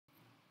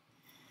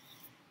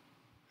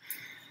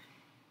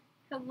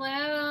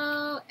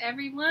Hello,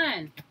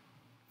 everyone.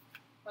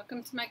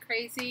 Welcome to my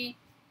crazy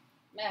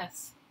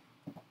mess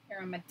here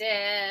on my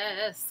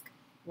desk.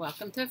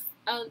 Welcome to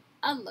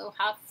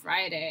Aloha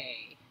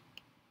Friday.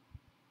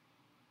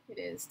 It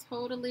is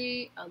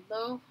totally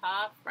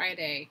Aloha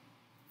Friday.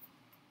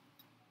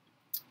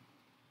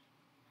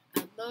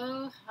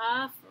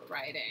 Aloha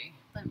Friday.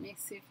 Let me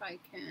see if I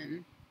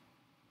can.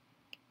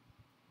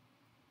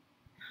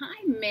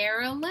 Hi,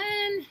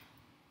 Marilyn.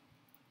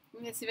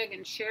 I'm going to see if I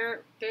can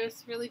share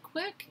this really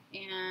quick,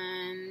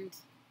 and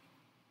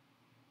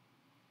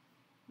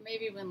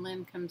maybe when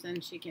Lynn comes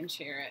in, she can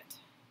share it.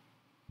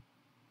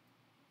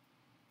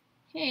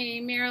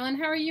 Hey, Marilyn,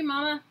 how are you,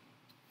 Mama?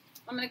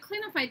 I'm going to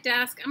clean up my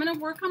desk. I'm going to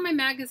work on my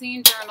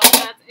magazine journal.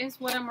 That is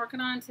what I'm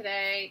working on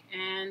today,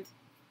 and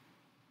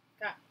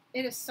God,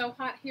 it is so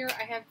hot here.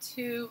 I have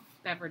 2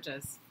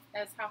 beverages.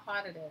 That's how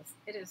hot it is.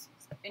 It is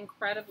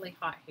incredibly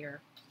hot here.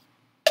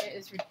 It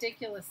is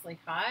ridiculously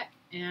hot,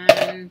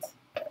 and...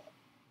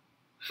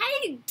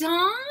 Hey,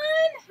 Dawn!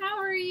 How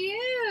are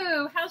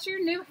you? How's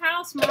your new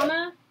house,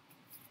 Mama?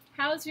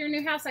 How's your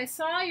new house? I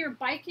saw your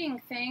biking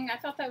thing. I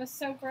thought that was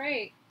so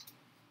great.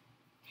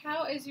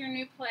 How is your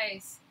new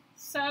place?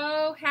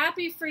 So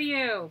happy for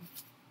you.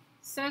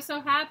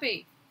 So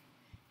happy.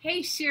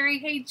 Hey, Sherry.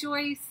 Hey,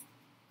 Joyce.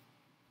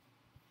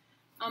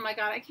 Oh, my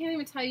God. I can't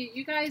even tell you.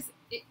 You guys,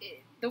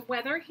 the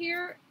weather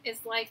here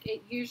is like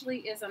it usually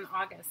is in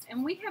August.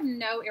 And we have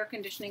no air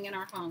conditioning in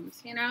our homes,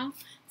 you know?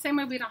 Same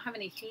way we don't have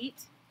any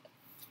heat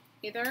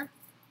either.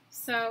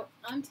 So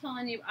I'm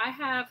telling you,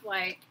 I've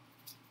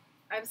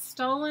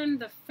stolen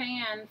the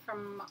fan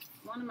from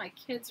one of my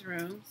kids'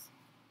 rooms,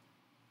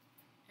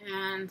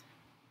 and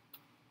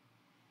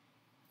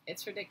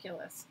it's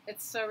ridiculous.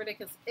 It's so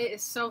ridiculous. It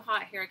is so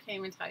hot here. I can't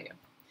even tell you.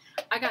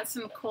 I got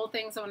some cool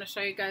things I want to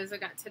show you guys. I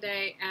got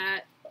today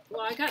at,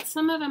 well, I got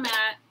some of them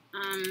at,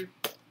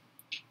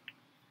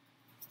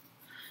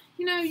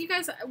 you know, you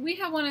guys, we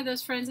have one of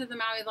those Friends of the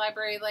Maui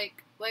Library,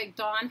 like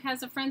Dawn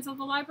has a Friends of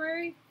the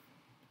Library,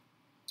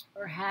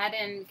 or had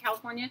in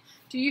California.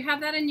 Do you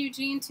have that in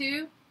Eugene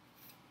too?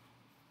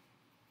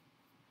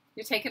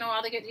 You're taking a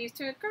while to get used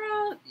to it.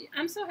 Girl,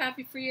 I'm so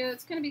happy for you.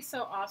 It's going to be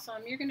so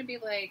awesome. You're going to be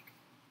like,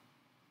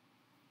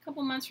 a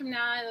couple months from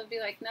now, it'll be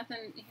like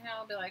nothing, you know,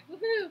 it'll be like,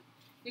 woohoo.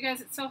 You guys,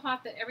 it's so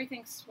hot that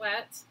everything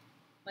sweats.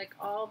 Like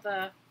all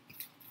the,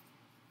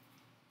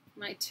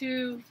 my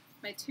two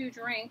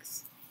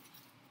drinks.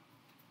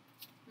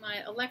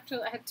 I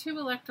had 2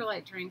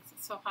 electrolyte drinks.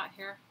 It's so hot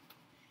here.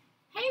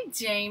 Hey,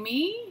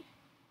 Jamie.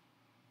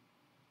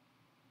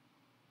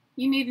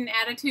 You need an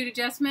attitude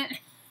adjustment?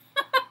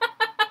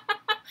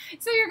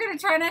 So you're going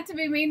to try not to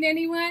be mean to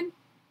anyone?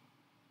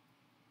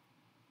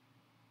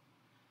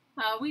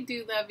 Oh, we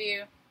do love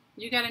you.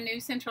 You got a new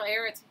central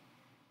air.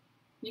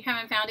 You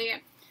haven't found it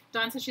yet?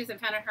 Dawn says she hasn't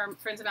found it. Her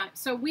friends about it.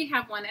 So we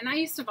have one, and I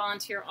used to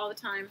volunteer all the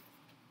time.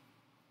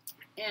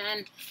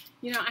 And,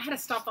 you know, I had to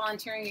stop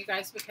volunteering, you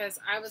guys, because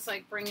I was,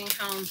 like, bringing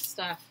home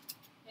stuff.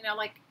 You know,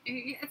 like,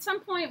 at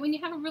some point, when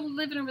you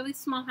live in a really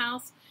small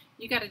house,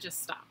 you got to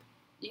just stop.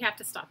 You have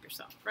to stop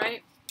yourself,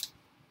 right?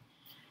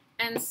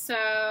 And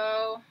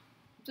so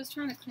I'm just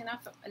trying to clean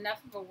up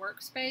enough of a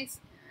workspace.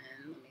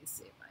 And let me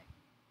see if I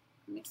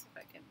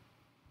can.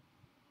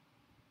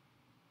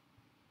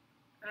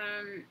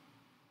 I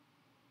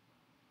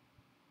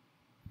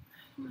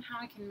don't know how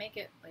I can make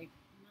it like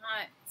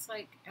not. It's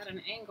like at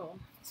an angle,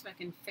 so I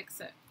can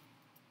fix it.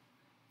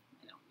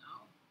 I don't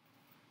know.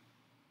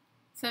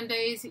 Some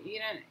days, you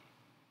know.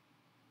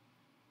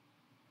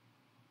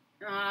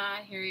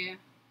 I hear you.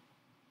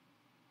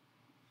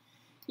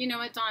 You know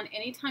what, Dawn,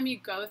 anytime you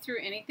go through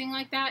anything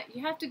like that,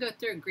 you have to go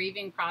through a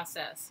grieving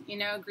process. You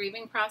know, a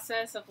grieving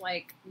process of,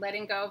 like,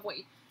 letting go of what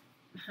you...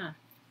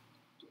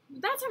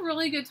 That's a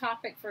really good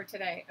topic for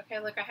today. Okay,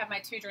 look, I have my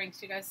 2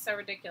 drinks, you guys. So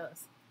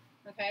ridiculous.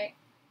 Okay?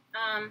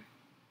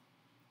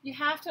 You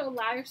have to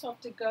allow yourself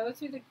to go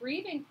through the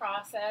grieving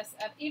process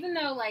of, even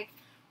though, like,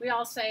 we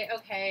all say,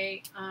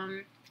 okay,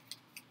 even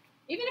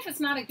if it's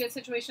not a good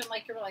situation,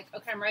 like, you're like,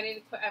 okay, I'm ready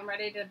to quit. I'm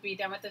ready to be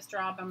done with this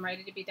job. I'm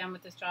ready to be done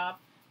with this job,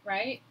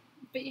 right?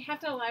 But you have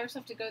to allow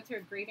yourself to go through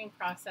a grieving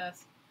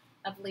process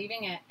of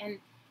leaving it. And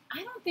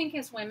I don't think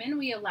as women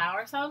we allow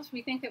ourselves.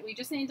 We think that we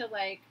just need to,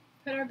 like,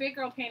 put our big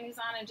girl panties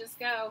on and just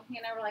go.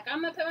 You know, we're like,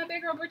 I'm going to put my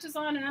big girl britches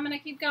on and I'm going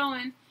to keep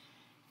going.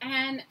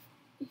 And,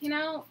 you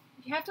know,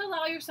 you have to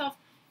allow yourself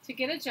to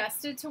get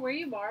adjusted to where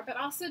you are, but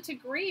also to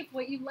grieve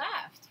what you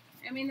left.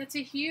 I mean, that's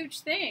a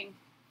huge thing.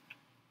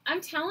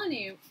 I'm telling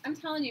you,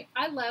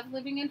 I love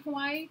living in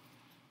Hawaii.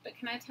 But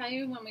can I tell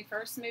you, when we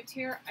first moved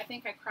here, I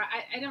think I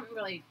cried. I don't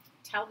really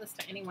tell this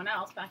to anyone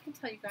else, but I can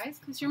tell you guys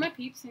because you're my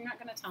peeps and you're not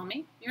going to tell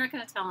me. You're not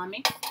going to tell on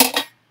me.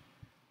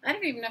 I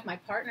don't even know if my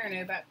partner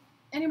knew, but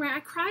anyway, I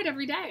cried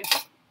every day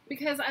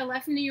because I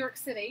left New York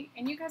City.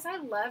 And you guys, I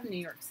love New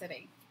York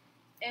City.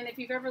 And if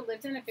you've ever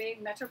lived in a big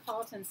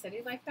metropolitan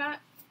city like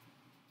that,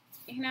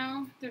 you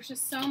know, there's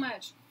just so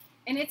much.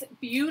 And it's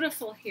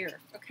beautiful here,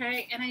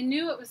 okay? And I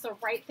knew it was the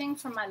right thing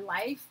for my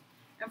life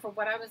and for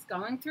what I was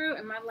going through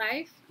in my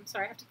life. I'm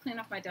sorry, I have to clean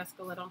off my desk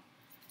a little.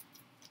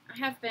 I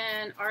have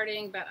been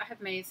arting, but I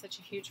have made such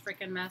a huge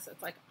freaking mess.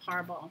 It's like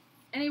horrible.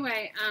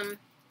 Anyway,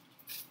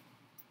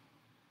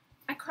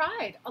 I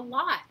cried a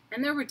lot.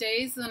 And there were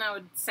days when I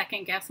would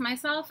second guess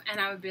myself and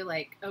I would be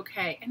like,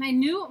 okay. And I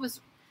knew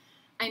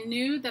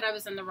that I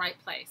was in the right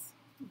place.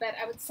 But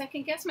I would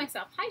second guess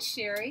myself. Hi,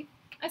 Sherry.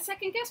 I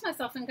second guess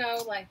myself and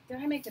go like, did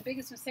I make the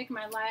biggest mistake of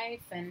my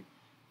life? And,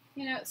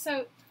 you know,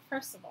 so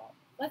first of all,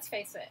 let's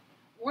face it.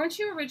 Weren't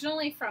you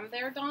originally from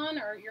there, Dawn,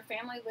 or your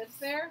family lives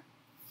there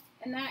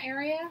in that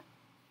area?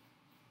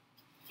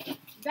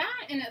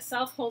 That in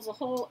itself holds a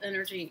whole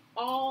energy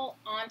all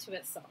onto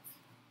itself,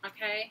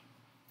 okay?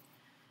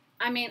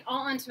 I mean,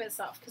 all onto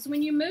itself. Because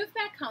when you move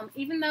back home,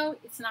 even though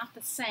it's not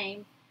the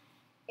same,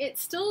 it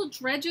still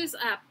dredges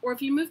up, or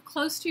if you move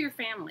close to your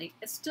family,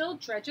 it still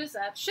dredges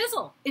up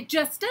shizzle. It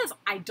just does.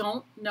 I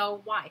don't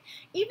know why.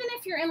 Even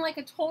if you're in like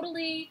a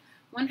totally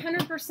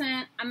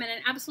 100%, I'm in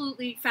an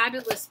absolutely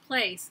fabulous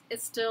place,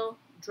 it still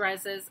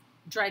dredges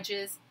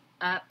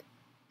up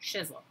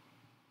shizzle.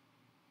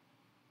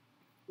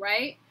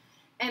 Right?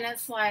 And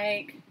it's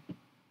like,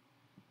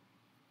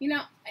 you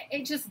know,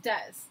 it just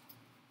does.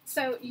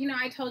 So, you know,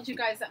 I told you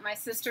guys that my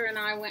sister and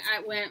I went,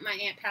 my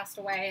aunt passed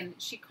away and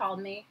she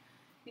called me.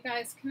 You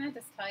guys, can I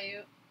just tell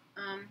you,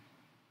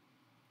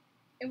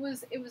 it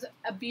was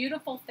a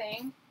beautiful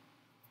thing,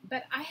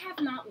 but I have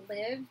not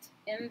lived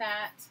in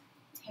that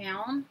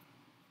town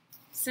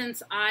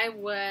since I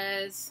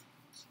was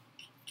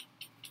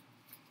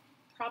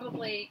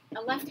probably, I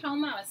left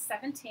home when I was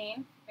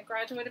 17. I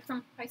graduated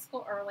from high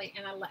school early,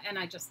 and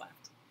I just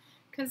left.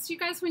 Because you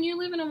guys, when you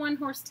live in a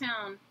one-horse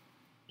town,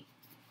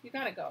 you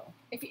gotta go.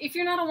 If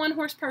you're not a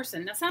one-horse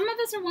person. Now, some of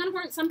us are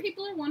one-horse, some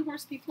people are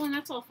one-horse people, and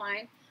that's all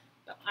fine.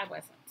 But I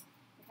wasn't.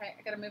 Okay,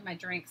 I gotta move my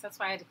drinks. That's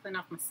why I had to clean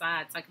off my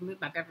sides so I could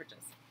move my beverages.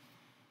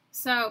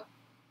 So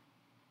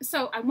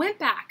I went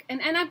back,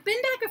 and I've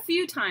been back a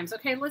few times.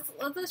 Okay,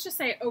 let's just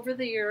say over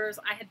the years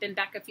I had been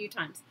back a few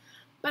times,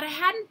 but I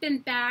hadn't been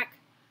back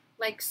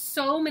like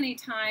so many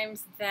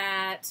times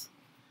that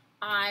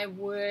I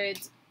would.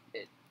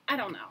 I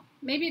don't know.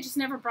 Maybe it just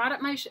never brought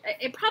up my.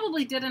 It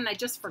probably did, and I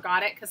just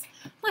forgot it. Because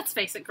let's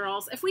face it,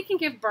 girls, if we can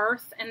give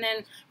birth and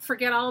then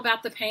forget all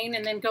about the pain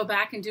and then go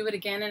back and do it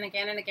again and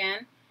again and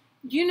again,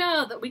 you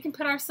know that we can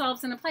put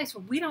ourselves in a place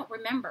where we don't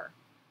remember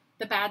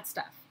the bad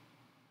stuff.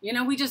 You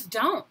know, we just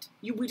don't.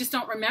 We just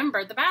don't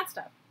remember the bad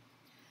stuff.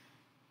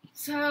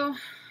 So,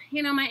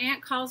 you know, my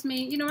aunt calls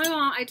me. You know, my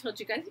mom, I told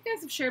you guys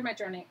have shared my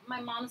journey.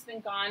 My mom's been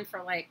gone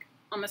for like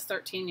almost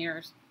 13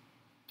 years.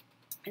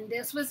 And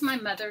this was my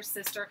mother's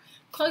sister,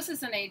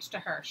 closest in age to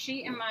her.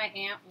 She and my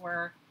aunt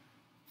were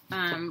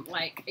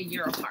like a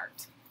year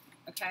apart.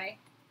 Okay?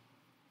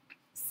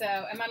 So,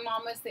 and my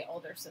mom was the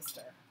older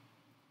sister.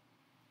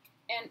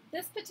 And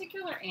this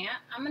particular aunt,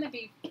 I'm going to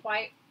be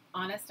quite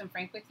honest and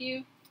frank with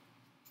you,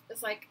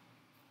 is like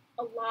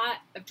a lot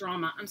of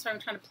drama. I'm sorry,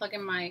 I'm trying to plug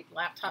in my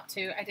laptop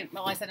too. I didn't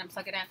realize I didn't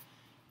plug it in.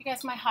 You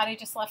guys, my hottie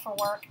just left for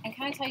work. And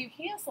can I tell you,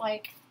 he is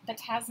like the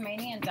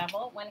Tasmanian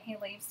devil when he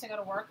leaves to go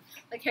to work.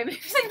 Like, have you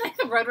seen like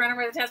the Roadrunner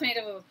where the Tasmanian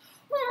devil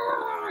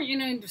goes, you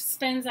know, and just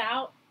spins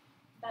out?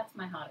 That's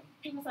my hottie.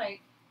 He was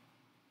like,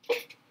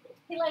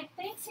 he like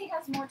thinks he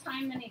has more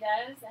time than he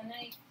does. And then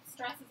he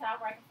stresses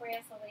out right before he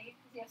has to leave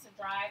because he has to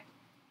drive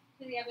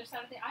to the other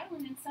side of the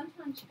island. And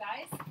sometimes, you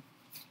guys,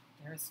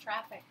 there's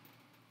traffic.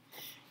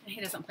 And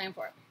he doesn't plan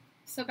for it.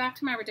 So back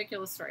to my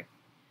ridiculous story.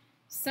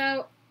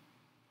 So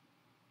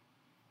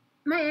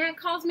my aunt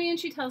calls me and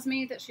she tells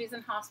me that she's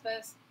in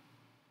hospice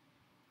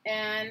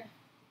and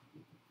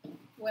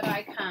would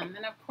I come?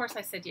 And of course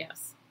I said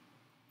yes.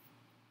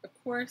 Of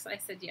course I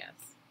said yes.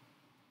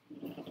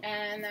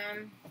 And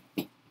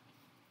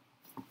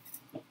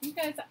you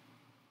guys,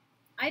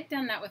 I'd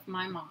done that with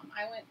my mom.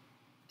 I went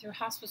through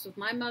hospice with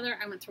my mother.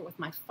 I went through it with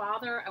my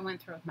father. I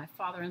went through it with my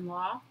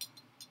father-in-law.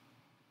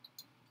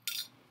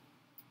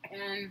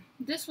 And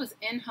this was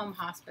in-home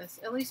hospice.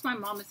 At least my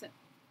mom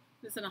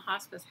was in a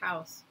hospice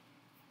house.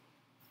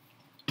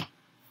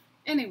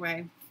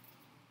 Anyway,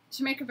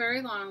 to make a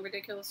very long,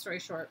 ridiculous story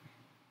short,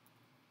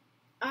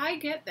 I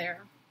get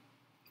there,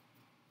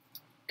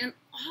 and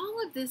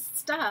all of this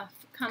stuff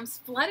comes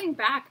flooding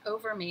back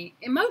over me.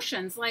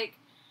 Emotions, like,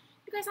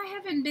 you guys, I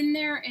haven't been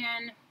there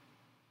in,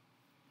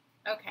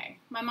 okay,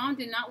 my mom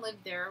did not live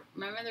there.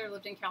 My mother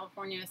lived in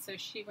California, so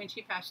when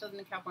she passed, she lived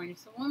in California.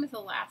 So when was the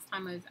last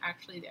time I was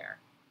actually there?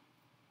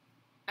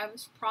 I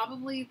was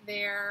probably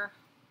there,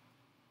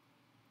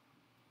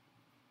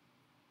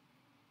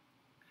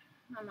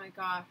 oh my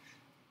gosh,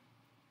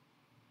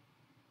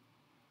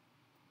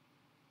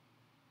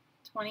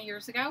 20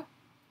 years ago? I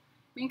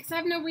mean, because I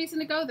have no reason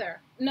to go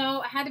there.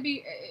 No, it had to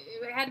be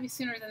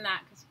sooner than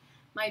that, because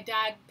my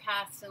dad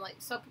passed in like,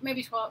 so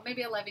maybe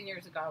 11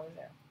 years ago I was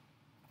there.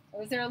 I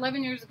was there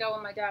 11 years ago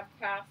when my dad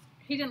passed.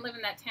 He didn't live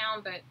in that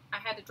town, but I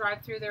had to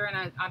drive through there, and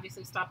I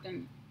obviously stopped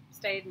and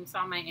stayed and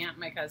saw my aunt and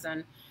my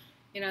cousin.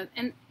 You know,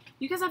 and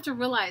you guys have to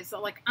realize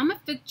that, like, I'm a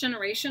 5th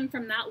generation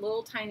from that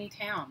little tiny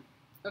town.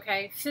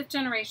 Okay? 5th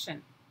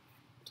generation.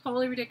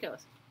 Totally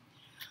ridiculous.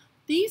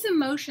 these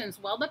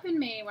emotions welled up in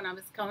me when I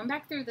was going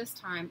back through this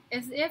time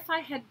as if I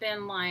had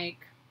been like,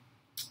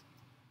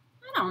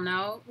 I don't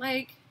know,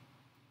 like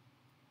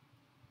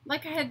I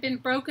had been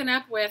broken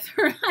up with,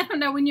 or I don't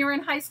know, when you were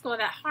in high school,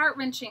 that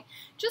heart-wrenching,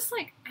 just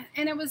like,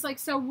 and it was like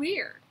so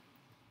weird.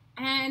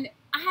 And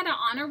I had to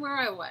honor where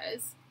I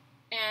was,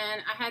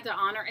 and I had to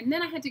honor, and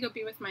then I had to go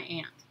be with my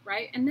aunt,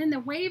 right? And then the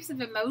waves of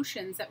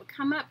emotions that would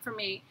come up for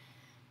me,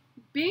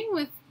 being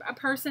with a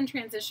person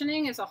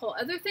transitioning is a whole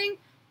other thing,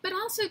 but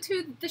also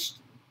too,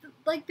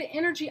 like the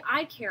energy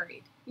I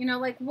carried, you know,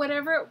 like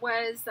whatever it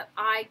was that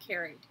I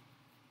carried.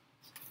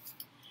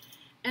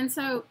 And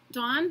so,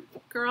 Dawn,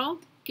 girl,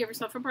 give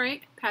yourself a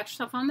break, pat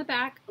yourself on the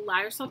back,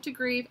 allow yourself to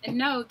grieve, and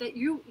know that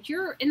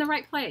you're in the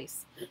right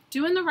place,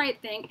 doing the right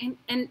thing.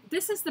 And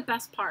this is the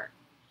best part,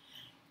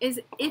 is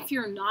if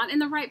you're not in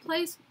the right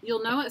place,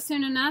 you'll know it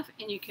soon enough,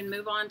 and you can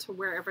move on to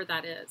wherever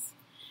that is.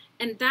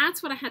 And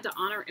that's what I had to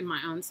honor in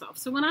my own self.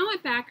 So when I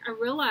went back, I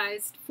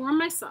realized for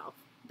myself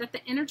that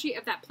the energy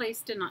of that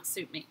place did not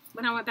suit me.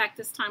 When I went back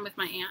this time with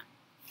my aunt,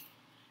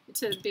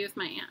 to be with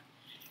my aunt.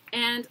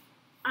 And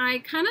I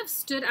kind of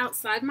stood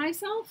outside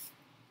myself,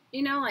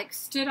 you know, like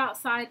stood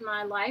outside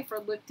my life, or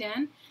looked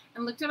in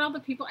and looked at all the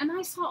people. And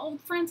I saw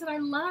old friends that I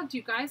loved,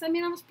 you guys. I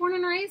mean, I was born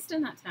and raised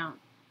in that town.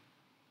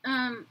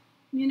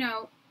 You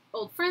know,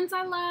 old friends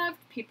I loved,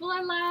 people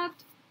I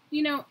loved,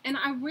 you know, and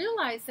I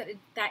realized that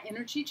that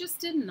energy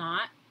just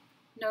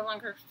no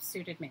longer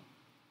suited me.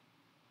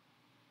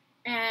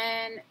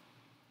 And,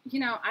 you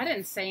know, I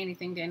didn't say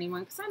anything to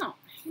anyone because I don't,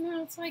 you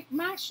know, it's like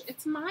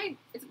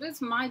it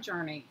was my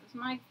journey. It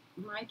was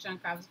my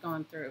junk I was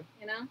going through,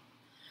 you know.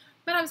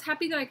 But I was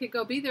happy that I could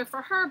go be there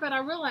for her, but I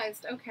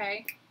realized,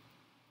 okay,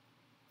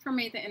 for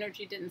me, the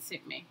energy didn't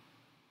suit me.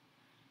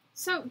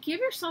 So give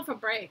yourself a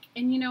break.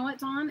 And you know what,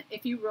 Dawn?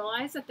 If you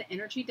realize that the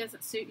energy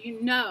doesn't suit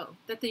you, know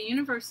that the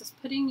universe is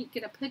going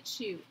to put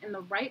you in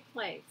the right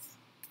place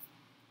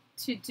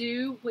to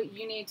do what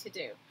you need to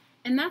do.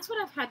 And that's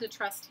what I've had to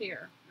trust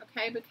here,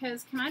 okay?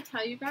 Because can I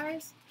tell you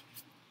guys,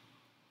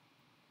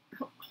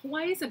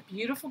 Hawaii is a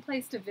beautiful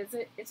place to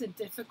visit. It's a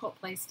difficult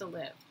place to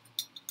live.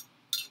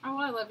 Oh,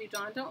 I love you,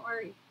 Dawn. Don't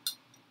worry.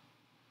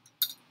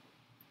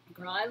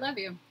 Girl, I love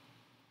you.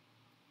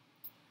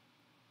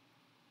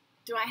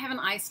 Do I have an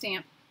eye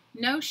stamp?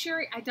 No,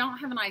 Sherry, I don't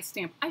have an eye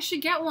stamp. I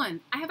should get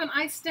one. I have an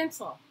eye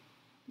stencil.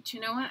 But you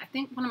know what? I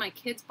think one of my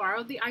kids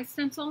borrowed the eye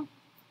stencil,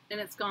 and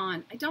it's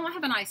gone. I don't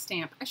have an eye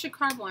stamp. I should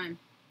carve one.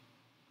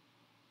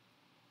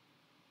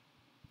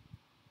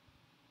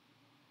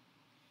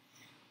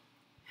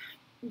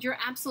 You're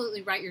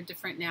absolutely right. You're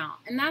different now.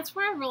 And that's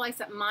where I realized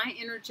that my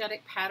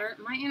energetic pattern,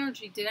 my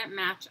energy didn't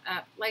match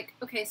up. Like,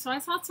 okay, so I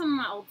saw some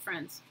of my old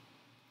friends.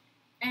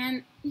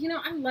 And, you know,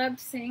 I loved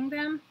seeing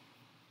them.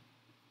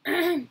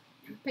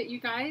 But you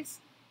guys,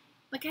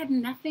 like, I had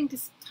nothing to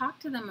talk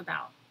to them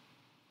about.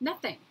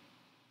 Nothing.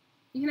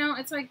 You know,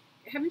 it's like,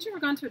 haven't you ever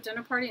gone to a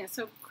dinner party and it's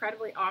so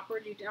incredibly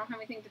awkward you don't have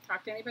anything to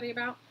talk to anybody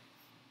about?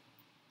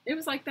 It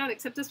was like that,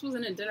 except this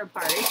wasn't a dinner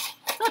party.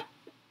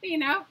 You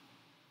know?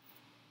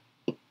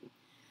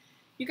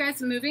 You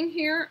guys, moving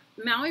here,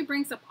 Maui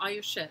brings up all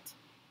your shit.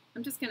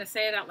 I'm just going to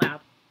say it out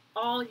loud.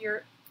 All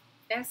your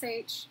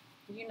SH,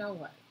 you know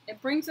what.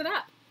 It brings it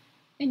up.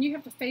 And you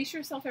have to face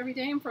yourself every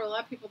day, and for a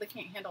lot of people, they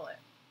can't handle it.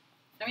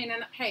 I mean,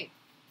 and hey,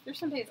 there's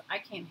some days I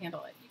can't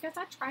handle it. You guys,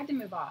 I tried to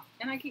move off,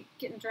 and I keep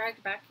getting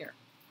dragged back here.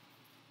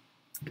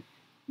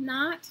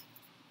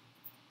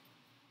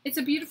 It's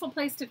a beautiful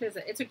place to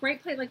visit. It's a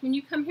great place. Like when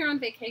you come here on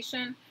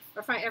vacation,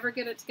 or if I ever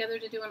get it together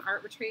to do an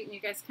art retreat and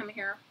you guys come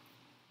here,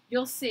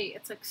 you'll see.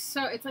 It's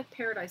like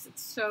paradise.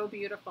 It's so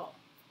beautiful.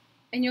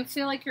 And you'll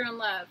feel like you're in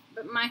love.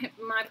 But my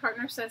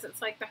partner says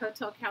it's like the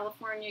Hotel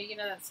California, you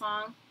know that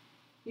song?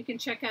 You can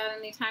check out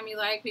anytime you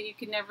like, but you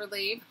can never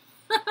leave.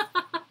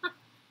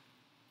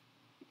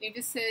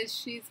 Ava says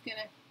she's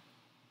gonna...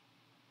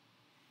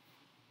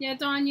 Yeah,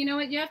 Dawn, you know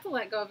what? You have to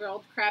let go of your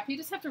old crap. You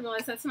just have to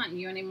realize that's not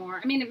you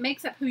anymore. I mean, it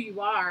makes up who you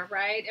are,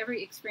 right?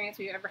 Every experience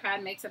we ever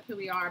had makes up who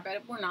we are,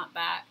 but we're not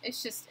that.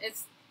 It's just,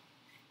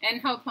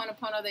 and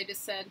Ho'oponopono, they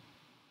just said,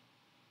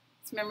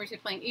 it's memories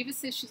of playing. Eva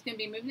says she's going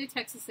to be moving to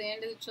Texas at the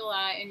end of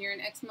July, and you're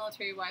an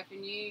ex-military wife,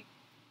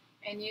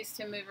 and used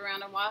to move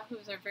around. Oahu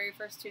was our very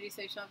first 2D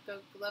station. I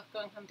love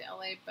going home to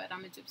LA, but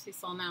I'm a gypsy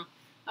soul now.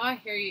 Oh, I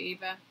hear you,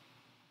 Eva.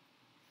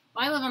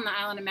 Well, I live on the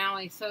island of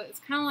Maui, so it's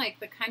kind of like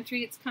the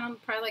country. It's kind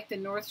of probably like the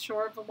north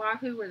shore of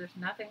Oahu, where there's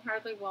nothing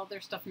hardly. Well,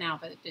 there's stuff now,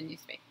 but it didn't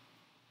used to be.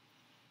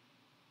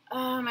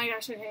 Oh my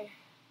gosh, okay.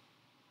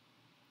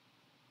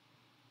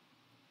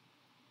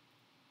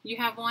 You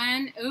have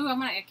one? Ooh,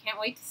 I can't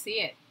wait to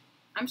see it.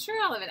 I'm sure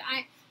I'll love it.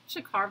 I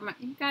should carve my...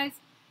 You guys,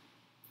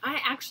 I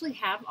actually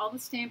have all the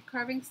stamp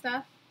carving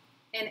stuff,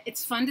 and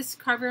it's fun to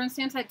carve your own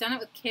stamps. I've done it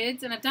with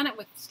kids, and I've done it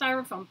with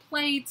styrofoam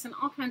plates and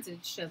all kinds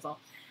of shizzle.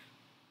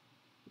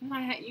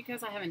 But you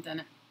guys, I haven't done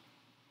it.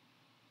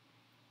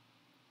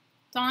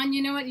 Dawn,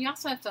 you know what? You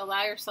also have to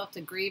allow yourself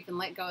to grieve and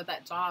let go of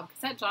that job,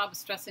 because that job was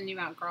stressing you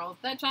out, girl.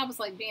 That job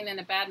was like being in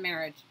a bad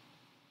marriage.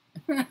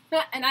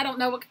 And I don't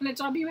know what kind of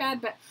job you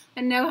had, but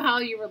I know how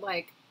you were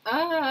like,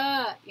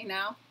 you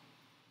know.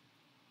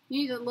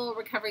 You need a little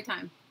recovery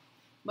time.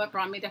 What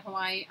brought me to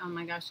Hawaii? Oh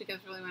my gosh, you guys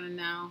really want to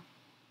know.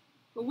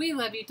 But we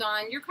love you,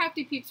 Dawn. Your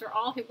crafty peeps are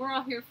all here. We're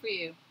all here for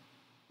you.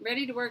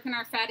 Ready to work in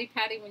our fatty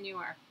patty when you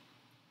are.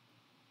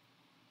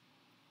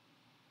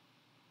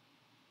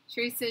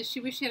 Sherry says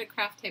she wishes she had a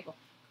craft table.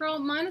 Girl,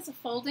 mine is a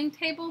folding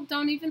table.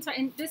 Don't even start.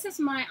 And this is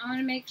my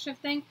own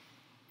makeshift thing.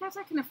 Guys,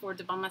 I can afford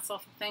to buy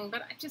myself a thing,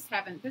 but I just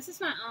haven't. This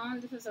is my own.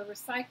 This is a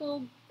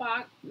recycled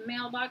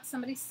mailbox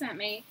somebody sent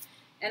me.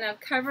 And I've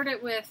covered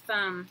it with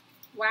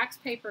wax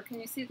paper. Can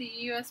you see the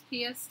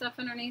USPS stuff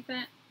underneath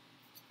it?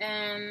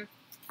 And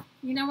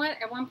you know what?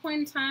 At one point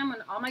in time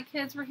when all my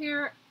kids were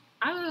here,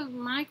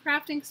 my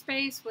crafting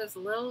space was a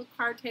little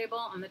card table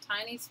on the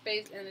tiny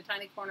space in the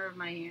tiny corner of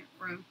my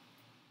room.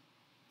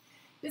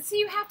 But see,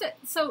 you have to,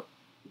 so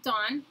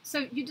Dawn,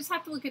 so you just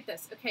have to look at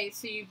this. Okay,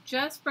 so you've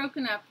just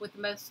broken up with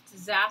the most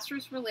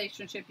disastrous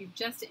relationship. You've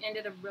just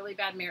ended a really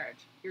bad marriage,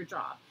 your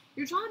job.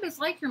 Your job is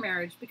like your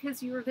marriage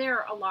because you're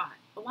there a lot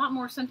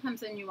more sometimes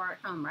than you are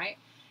at home, right?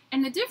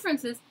 And the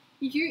difference is,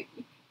 you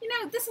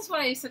know, this is what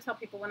I used to tell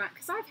people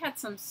because I've had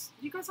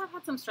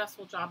some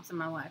stressful jobs in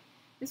my life.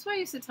 This is what I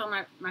used to tell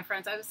my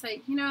friends. I would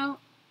say, you know,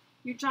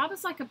 your job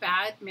is like a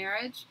bad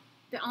marriage.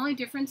 The only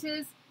difference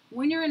is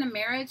when you're in a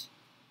marriage,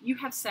 you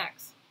have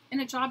sex. In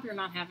a job, you're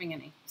not having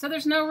any. So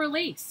there's no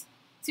release.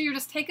 So you're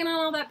just taking on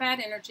all that bad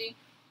energy,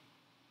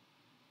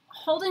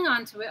 holding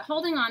on to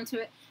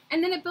it,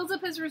 and then it builds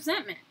up as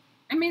resentment.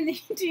 I mean,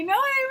 do you know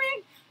what I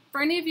mean?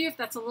 For any of you, if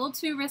that's a little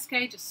too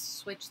risque, just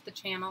switch the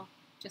channel.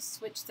 Just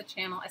switch the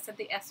channel. I said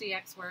the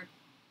SEX word.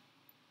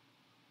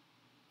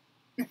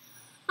 Isn't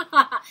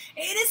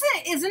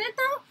it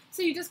though?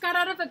 So you just got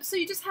out of it. So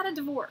you just had a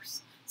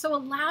divorce. So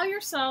allow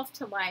yourself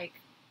to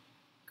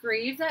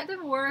grieve that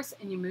divorce,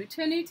 and you move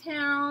to a new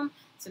town.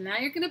 So now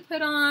you're going to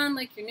put on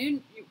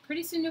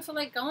pretty soon you'll feel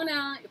like going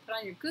out. You'll put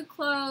on your good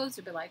clothes.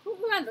 You'll be like, ooh,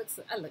 I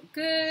look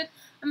good.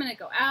 I'm going to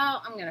go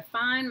out. I'm going to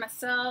find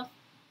myself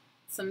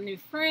some new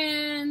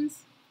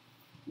friends.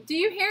 Do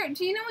you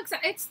know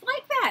exactly? It's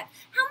like that.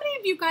 How many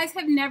of you guys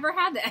have never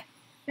had that?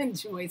 And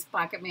Joy's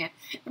Pocket Man.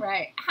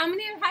 Right.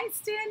 Hi,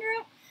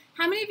 Sandra.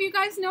 How many of you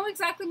guys know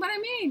exactly what I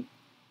mean?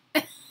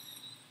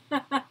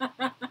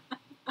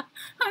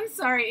 I'm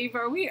sorry, Eva.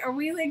 Are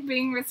we like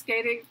being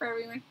risque for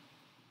everyone?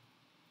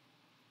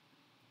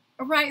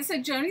 Right. So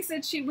Joni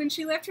said when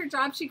she left her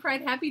job, she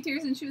cried happy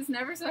tears, and she was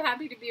never so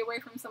happy to be away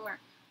from somewhere.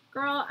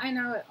 Girl, I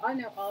know it. I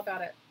know all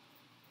about it.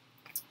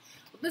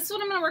 This is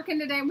what I'm going to work in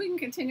today. We can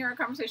continue our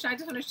conversation. I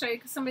just want to show you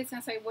because somebody's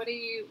going to say, what are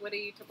you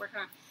working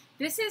on?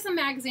 This is a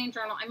magazine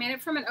journal. I made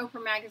it from an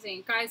Oprah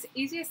magazine. Guys,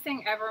 easiest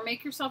thing ever.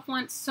 Make yourself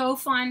one. So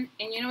fun.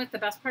 And you know what the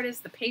best part is?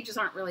 The pages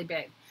aren't really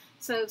big.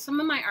 So some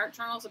of my art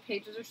journals, the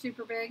pages are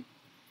super big.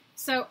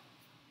 So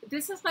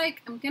this is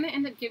I'm going to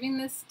end up giving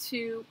this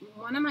to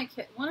one of my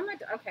kids.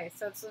 Okay,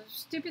 so it's a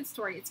stupid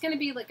story. It's going to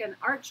be like an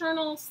art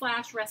journal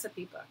 /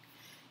 recipe book.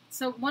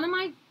 So one of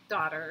my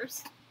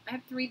daughters, I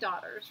have 3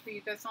 daughters. For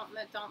you guys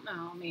that don't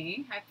know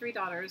me, I have 3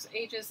 daughters.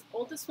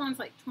 Oldest one's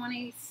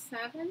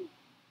 27.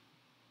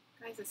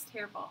 Guys, it's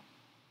terrible.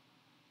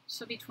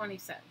 She'll be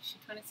 27. Is she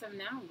 27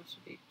 now?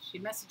 Or she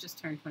must have just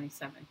turned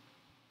 27.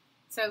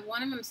 So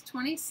one of them's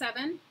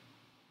 27,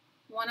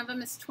 one of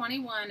them is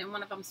 21, and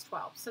one of them's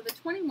 12. So the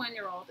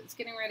 21-year-old is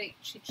getting ready.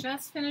 She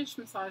just finished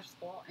massage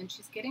school, and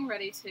she's getting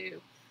ready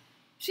to,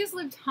 she's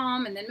lived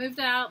home and then moved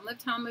out,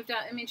 lived home, moved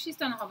out. I mean, she's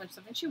done a whole bunch of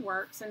stuff, and she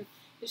works, and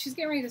she's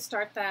getting ready to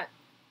start that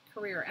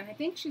career. And I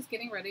think she's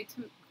getting ready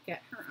to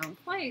get her own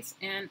place.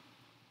 And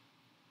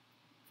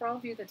for all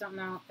of you that don't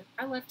know,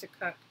 I love to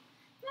cook.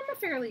 And I'm a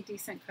fairly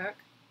decent cook,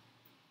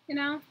 you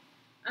know,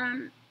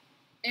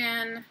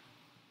 and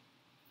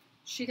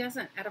she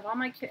doesn't. Out of all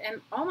my kids,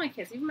 and all my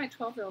kids, even my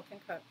 12-year-old can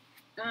cook.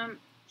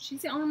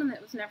 She's the only one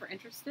that was never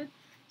interested.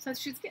 So I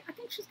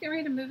think she's getting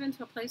ready to move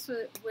into a place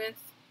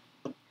with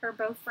her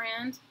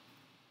boyfriend,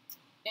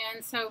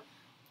 and so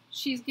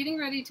she's getting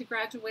ready to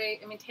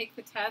graduate. Take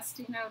the test,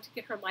 to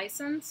get her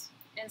license.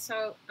 And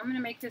so I'm going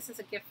to make this as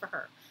a gift for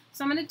her.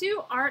 So I'm going to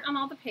do art on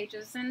all the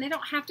pages, and they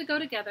don't have to go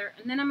together.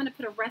 And then I'm going to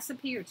put a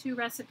recipe or 2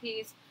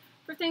 recipes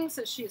for things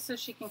so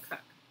she can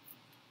cook.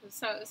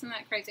 So isn't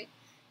that crazy?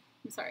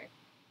 I'm sorry.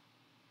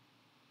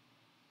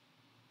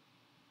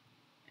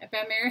 A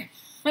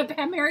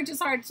bad marriage is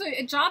hard. So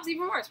a job's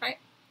even worse, right?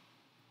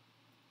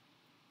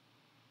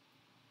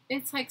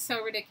 It's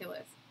so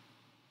ridiculous.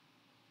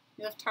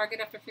 You left Target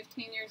after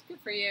 15 years. Good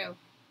for you.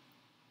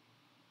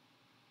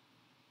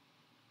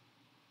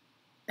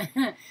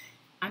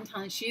 I'm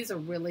telling you, she's a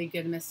really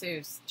good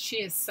masseuse. She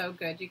is so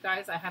good, you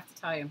guys, I have to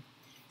tell you.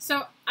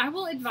 So I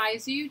will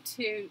advise you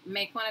to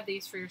make one of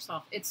these for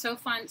yourself. It's so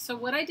fun. So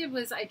what I did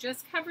was I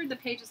just covered the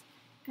pages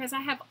because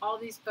I have all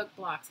these book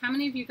blocks. How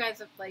many of you guys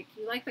have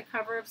you like the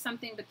cover of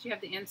something, but you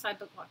have the inside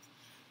book blocks?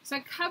 So I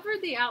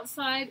covered the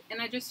outside,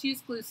 and I just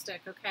used glue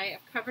stick, okay?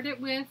 I've covered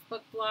it with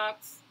book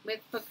blocks,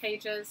 with book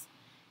pages,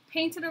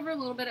 painted over a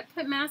little bit. I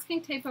put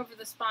masking tape over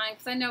the spine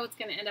because I know it's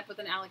going to end up with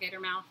an alligator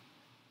mouth.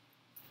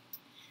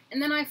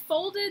 And then I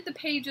folded the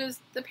pages.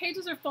 The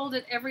pages are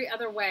folded every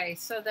other way,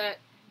 so that,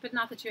 but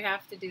not that you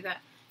have to do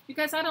that. You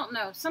guys, I don't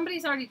know.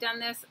 Somebody's already done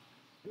this.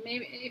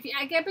 Maybe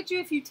I bet you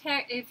if you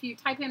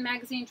type in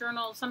magazine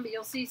journal,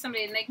 you'll see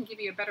somebody and they can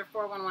give you a better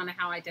 411 of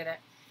how I did it.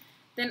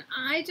 Then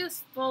I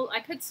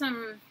put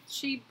some.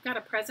 She got a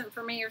present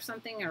for me or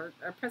something, or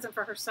a present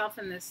for herself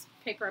in this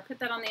paper. I put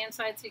that on the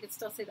inside so you could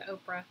still see the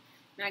Oprah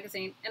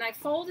magazine, and I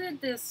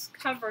folded this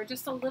cover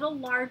just a little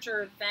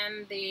larger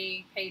than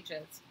the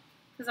pages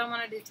because I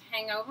wanted it to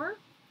hang over.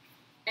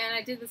 And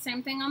I did the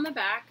same thing on the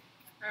back.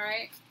 All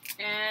right,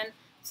 and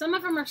some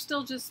of them are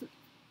still just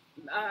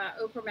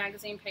Oprah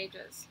magazine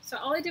pages. So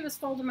all I did was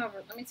fold them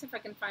over. Let me see if I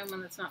can find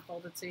one that's not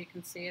folded so you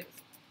can see it.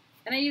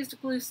 And I used a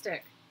glue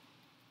stick.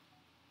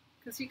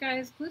 Because you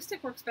guys, glue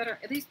stick works better.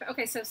 At least,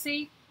 okay, so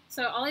see?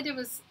 So all I did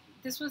was,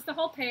 this was the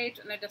whole page,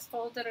 and I just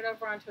folded it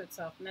over onto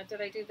itself. Now, did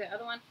I do the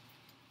other one?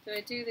 Did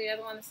I do the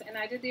other one? And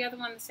I did the other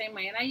one the same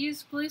way. And I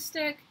used glue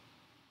stick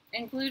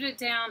and glued it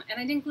down. And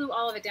I didn't glue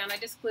all of it down. I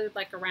just glued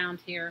like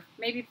around here.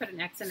 Maybe put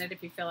an X in it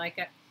if you feel like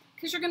it.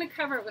 Because you're going to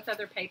cover it with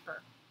other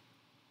paper.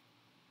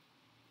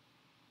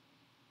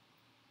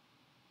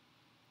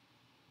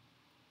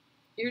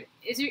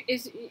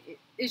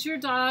 Is your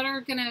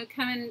daughter gonna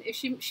come in?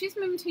 She's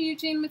moving to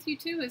Eugene with you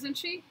too, isn't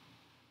she?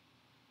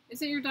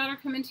 Isn't your daughter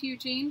coming to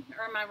Eugene,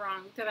 or am I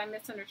wrong? Did I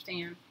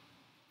misunderstand?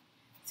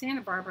 Santa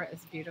Barbara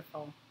is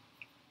beautiful.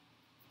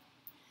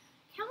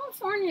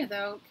 California,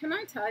 though, can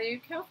I tell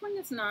you,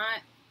 California's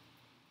not.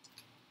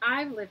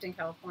 I've lived in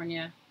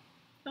California.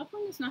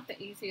 California's not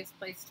the easiest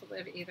place to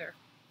live either.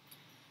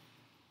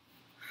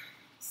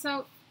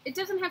 So. It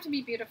doesn't have to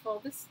be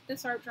beautiful.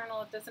 This art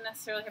journal, it doesn't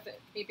necessarily have to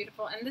be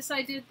beautiful. And this,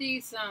 I did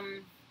these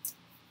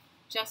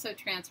gesso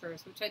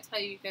transfers, which I tell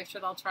you, you guys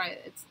should all try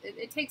it.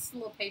 It takes a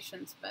little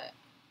patience, but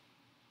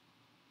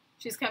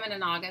she's coming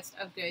in August.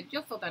 Oh, good.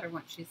 You'll feel better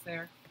once she's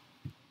there.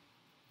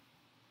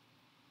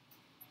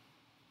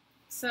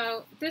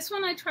 So this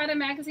one I tried a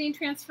magazine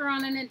transfer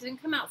on, and it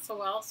didn't come out so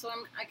well. So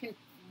I can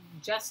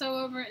gesso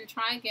over it and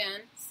try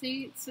again.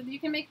 See, so you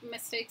can make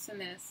mistakes in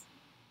this.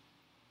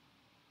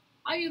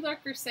 All you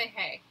lurkers say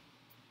hey.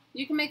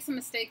 You can make some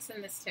mistakes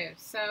in this too.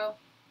 So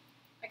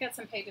I got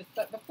some pages.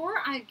 But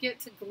before I get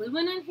to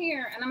gluing in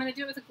here, and I'm going to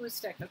do it with a glue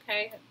stick,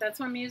 okay? That's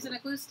why I'm using a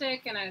glue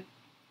stick. And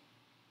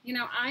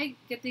I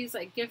get these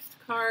like gift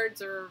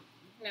cards, or,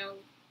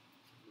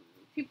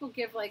 people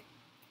give my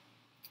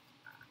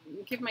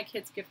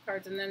kids gift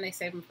cards and then they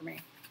save them for me.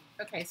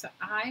 Okay, so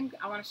I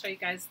want to show you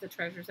guys the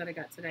treasures that I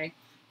got today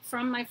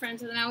from my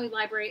friends in the Maui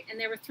Library, and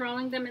they were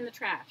throwing them in the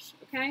trash,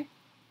 okay?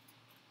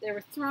 They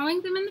were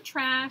throwing them in the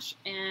trash,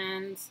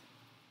 and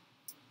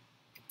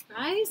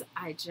guys,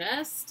 I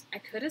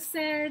could have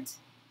said,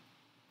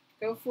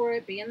 go for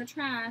it, be in the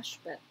trash,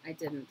 but I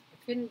didn't. I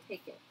couldn't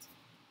take it.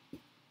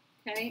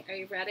 Okay, are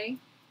you ready?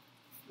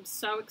 I'm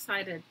so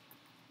excited.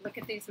 Look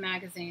at these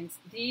magazines.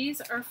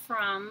 These are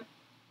from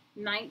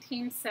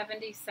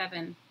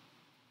 1977.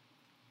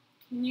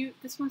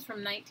 This one's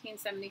from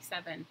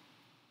 1977.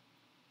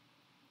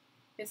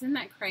 Isn't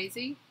that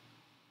crazy?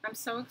 I'm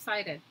so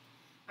excited.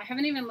 I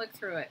haven't even looked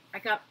through it. I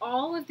got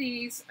all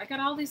these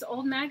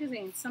old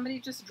magazines. Somebody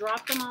just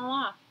dropped them all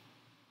off.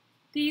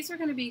 These are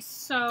going to be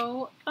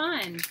so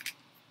fun.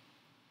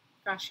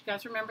 Gosh, you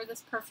guys remember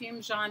this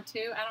perfume, Jean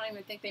 2? I don't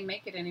even think they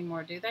make it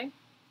anymore, do they?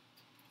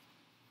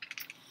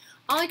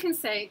 All I can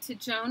say to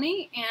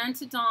Joni and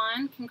to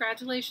Dawn,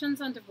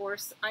 congratulations on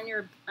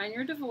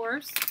your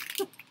divorce.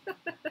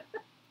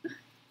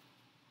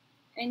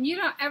 And you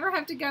don't ever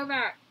have to go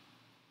back.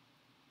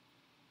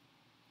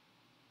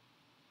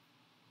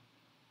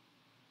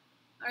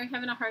 Are you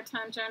having a hard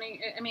time, Joni?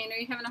 Are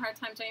you having a hard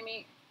time,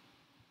 Jamie?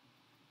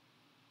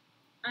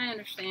 I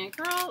understand.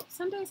 Girl,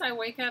 some days I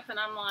wake up and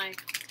I'm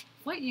like,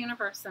 what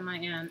universe am I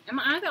in? Am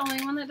I the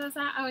only one that does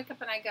that? I wake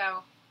up and I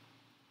go,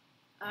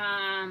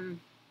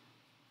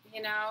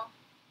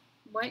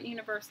 what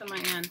universe am I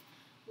in?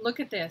 Look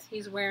at this.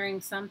 He's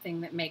wearing something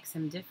that makes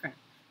him different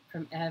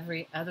from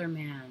every other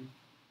man.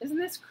 Isn't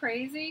this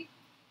crazy?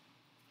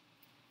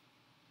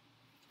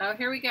 Oh,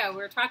 here we go.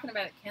 We're talking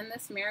about it. Can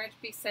this marriage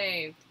be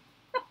saved?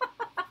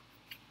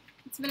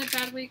 It's been a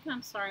bad week.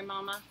 I'm sorry,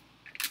 Mama.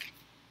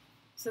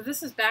 So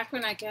this is back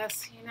when I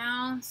guess,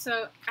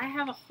 so I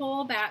have a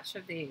whole batch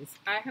of these.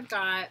 I have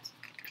got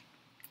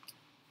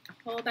a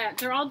whole batch.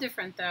 They're all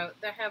different, though.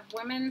 They have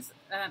women's,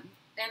 and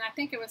I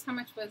think it was, how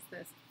much was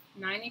this?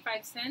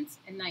 95 cents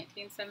in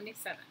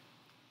 1977.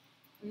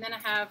 And then I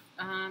have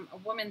a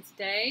Woman's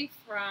Day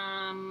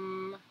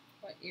from,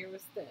 what year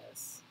was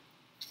this?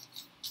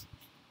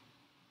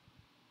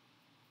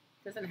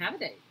 Doesn't have a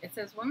date. It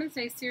says Women's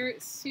Day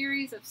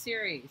series of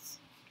series.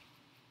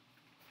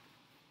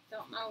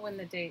 Don't know when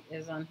the date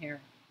is on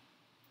here.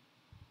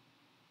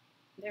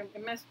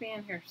 It must be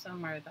in here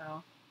somewhere,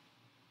 though.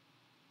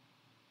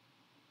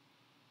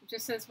 It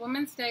just says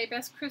Women's Day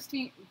Best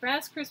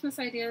Christmas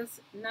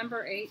Ideas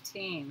number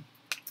 18.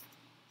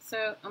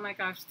 So, oh my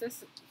gosh,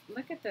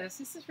 look at this.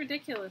 This is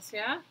ridiculous,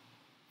 yeah?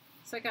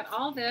 So I got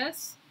all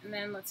this, and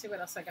then let's see what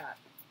else I got.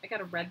 I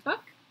got a red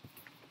book.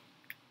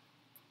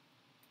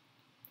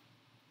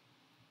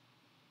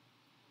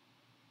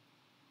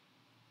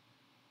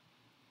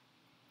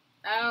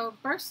 Oh,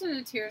 burst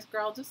into tears,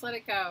 girl. Just let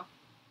it go.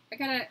 I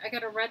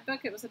got a red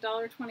book. It was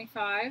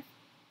 $1.25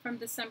 from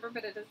December,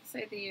 but it doesn't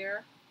say the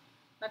year.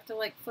 I have to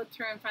like flip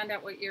through and find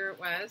out what year it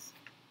was.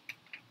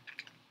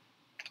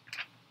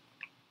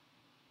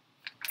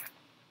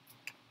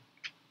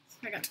 So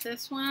I got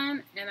this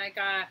one, and I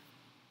got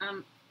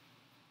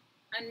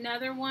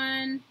another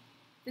one.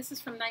 This is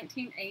from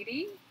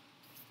 1980.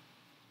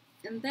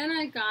 And then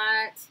I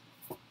got,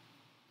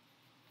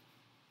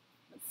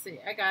 let's see,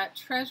 I got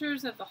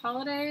Treasures of the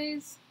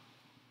Holidays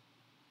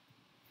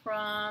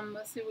from,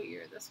 let's see what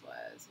year this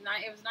was.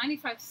 It was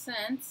 95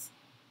 cents.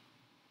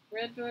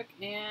 Red book,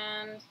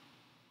 and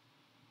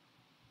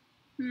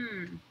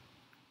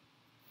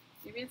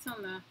maybe it's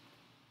on the,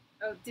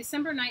 oh,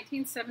 December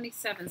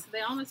 1977. So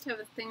they almost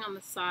have a thing on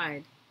the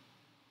side.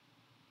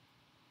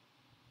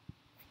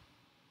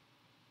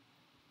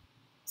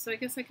 So I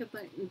guess I could,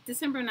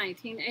 December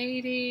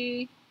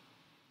 1980.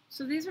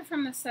 So these are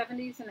from the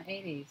 70s and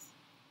 80s.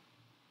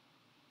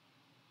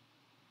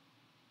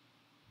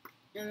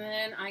 And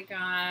then I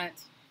got,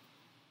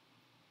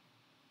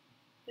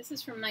 this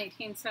is from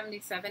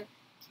 1977,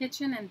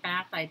 Kitchen and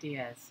Bath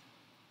Ideas.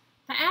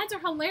 The ads are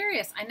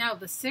hilarious. I know,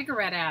 the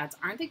cigarette ads.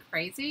 Aren't they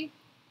crazy?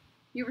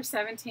 You were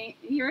 17.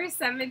 You were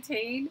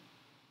 17?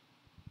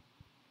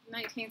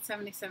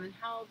 1977.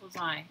 How old was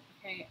I?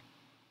 Okay.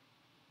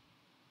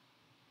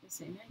 Let's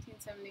see,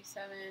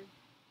 1977.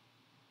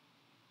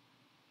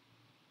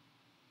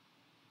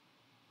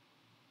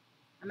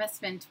 I must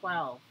have been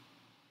 12.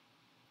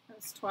 I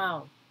was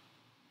 12.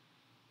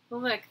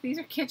 Well, look, these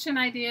are kitchen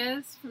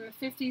ideas from the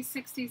 50s,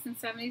 60s, and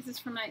 70s. This is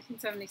from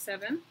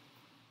 1977.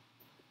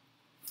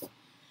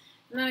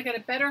 And then I got a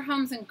Better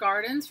Homes and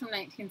Gardens from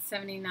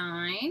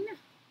 1979.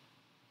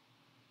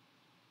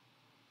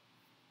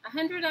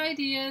 100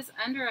 ideas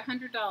under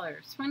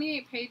 $100.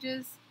 28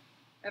 pages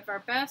of our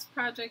best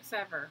projects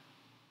ever.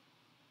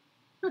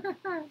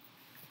 And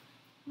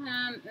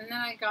then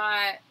I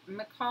got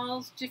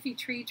McCall's Jiffy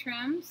Tree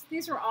Trims.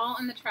 These were all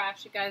in the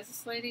trash, you guys.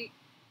 This lady,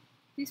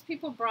 these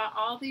people brought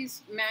all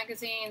these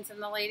magazines,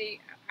 and the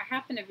lady, I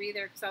happened to be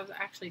there because I was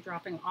actually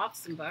dropping off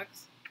some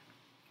books.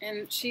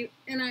 And she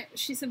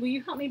said, will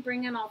you help me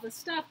bring in all this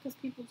stuff? Because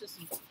people just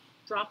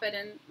drop it,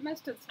 and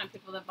most of the time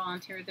people that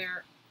volunteer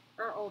there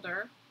are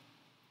older.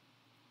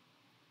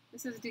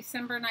 This is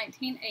December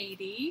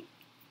 1980.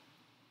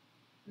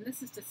 And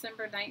this is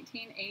December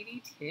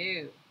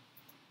 1982.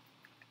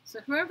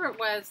 So whoever it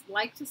was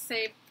liked to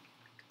save,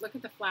 look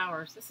at the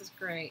flowers. This is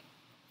great.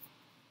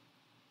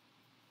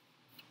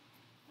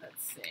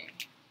 Let's see.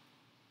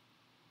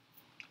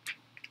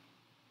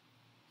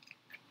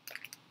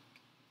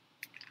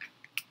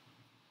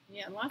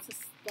 Yeah,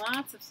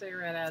 lots of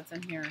cigarette ads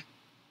in here.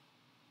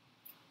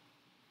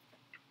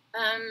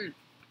 Oh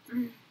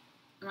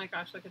my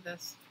gosh, look at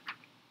this.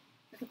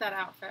 Look at that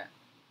outfit.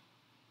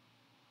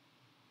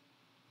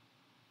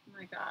 Oh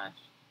my gosh.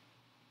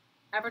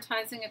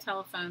 Advertising a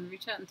telephone.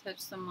 Reach out and touch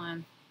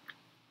someone.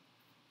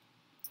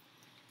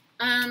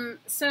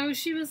 So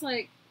she was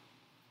like,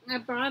 I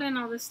brought in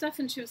all this stuff,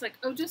 and she was like,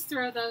 oh, just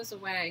throw those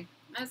away.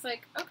 I was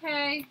like,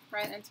 okay.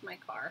 Right into my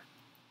car.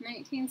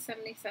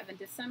 1977.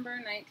 December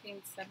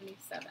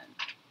 1977.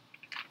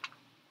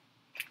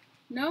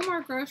 No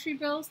more grocery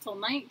bills till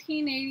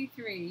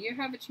 1983. You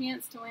have a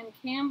chance to win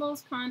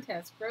Campbell's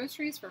Contest.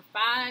 Groceries for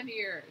 5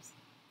 years.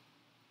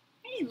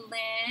 Hey,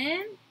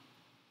 Lynn.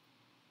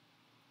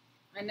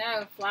 I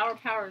know. Flower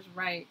Power's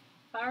right.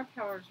 Flower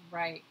Power's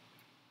right.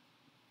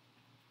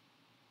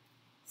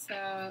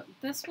 So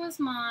this was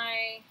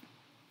my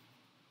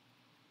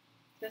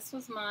oh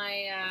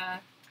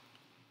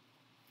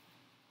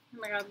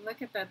my God,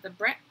 look at that. The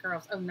Brett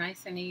girls. Oh,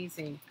 Nice and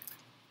Easy.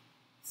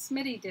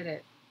 Smitty did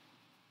it.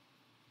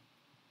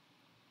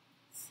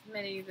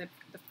 Smitty, the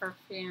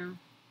perfume.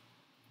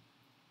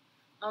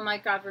 Oh my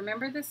God,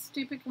 remember this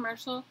stupid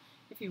commercial?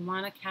 If you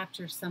want to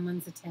capture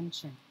someone's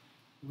attention,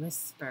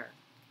 whisper.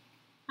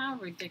 How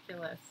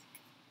ridiculous.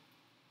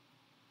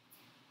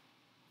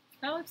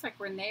 That looks like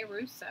Renee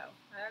Russo.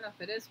 I don't know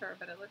if it is her,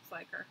 but it looks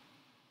like her.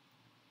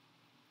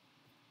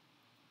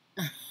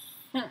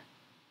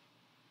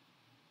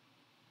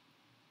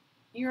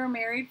 You were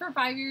married for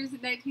 5 years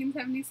in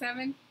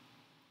 1977?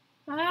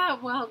 Ah,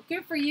 well,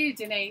 good for you,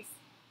 Denise.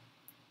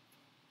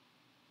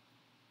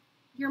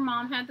 Your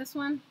mom had this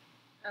one?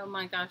 Oh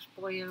my gosh,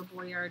 boy, oh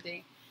boy,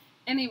 RD.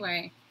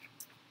 Anyway,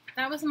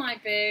 that was my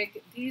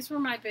big, these were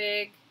my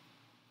big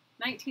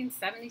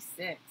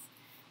 1976.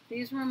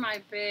 These were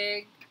my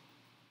big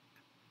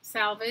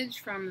salvage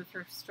from the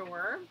thrift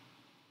store.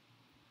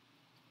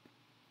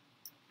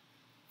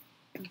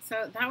 And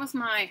so that was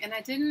my, and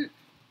did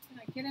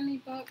I get any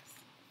books?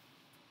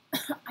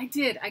 I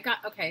did. I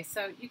got, okay,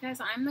 so you guys,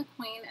 I'm the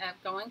queen of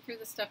going through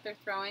the stuff they're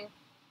throwing.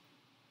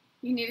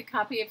 You need a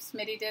copy of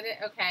Smitty Did It?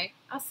 Okay,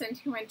 I'll send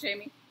you one,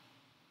 Jamie.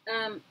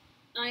 I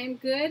am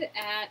good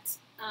at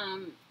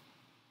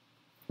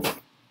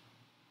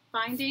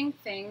finding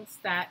things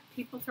that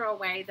people throw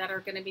away that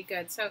are going to be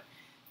good. So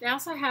they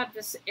also have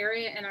this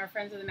area in our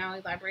Friends of the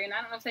Maui Library, and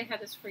I don't know if they had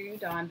this for you,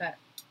 Dawn, but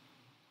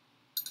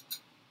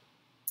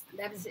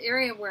They have this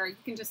area where you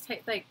can just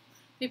take, like,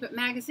 they put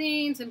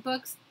magazines and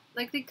books,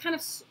 like they kind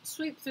of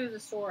sweep through the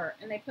store,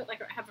 and they put,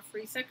 like, have a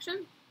free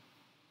section.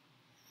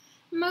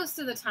 Most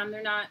of the time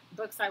they're not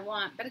books I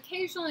want, but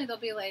occasionally they'll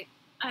be like,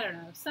 I don't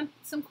know,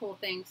 some cool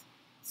things.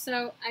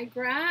 So I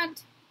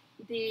grabbed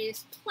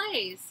these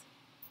plays,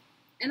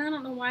 and I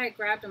don't know why I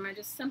grabbed them.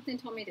 Something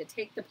told me to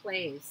take the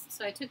plays.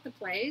 So I took the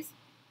plays,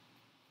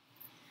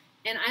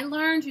 and I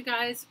learned, you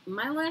guys,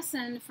 my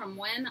lesson from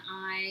when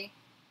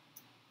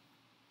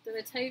did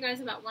I tell you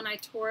guys about when I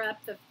tore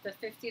up the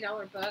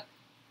 $50 book?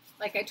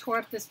 Like, I tore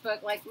up this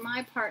book. Like,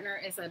 my partner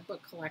is a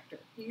book collector.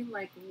 He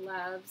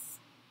loves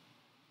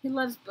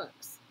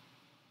books.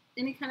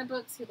 Any kind of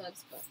books, he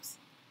loves books.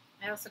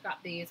 I also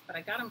got these, but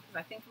I got them because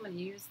I think I'm going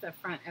to use the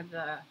front of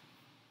the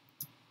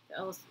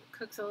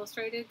Cook's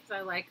Illustrated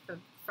because I like the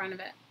front of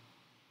it.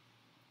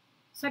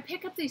 So I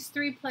pick up these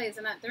 3 plays,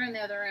 and they're in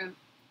the other room.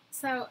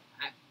 So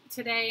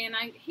today, and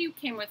he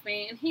came with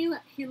me, and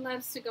he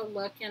loves to go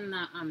look in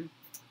the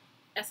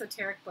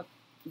esoteric book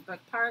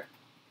part.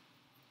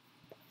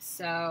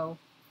 So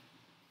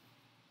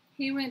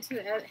he went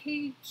to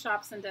he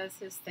shops and does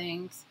his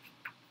things.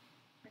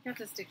 I got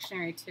this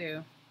dictionary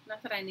too.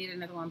 Not that I need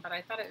another one, but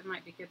I thought it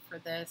might be good for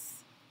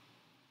this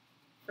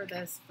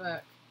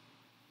book,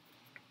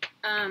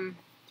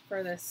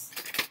 for this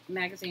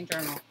magazine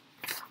journal.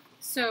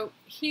 So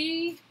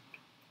he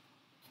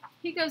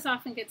goes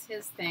off and gets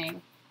his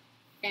thing,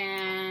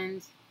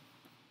 and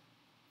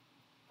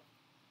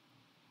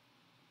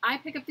I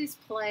pick up these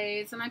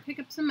plays, and I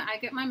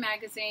get my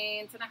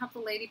magazines, and I help the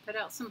lady put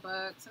out some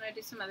books, and I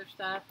do some other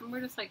stuff, and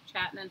we're just like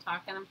chatting and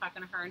talking. I'm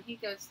talking to her, and he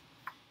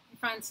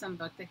finds some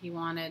book that he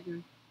wanted,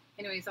 and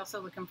anyway, he's also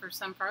looking for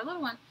some for our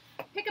little one.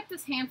 Pick up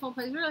this handful of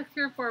plays. There were like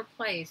 3 or 4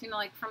 plays,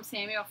 like from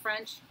Samuel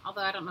French,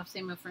 although I don't know if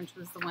Samuel French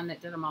was the one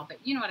that did them all, but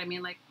you know what I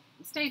mean, like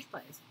stage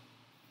plays.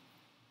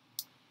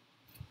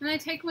 And I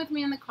take them with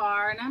me in the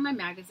car, and I have my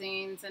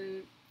magazines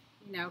and,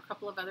 a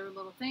couple of other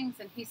little things,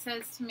 and he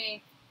says to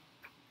me,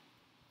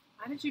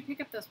 why did you pick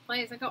up those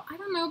plays? I go, I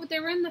don't know, but they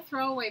were in the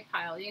throwaway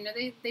pile.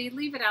 They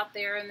leave it out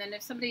there, and then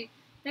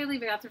they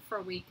leave it out there for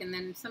a week, and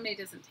then if somebody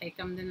doesn't take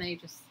them, then they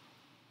just,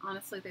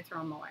 honestly, they throw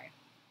them away.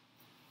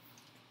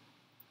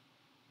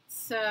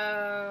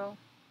 So,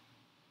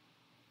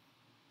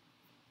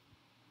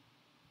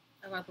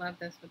 I would love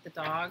this with the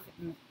dog,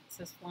 and it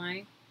says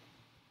flying.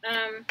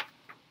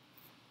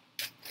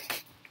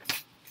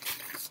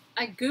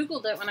 I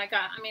Googled it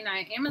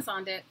I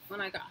Amazoned it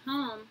when I got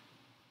home.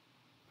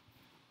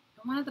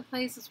 And one of the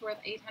plays is worth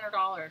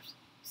 $800.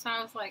 So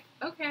I was like,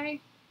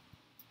 okay.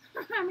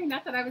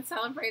 Not that I would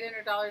celebrate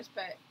 $800,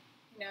 but,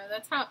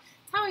 that's how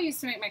I used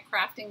to make my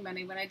crafting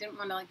money when I didn't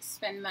want to, like,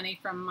 spend money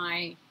from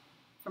my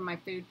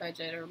food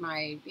budget or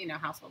my,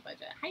 household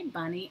budget. Hi,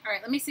 Bunny. All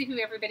right, let me see who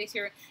everybody's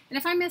here. And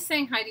if I miss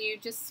saying hi to you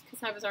just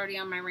because I was already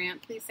on my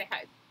rant, please say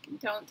hi.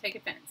 Don't take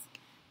offense.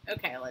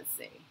 Okay, let's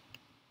see.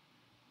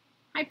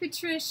 Hi,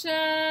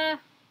 Patricia.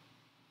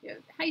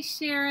 Hi,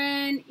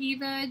 Sharon,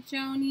 Eva,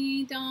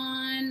 Joni,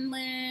 Dawn,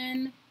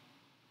 Lynn.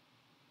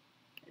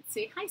 Let's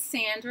see. Hi,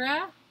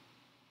 Sandra,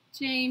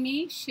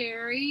 Jamie,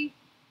 Sherry.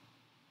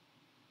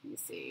 Let me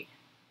see.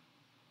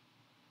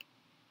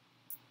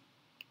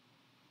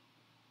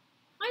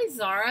 Hi,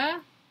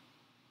 Zara.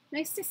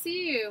 Nice to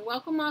see you.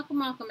 Welcome, welcome,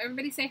 welcome.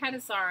 Everybody say hi to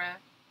Zara.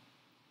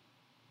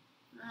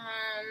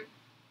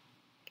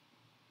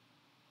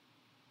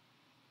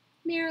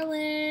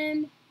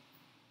 Marilyn.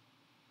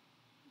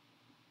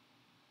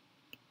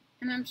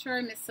 And I'm sure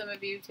I missed some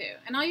of you too.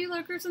 And all you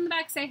lurkers in the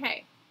back, say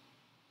hey.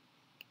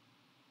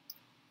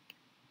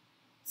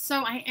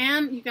 So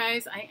you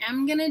guys, I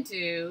am going to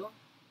do,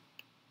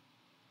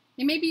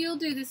 and maybe you'll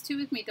do this too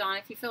with me, Dawn,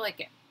 if you feel like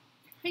it.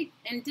 Hey,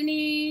 and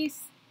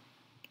Denise.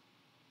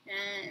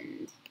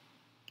 And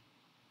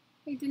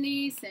hey,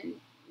 Denise and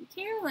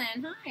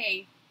Carolyn,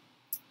 hi.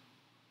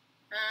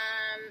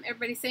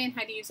 Everybody saying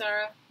hi to you,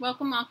 Zara.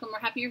 Welcome, welcome. We're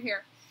happy you're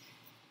here.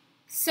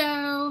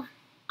 So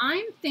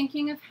I'm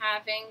thinking of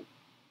having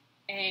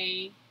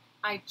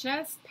I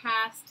just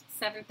passed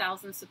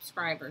 7,000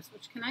 subscribers,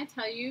 which can I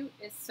tell you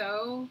is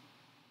so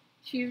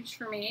huge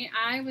for me.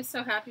 I was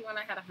so happy when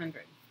I had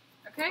 100.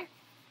 Okay?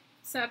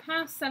 So I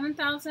passed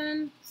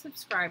 7,000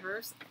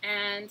 subscribers,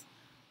 and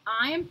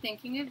I am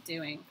thinking of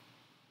doing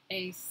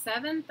a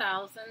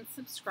 7,000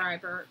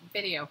 subscriber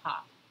video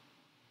hop.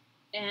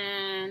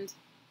 And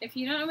if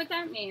you don't know what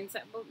that means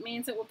it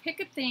will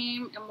pick a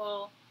theme, and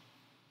we'll,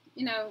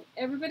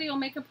 everybody will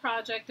make a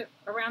project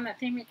around that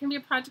theme. It can be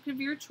a project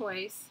of your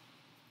choice,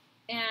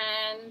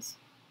 and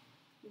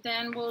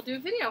then we'll do a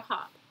video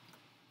hop.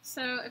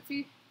 So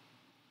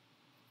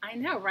I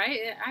know, right?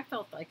 I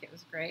felt like it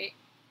was great.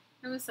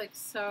 I was like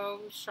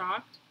so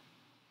shocked.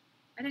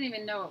 I didn't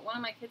even know it. One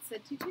of my kids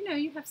said, did you know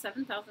you have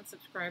 7,000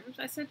 subscribers?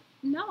 I said,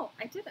 no,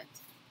 I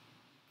didn't.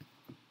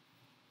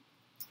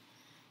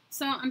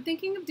 So I'm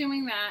thinking of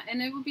doing that,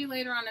 and it will be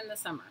later on in the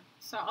summer.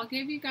 So I'll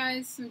give you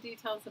guys some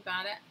details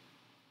about it.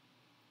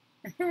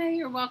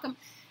 You're welcome.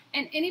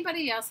 And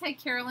anybody else? Hi,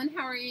 Carolyn.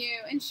 How are you?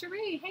 And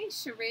Cherie. Hey,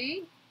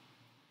 Cherie.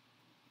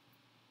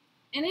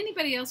 And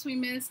anybody else we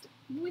missed,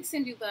 we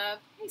send you love.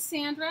 Hey,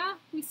 Sandra,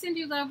 we send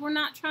you love. We're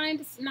not trying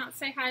to not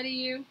say hi to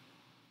you.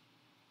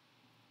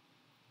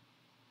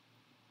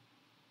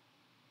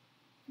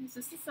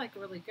 This is like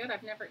really good.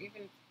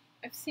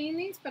 I've seen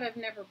these, but I've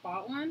never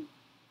bought one.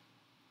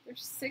 They're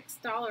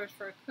 $6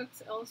 for a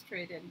Cook's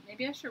Illustrated.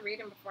 Maybe I should read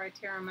them before I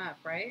tear them up,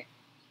 right?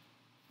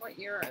 What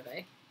year are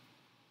they?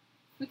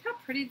 Look how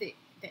pretty the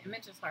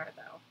images are,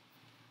 though. I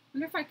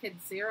wonder if I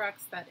could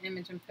Xerox that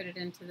image and put it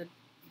into the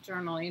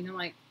journal, you know,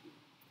 like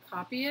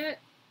copy it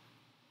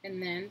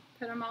and then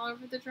put them all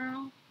over the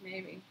journal.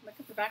 Maybe. Look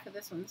at the back of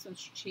this one. This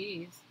one's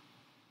cheese.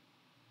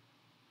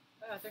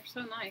 Oh, they're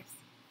so nice.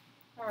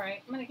 All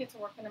right, I'm going to get to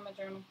working in my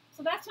journal.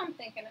 So that's what I'm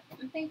thinking.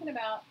 I'm thinking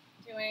about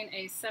doing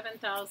a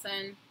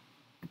 7,000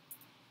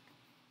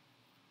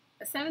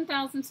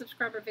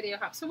 subscriber video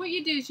hop. So what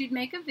you do is you'd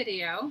make a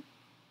video,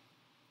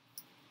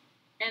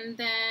 and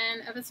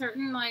then of a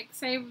certain, like,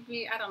 say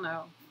we, I don't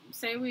know,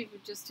 say we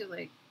would just do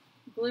like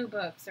glue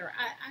books, or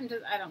I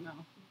don't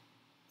know,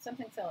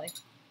 something silly.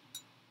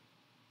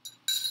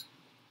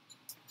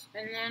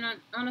 And then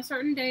on a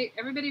certain date,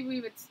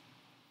 we would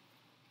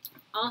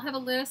all have a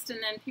list, and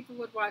then people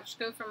would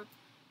go from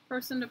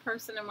person to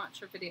person and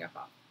watch your video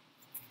hop.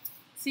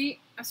 See,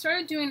 I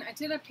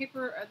did a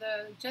paper,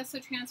 the gesso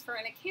transfer,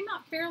 and it came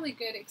out fairly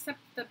good, except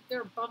that there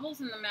are bubbles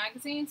in the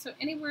magazine, so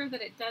anywhere that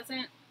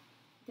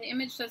the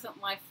image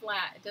doesn't lie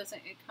flat,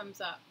 it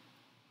comes up.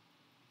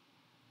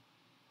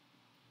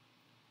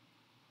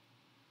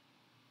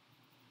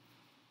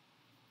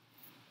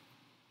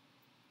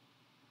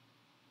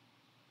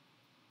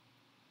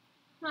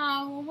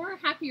 Oh, well, we're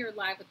happy you're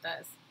live with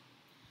us.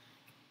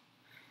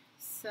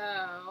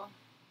 So,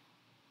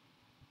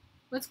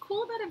 what's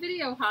cool about a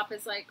video hop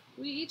is, like,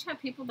 we each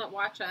have people that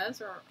watch us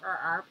or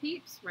our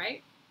peeps,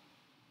 right?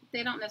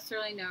 They don't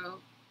necessarily know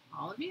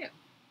all of you.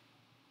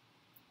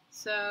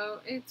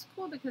 So, it's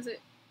cool because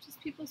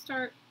people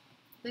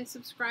they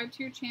subscribe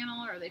to your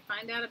channel, or they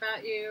find out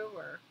about you,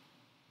 or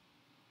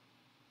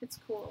it's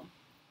cool.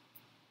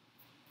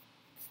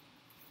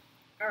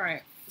 All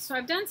right, so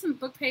I've done some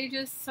book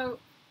pages. So,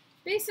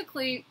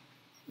 basically,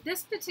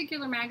 this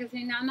particular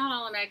magazine, now not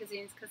all the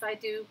magazines, because I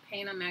do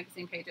paint on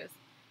magazine pages,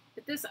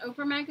 but this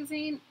Oprah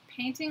magazine,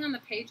 painting on the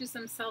pages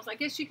themselves, I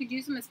guess you could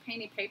use them as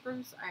painty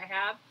papers, I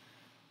have,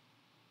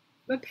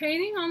 but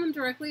painting on them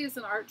directly as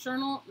an art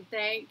journal,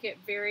 they get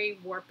very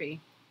warpy,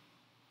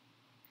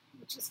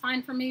 which is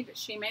fine for me, but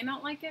she may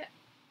not like it.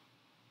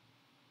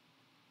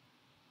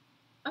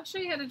 I'll show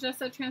you how to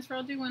gesso transfer.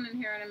 I'll do one in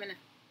here in a minute.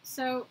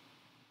 So,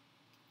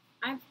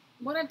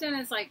 what I've done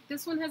is, like,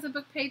 this one has a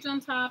book page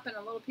on top and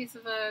a little piece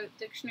of a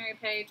dictionary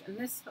page, and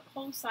this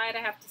whole side I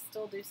have to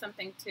still do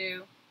something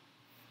to.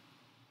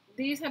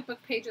 These have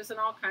book pages and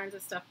all kinds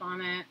of stuff on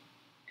it,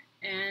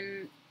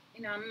 and,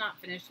 you know, I'm not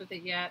finished with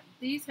it yet.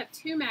 These have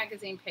 2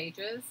 magazine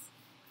pages,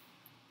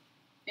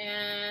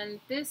 and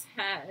this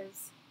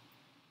has,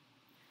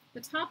 the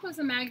top was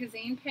a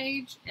magazine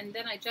page, and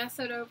then I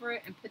gessoed over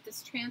it and put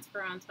this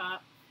transfer on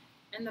top,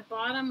 and the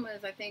bottom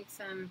was, I think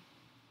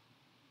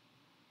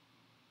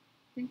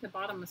the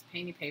bottom was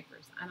painty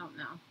papers. I don't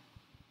know.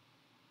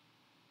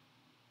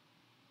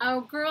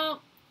 Oh,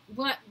 girl,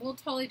 what? We'll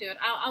totally do it.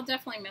 I'll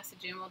definitely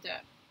message you and we'll do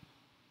it.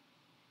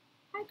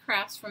 Hi,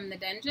 Crafts from the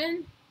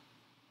Dungeon.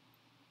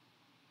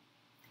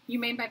 You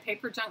made my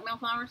paper junk mail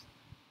flowers?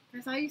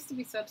 Because I used to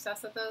be so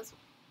obsessed with those.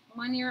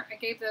 One year, I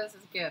gave those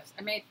as gifts.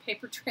 I made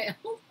paper trails.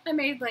 I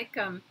made, like,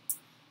 what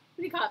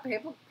do you call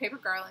it? Paper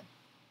garland.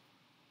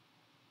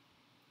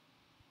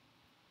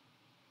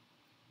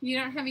 You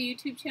don't have a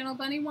YouTube channel,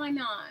 Bunny? Why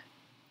not?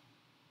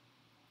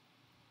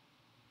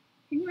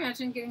 Can you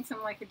imagine getting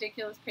some, like,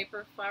 ridiculous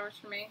paper flowers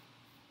for me?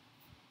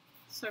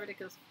 So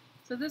ridiculous.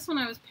 So this one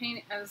I was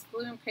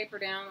gluing paper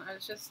down.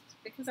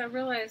 Because I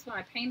realized when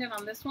I painted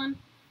on this one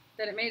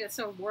that it made it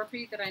so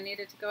warpy that I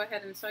needed to go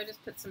ahead, and so I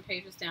just put some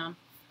pages down.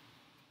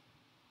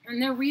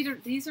 And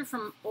these are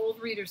from old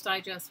Reader's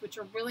Digest, which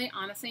are really,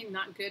 honestly,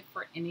 not good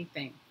for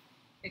anything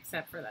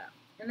except for that.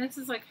 And this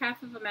is like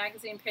half of a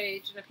magazine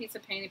page and a piece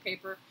of painted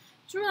paper.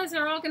 Just realize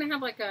they're all going to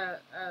have, like,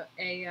 they're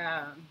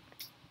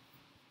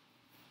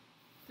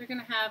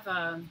going to have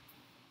a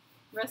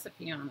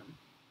recipe on them.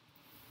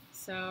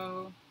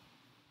 So,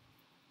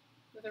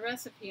 with a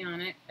recipe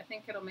on it, I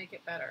think it'll make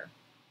it better.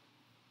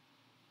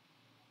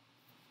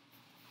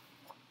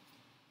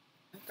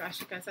 Oh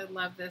gosh, you guys, I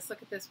love this.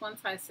 Look at this. One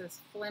side says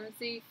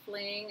flimsy,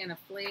 fleeing, and a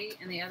flea,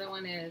 and the other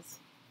one is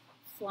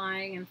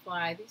flying and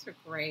fly. These are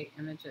great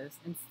images.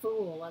 And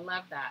fool, I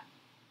love that.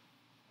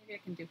 Maybe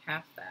I can do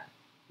half that.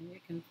 Maybe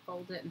I can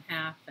fold it in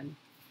half, and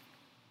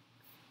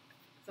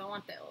because I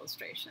want the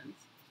illustrations.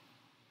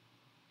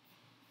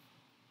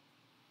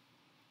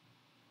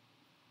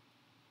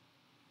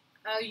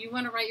 Oh, you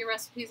want to write your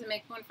recipes and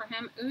make one for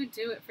him? Ooh,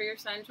 do it for your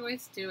son,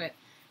 Joyce. Do it.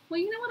 Well,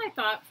 you know what I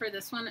thought for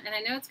this one, and I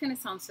know it's going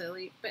to sound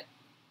silly, but,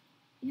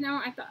 you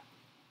know, I thought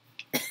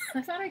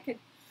I could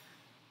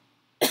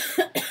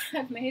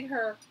have made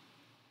her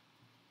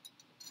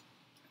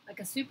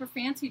like a super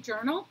fancy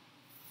journal,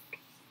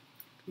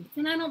 but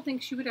then I don't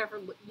think she would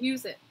ever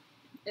use it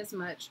as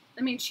much.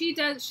 I mean, she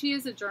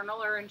is a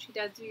journaler and she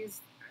does use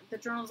the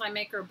journals I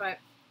make her, but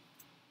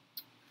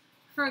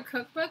for a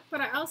cookbook. But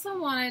I also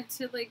wanted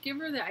to like give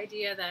her the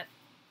idea that,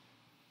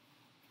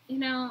 you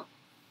know,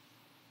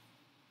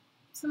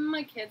 some of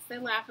my kids, they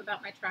laugh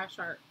about my trash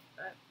art,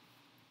 but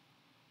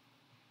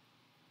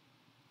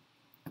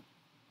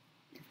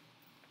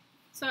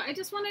so I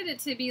just wanted it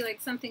to be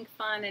like something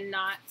fun and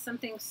not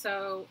something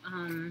so,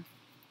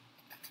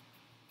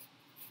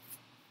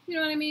 you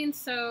know what I mean?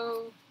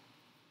 So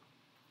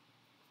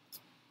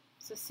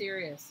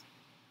serious.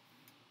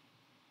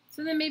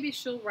 So then maybe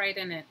she'll write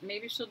in it.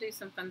 Maybe she'll do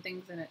some fun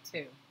things in it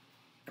too.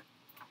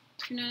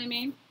 You know what I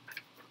mean?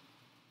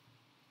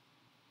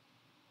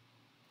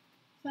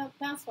 So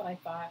that's what I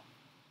thought.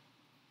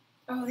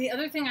 Oh, the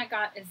other thing I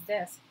got is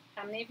this.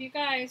 How many of you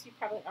guys, you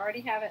probably already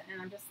have it and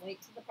I'm just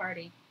late to the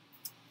party.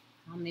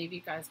 How many of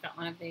you guys got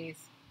one of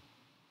these?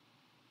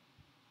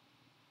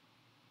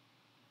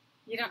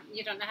 You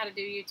don't know how to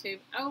do YouTube?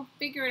 Oh,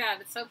 figure it out.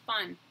 It's so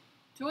fun.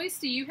 Joyce,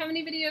 do you have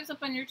any videos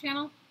up on your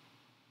channel?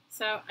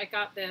 So I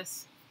got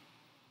this.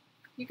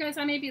 You guys,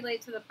 I may be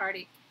late to the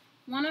party.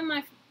 One of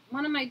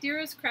my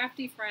dearest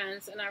crafty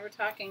friends and I were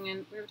talking,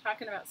 and we were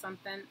talking about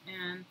something,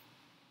 and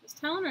I was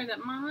telling her that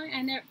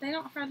they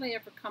don't hardly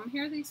ever come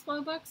here, these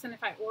flow books, and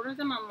if I order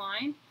them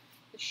online,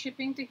 the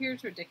shipping to here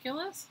is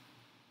ridiculous.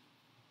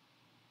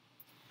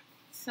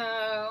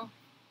 So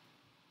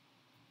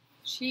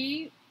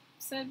she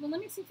said, well,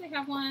 let me see if they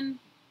have one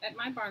at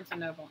my Barnes &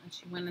 Noble, and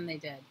she went and they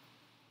did.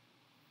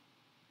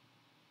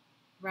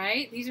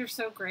 Right? These are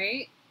so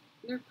great.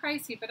 They're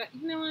pricey, but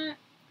you know what?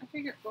 I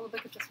figure, oh,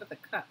 look at this with the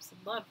cups.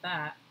 I love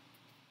that.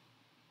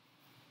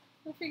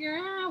 I figure,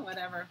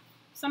 whatever.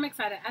 So I'm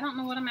excited. I don't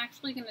know what I'm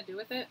actually going to do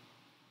with it.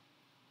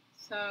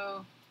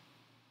 So,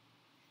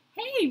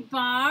 hey,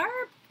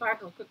 Barb.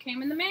 Barb, look what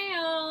came in the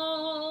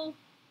mail.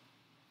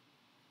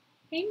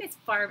 Hey, Miss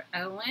Barb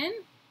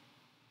Owen.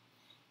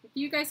 If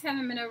you guys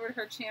haven't been over to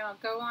her channel,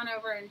 go on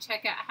over and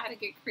check out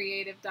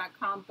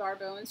howtogетcreative.com,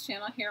 Barb Owen's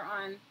channel here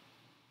on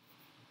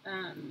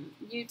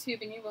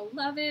YouTube, and you will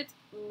love it,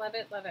 love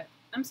it, love it.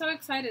 I'm so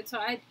excited. So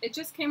it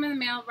just came in the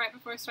mail right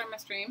before I started my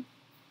stream,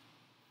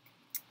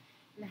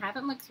 and I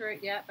haven't looked through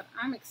it yet, but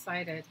I'm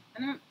excited.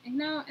 And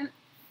and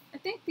I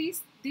think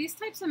these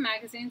types of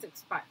magazines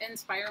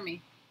inspire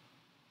me.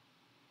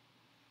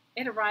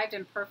 It arrived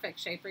in perfect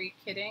shape. Are you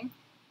kidding?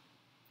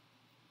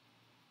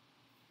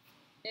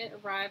 It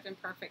arrived in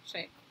perfect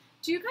shape.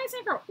 Do you guys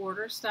ever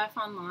order stuff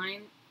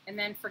online and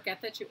then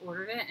forget that you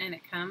ordered it and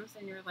it comes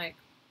and you're like,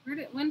 where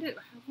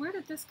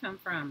did this come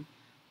from?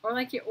 Or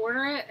like you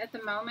order it at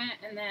the moment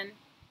and then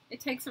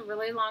it takes a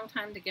really long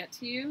time to get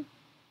to you.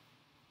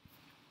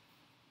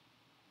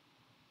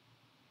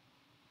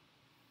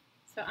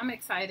 So I'm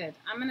excited.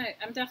 I'm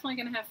definitely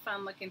gonna have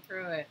fun looking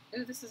through it.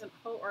 Ooh, this is a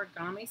whole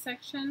origami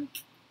section.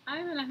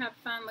 I'm gonna have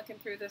fun looking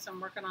through this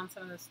and working on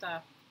some of this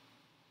stuff.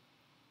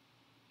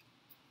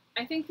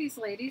 I think these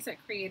ladies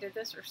that created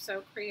this are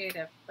so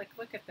creative. Like,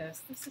 look at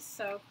this. This is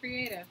so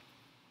creative.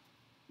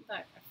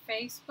 Look, a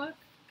Facebook.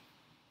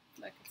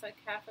 Look, it's like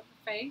half of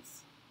a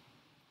face.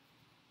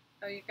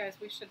 Oh, you guys,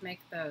 we should make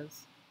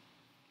those.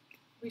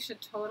 We should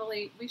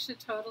totally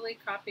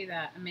copy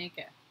that and make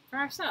it for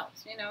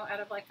ourselves, you know, out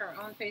of like our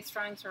own face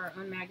drawings or our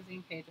own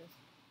magazine pages.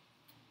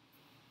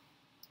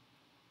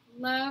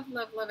 Love,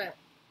 love, love it.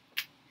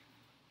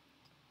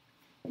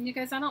 And you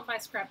guys, I don't buy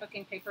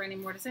scrapbooking paper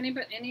anymore. Does any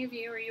of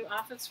you, are you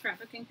off of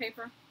scrapbooking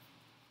paper?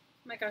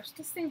 Oh my gosh,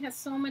 this thing has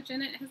so much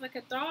in it. It has like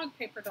a dog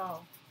paper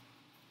doll.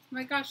 Oh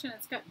my gosh, and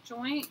it's got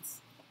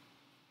joints.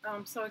 Oh,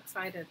 I'm so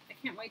excited. I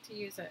can't wait to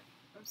use it.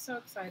 I'm so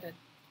excited.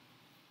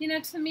 You know,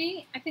 to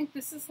me, I think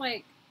this is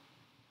fun.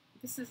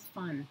 It's just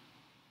fun.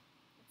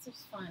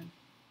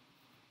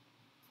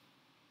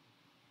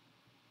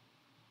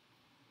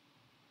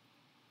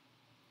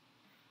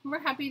 We're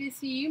happy to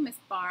see you, Miss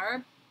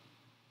Barb.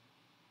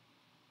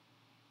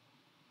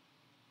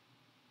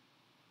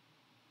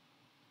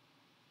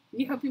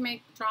 You hope you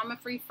make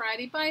drama-free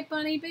Friday. Bye,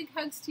 Bunny. Big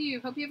hugs to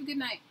you. Hope you have a good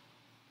night.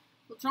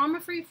 Well,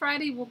 drama-free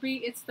Friday will be,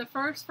 it's the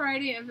first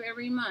Friday of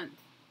every month.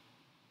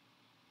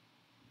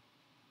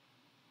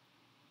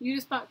 You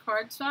just bought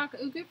cardstock?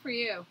 Oh, good for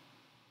you.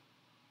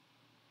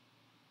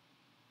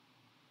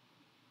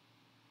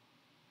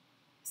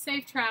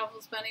 Safe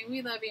travels, Bunny.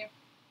 We love you.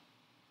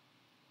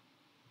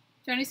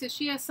 Johnny says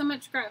she has so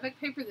much scrapbook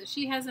paper that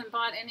she hasn't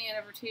bought any in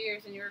over 2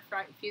 years and you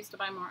refuse to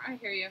buy more. I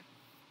hear you.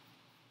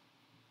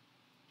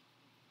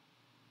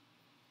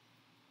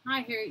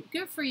 I hear you.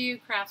 Good for you,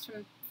 Crafts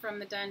from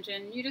the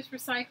Dungeon. You just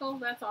recycle?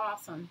 That's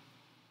awesome.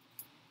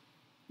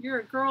 You're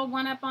a girl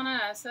one up on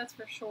us, that's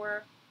for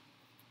sure.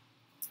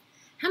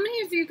 How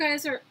many of you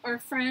guys are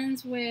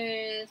friends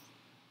with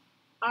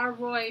our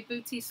Roy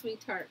Bootsy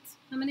Sweethearts?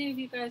 How many of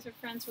you guys are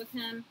friends with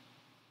him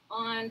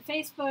on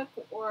Facebook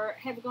or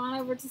have gone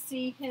over to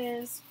see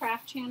his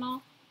craft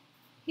channel?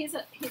 He's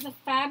a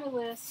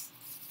fabulous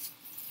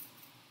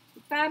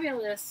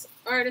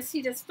artist.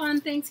 He does fun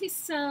things. He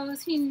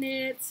sews, he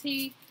knits,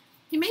 he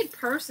made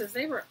purses.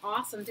 They were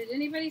awesome. Did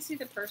anybody see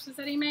the purses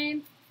that he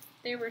made?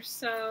 They were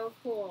so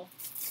cool.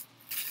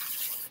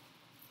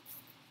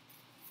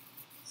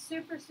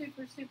 Super,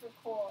 super, super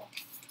cool.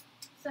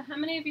 So how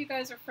many of you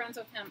guys are friends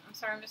with him? I'm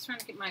sorry, I'm just trying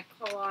to get my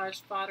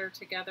collage fodder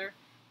together.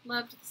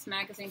 Loved this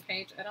magazine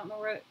page. I don't know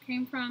where it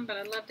came from, but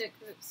I loved it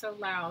because it was so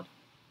loud.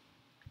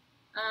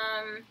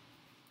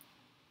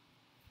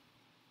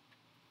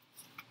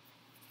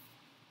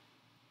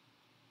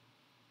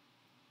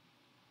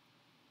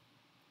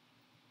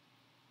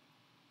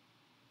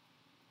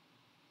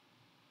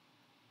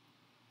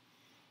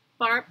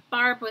 Barb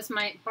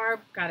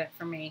got it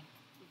for me.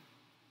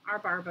 Our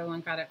Barb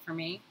Owen got it for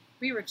me.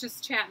 We were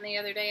just chatting the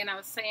other day, and I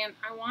was saying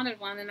I wanted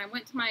one, and I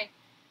went to my,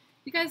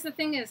 you guys, the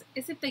thing is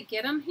if they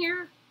get them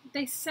here,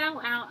 they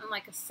sell out in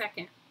like a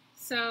second.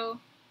 So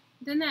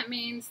then that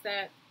means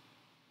that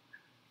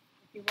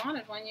if you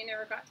wanted one, you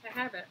never got to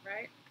have it,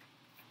 right?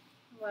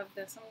 I love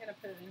this. I'm going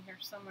to put it in here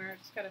somewhere. I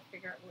just got to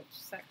figure out which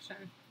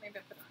section. Maybe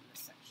I'll put it on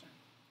this section.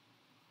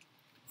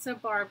 So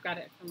Barb got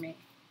it for me.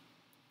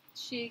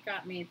 She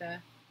got me the...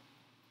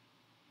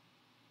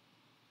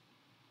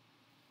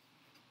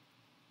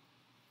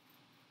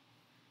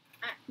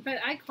 But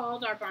I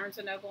called our Barnes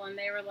 & Noble, and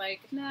they were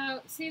like,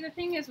 no. See, the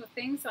thing is with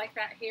things like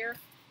that here,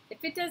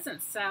 if it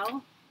doesn't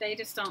sell, they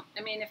just don't,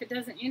 I mean, if it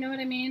doesn't, you know what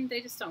I mean?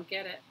 They just don't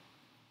get it.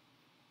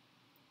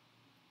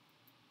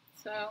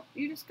 So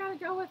you just got to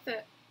go with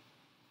it.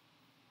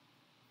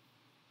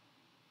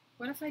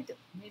 What if I do,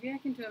 maybe I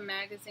can do a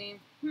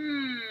magazine.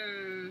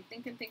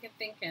 Thinking.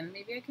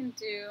 Maybe I can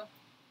do,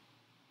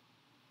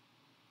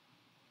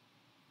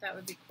 that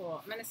would be cool.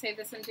 I'm going to save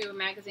this and do a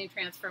magazine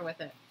transfer with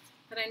it.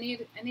 But I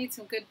need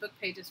some good book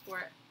pages for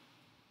it.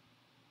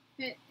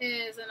 It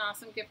is an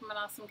awesome gift from an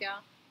awesome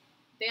gal.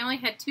 They only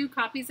had 2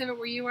 copies of it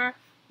where you are.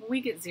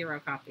 We get 0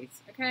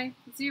 copies. Okay?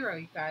 0,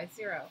 you guys.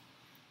 0.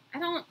 I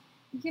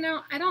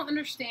don't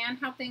understand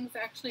how things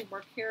actually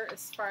work here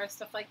as far as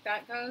stuff like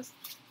that goes.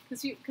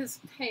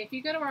 Because hey, if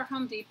you go to our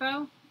Home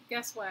Depot,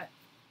 guess what?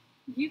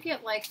 You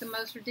get like the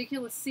most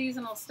ridiculous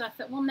seasonal stuff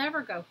that will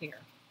never go here.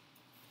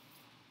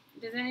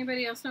 Does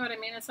anybody else know what I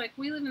mean? It's like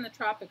we live in the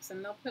tropics,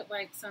 and they'll put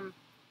like some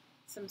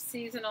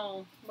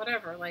seasonal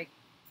whatever, like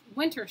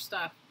winter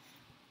stuff.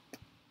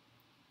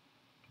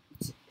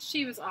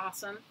 She was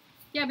awesome.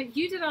 Yeah, but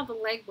you did all the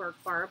legwork,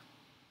 Barb.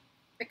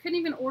 I couldn't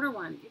even order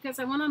one because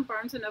I went on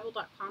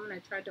barnesandnoble.com and I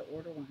tried to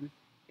order one.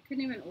 I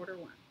couldn't even order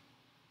one.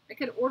 I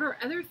could order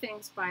other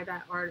things by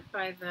that art,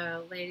 by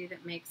the lady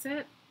that makes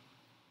it,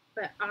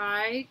 but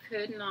I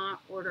could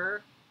not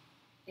order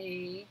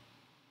I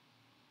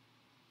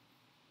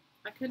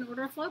couldn't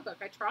order a flow book.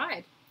 I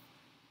tried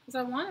because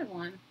I wanted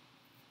one.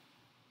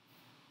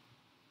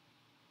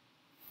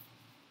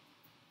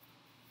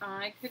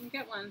 I couldn't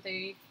get one.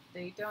 They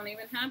don't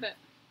even have it.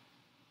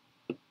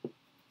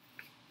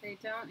 They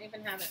don't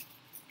even have it.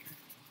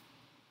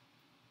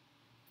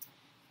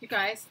 You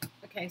guys,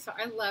 okay, so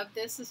I love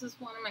this. This is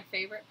one of my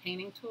favorite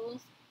painting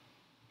tools.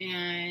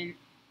 And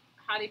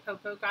Hottie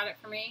Popo got it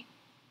for me.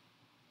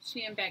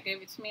 She and Beck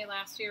gave it to me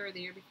last year or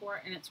the year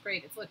before, and it's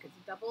great. It's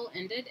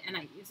double-ended, and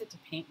I use it to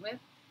paint with.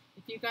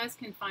 If you guys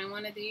can find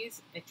one of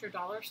these at your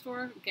dollar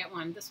store, get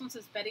one. This one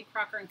says Betty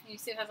Crocker, and can you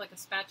see it has like a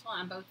spatula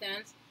on both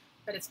ends?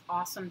 But it's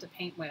awesome to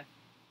paint with.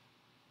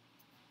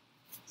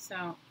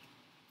 So,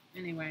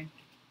 anyway.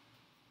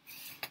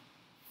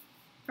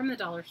 From the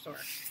dollar store.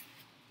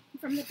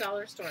 From the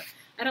dollar store.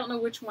 I don't know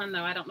which one,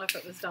 though. I don't know if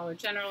it was Dollar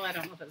General. I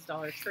don't know if it was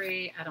Dollar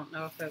Tree. I don't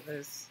know if it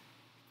was...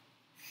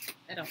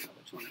 I don't know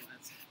which one it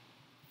was.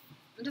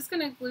 I'm just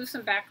going to glue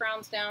some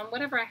backgrounds down,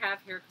 whatever I have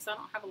here, because I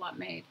don't have a lot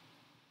made.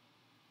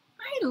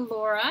 Hi,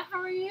 Laura. How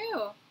are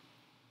you?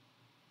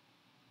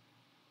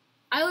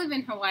 I live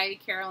in Hawaii,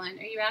 Carolyn.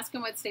 Are you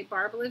asking what state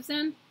Barb lives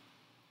in?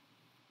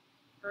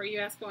 Or are you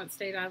asking what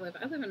state I live?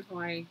 I live in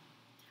Hawaii.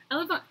 I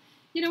live on,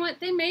 you know what?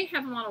 They may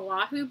have them on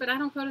Oahu, but I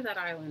don't go to that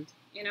island.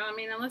 You know, I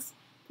mean, unless,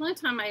 the only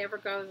time I ever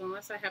go is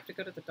unless I have to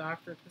go to the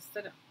doctor, because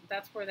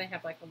that's where they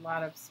have like a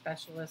lot of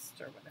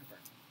specialists or whatever.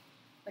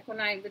 Like when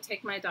I would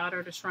take my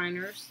daughter to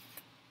Shriners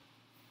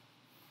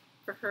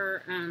for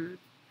her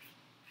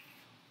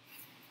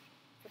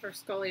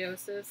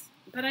scoliosis.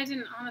 But I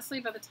didn't, honestly,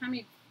 by the time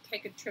you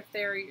take a trip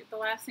there, the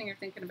last thing you're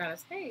thinking about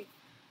is, hey,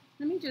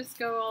 let me just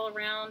go all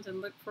around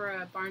and look for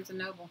a Barnes &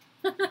 Noble.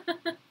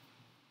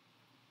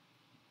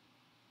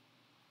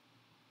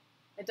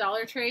 A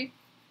Dollar Tree?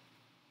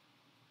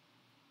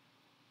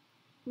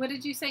 What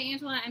did you say,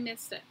 Angela? I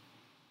missed it.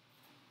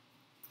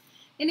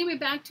 Anyway,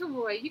 back to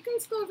Roy. You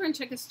guys go over and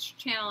check his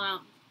channel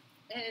out.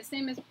 His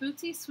name is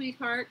Bootsy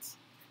Sweethearts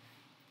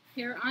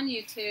here on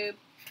YouTube.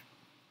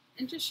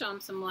 And just show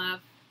him some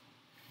love.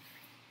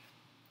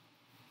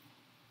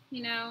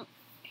 You know,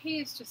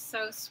 he is just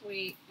so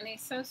sweet, and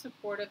he's so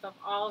supportive of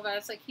all of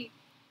us. Like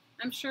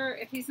I'm sure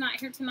if he's not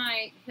here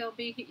tonight, he'll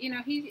be, you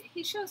know,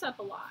 he shows up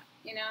a lot,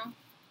 you know.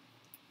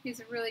 He's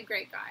a really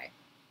great guy.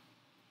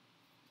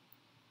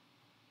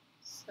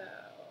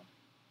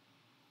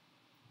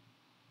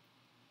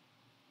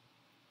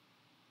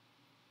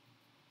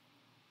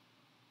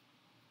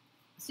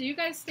 So you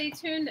guys stay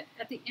tuned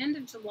at the end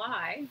of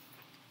July.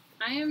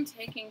 I am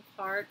taking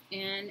part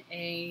in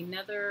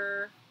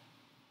another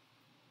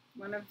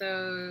one of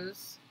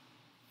those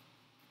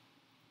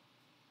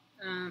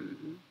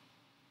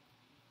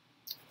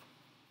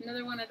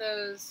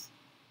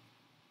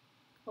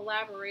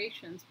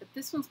collaborations, but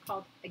this one's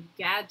called a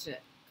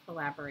gadget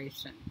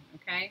collaboration,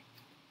 okay?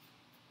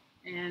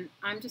 And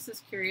I'm just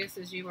as curious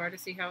as you are to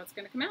see how it's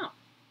going to come out.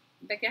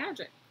 The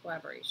gadget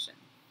collaboration.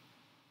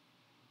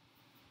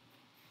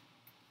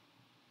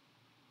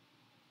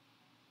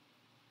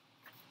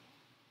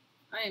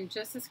 I am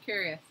just as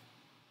curious.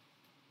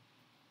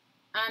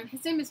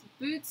 His name is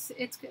Boots.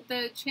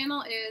 The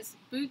channel is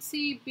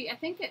Bootsy. I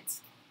think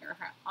it's here.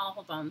 I'll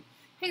hold on.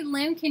 Hey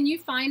Lynn, can you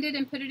find it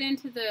and put it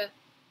into the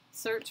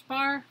search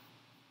bar?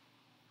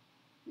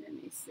 Let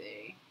me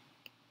see.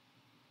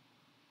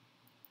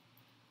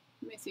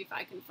 Let me see if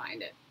I can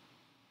find it.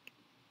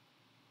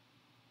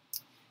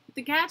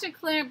 The gadget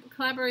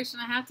collaboration,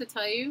 I have to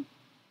tell you,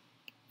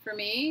 for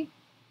me,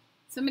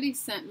 somebody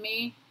sent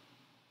me.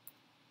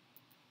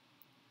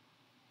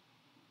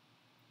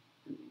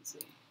 Let me see.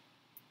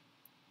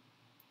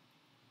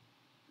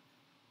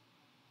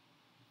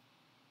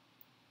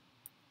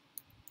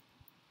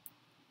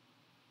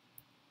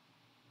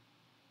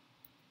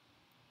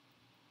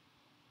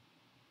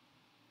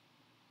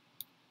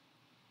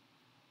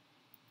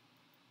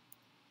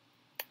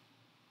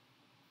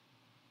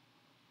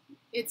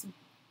 It's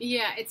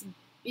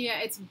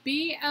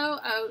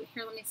BOO.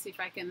 Here, let me see if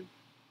I can.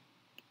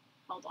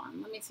 Hold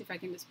on. Let me see if I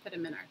can just put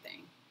them in our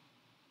thing.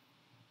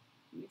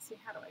 Let me see.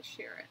 How do I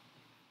share it?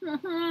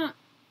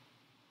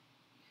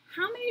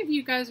 How many of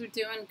you guys are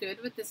doing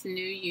good with this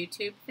new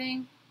YouTube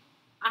thing?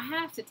 I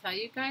have to tell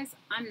you guys,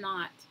 I'm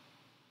not.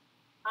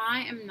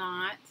 I am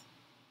not.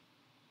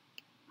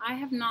 I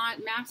have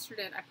not mastered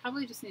it. I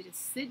probably just need to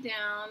sit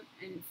down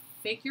and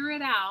figure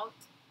it out.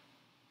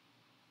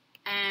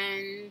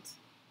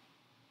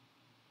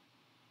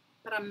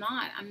 But I'm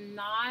not.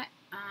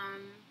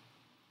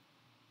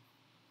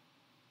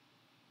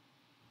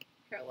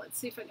 Here, let's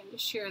see if I can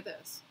just share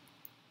this.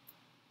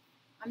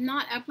 I'm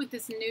not up with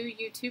this new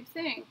YouTube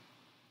thing.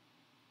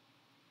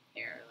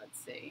 Here, let's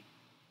see.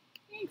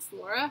 Thanks,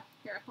 Laura.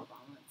 Here, hold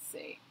on, let's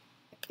see.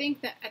 I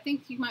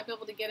think you might be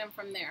able to get them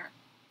from there.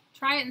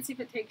 Try it and see if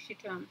it takes you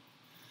to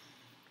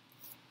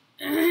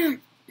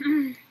them.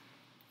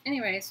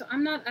 Anyway, so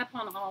I'm not up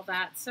on all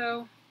that.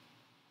 So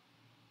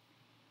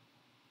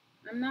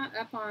I'm not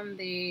up on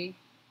the...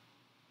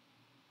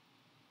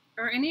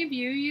 Are any of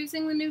you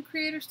using the new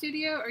Creator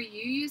Studio? Are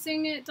you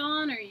using it,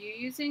 Dawn? Are you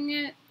using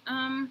it,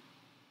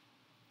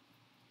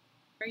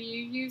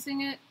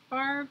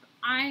 Barb?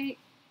 I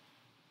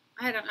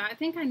don't know. I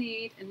think I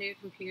need a new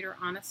computer,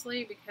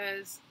 honestly,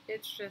 because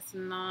it's just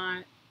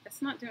not,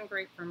 it's not doing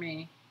great for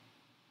me.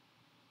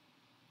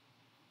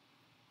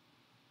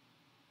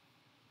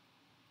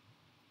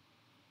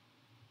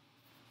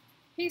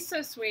 He's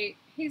so sweet.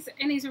 He's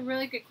a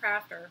really good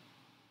crafter.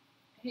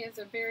 He's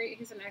an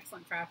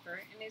excellent crafter,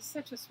 and he's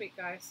such a sweet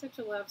guy, such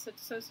a love,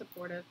 so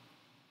supportive.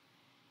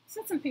 I've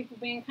seen some people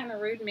being kind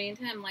of rude and mean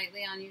to him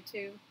lately on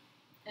YouTube,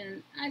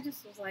 and I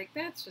just was like,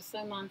 that's just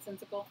so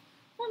nonsensical.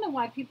 I don't know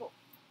why people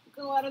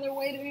go out of their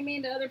way to be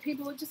mean to other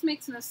people. It just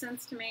makes no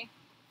sense to me.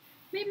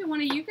 Maybe one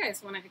of you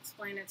guys want to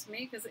explain it to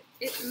me, because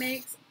it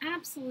makes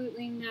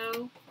absolutely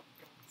no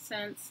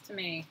sense to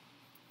me.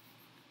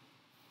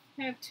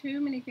 I have too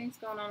many things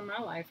going on in my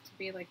life to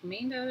be like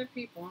mean to other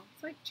people.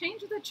 It's like,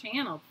 change the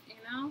channel, you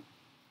know?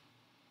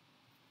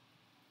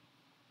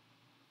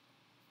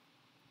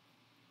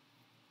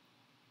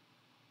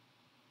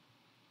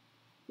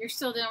 You're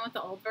still dealing with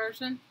the old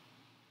version?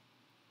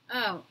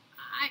 Oh,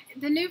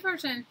 the new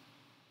version.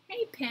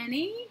 Hey,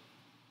 Penny.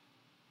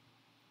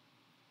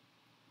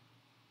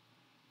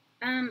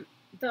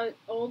 The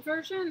old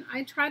version,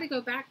 I try to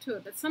go back to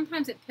it, but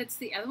sometimes it puts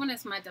the other one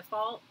as my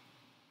default.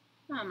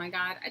 Oh my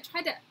God. I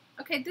tried to...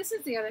 Okay, this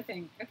is the other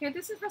thing. Okay,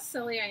 this is how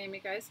silly I am, you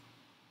guys.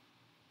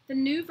 The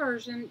new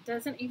version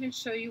doesn't even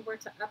show you where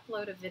to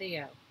upload a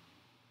video.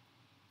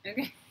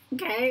 Okay,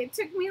 it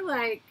took me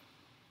like,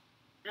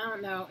 I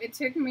don't know, it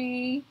took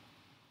me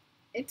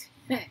like,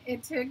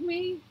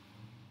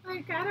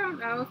 I don't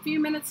know, a few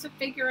minutes to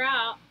figure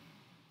out.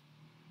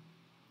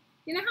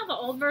 You know how the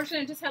old version,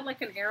 it just had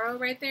like an arrow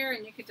right there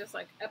and you could just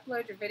like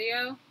upload your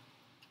video?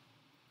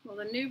 Well,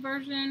 the new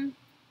version,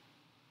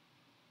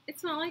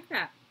 it's not like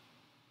that.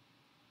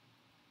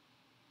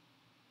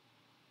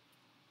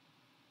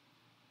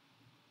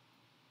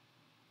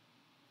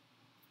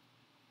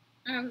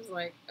 I was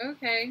like,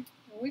 okay,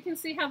 well, we can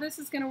see how this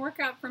is going to work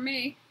out for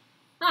me.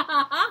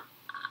 Hi,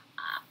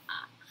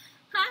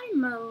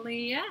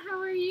 Malia. How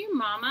are you,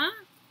 Mama?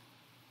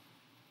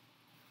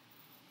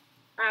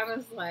 I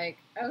was like,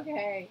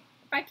 okay,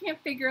 if I can't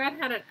figure out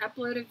how to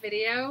upload a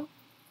video,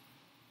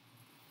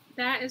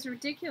 that is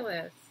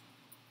ridiculous.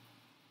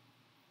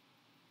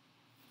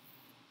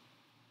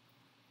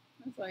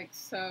 It's like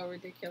so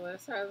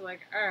ridiculous. I was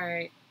like, all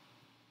right.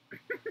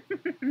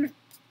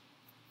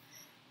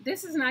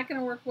 This is not going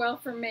to work well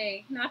for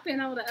me. Not being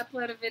able to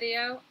upload a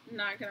video,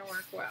 not going to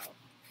work well.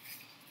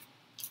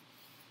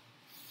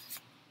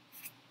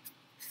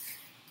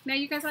 Now,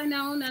 you guys, I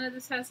know none of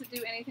this has to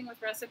do anything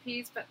with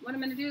recipes, but what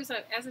I'm going to do is,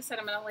 as I said,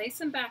 I'm going to lay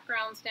some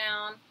backgrounds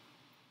down,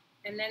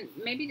 and then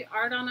maybe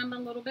art on them a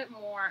little bit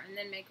more, and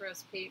then make a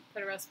recipe,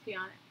 put a recipe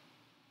on it.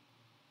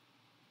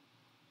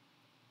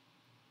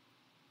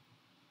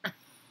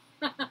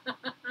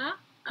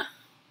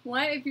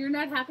 What if you're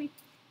not happy?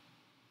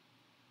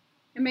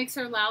 It makes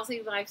our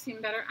lousy life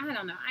seem better. I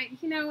don't know.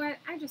 You know what?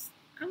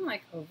 I'm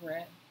like over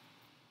it.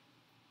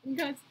 You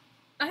guys,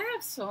 I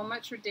have so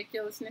much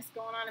ridiculousness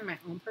going on in my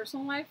own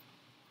personal life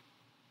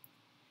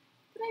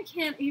that I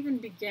can't even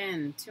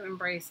begin to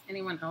embrace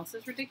anyone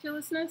else's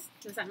ridiculousness.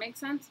 Does that make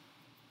sense?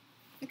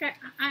 Like,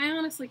 I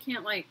honestly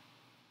can't, like,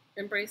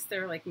 embrace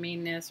their, like,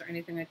 meanness or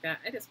anything like that.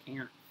 I just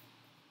can't.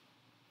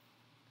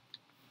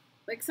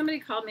 Like, somebody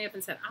called me up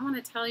and said, I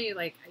want to tell you,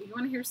 like, you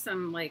want to hear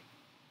some, like,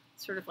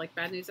 sort of, like,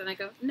 bad news? And I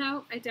go,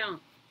 no, I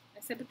don't. I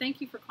said, but thank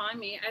you for calling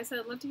me. I said,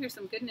 I'd love to hear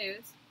some good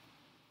news.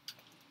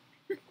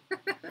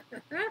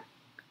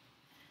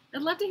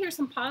 I'd love to hear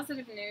some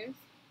positive news.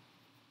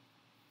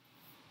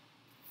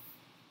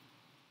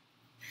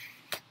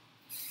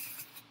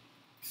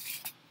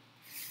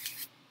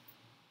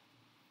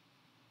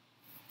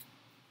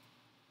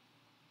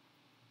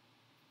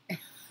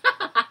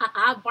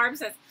 Barb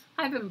says,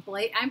 I've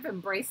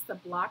embraced the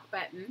block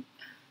button.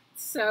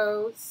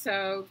 So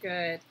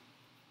good.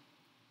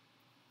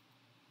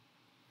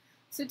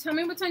 So tell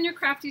me what's on your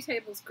crafty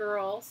tables,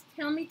 girls.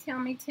 Tell me. Tell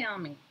me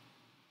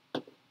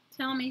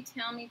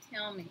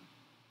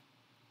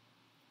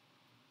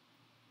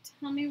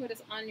what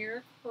is on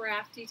your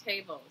crafty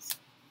tables.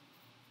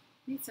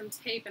 I need some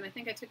tape, and I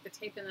think I took the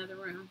tape in the other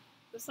room.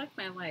 Just like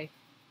my life.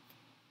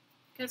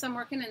 Because I'm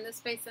working in this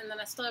space, and then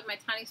I still have my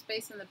tiny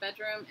space in the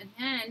bedroom, and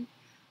then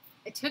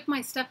I took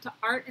my stuff to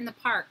art in the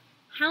park.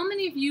 How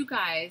many of you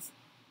guys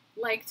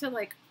like to,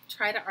 like,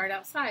 try to art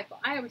outside? Well,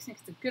 I always think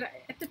it's a good,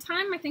 at the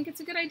time I think it's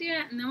a good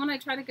idea, and then when I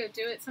try to go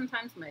do it,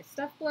 sometimes my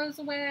stuff blows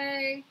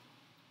away.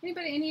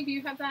 Any of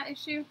you have that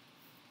issue?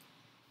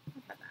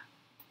 I've had that.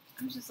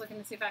 I was just looking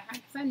to see if I had,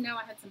 because I know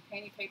I had some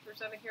painty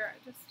papers over here.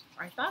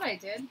 I thought I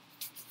did.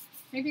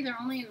 Maybe they're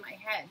only in my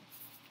head.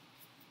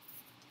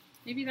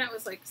 Maybe that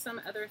was like some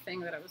other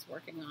thing that I was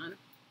working on.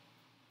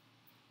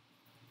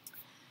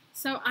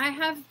 So I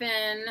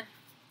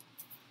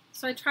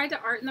tried to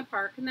art in the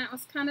park, and that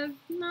was kind of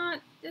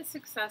not as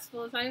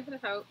successful as I had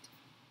hoped.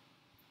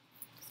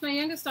 Because my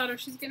youngest daughter,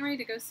 she's getting ready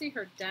to go see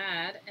her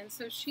dad, and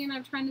so she and I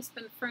are trying to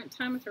spend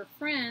time with her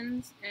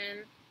friends,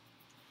 and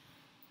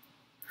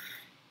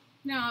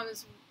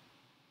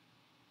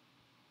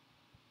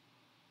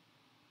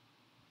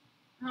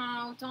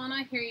oh, Dawn,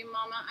 I hear you,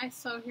 Mama. I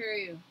so hear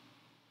you.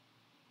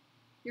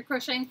 You're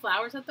crocheting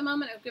flowers at the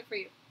moment? Oh, good for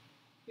you.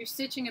 You're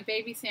stitching a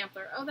baby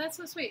sampler. Oh, that's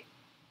so sweet.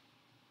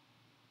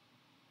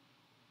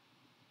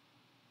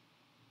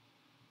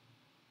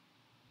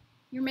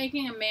 You're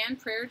making a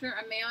man's prayer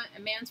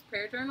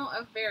journal?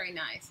 Oh, very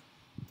nice.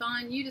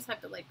 Dawn, you just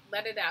have to, like,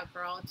 let it out,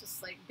 girl.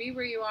 Just, like, be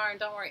where you are and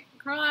don't worry.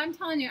 Girl, I'm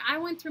telling you, I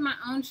went through my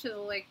own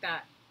shizzle like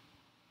that.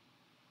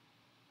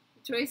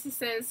 Joyce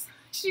says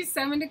she's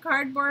sewing to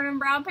cardboard and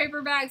brown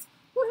paper bags.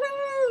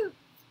 Woohoo!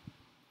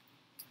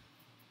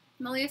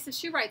 Malia says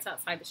she writes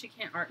outside, but she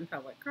can't art in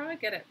public. Girl, I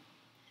get it.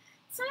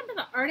 It's not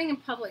about the arting in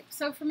public.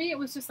 So for me, it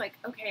was just like,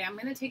 okay, I'm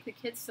going to take the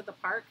kids to the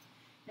park.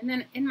 And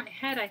then in my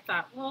head, I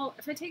thought, well,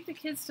 if I take the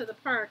kids to the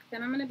park,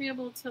 then I'm going to be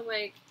able to,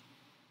 like,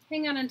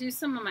 hang out and do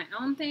some of my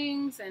own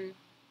things. And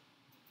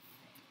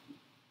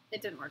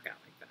it didn't work out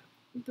like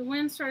that. The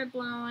wind started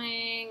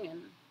blowing,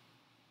 and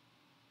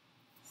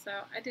so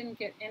I didn't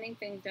get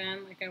anything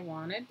done like I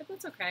wanted, but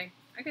that's okay.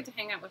 I got to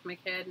hang out with my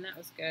kid, and that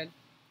was good.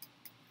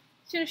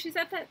 You know,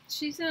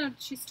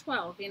 she's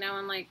 12, you know,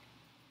 and, like,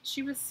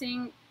 she was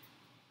seeing,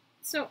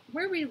 so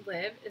where we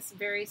live is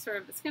very sort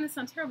of, it's going to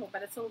sound terrible,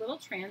 but it's a little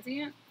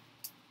transient.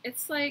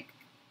 It's like,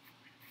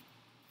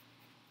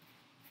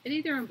 it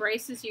either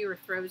embraces you or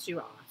throws you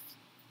off.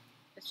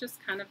 It's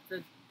just kind of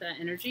the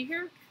energy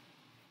here.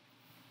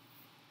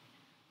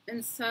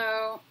 And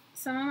so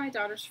some of my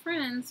daughter's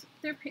friends,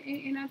 they're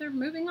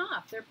moving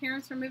off. Their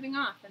parents are moving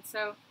off. And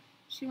so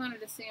she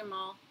wanted to see them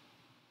all.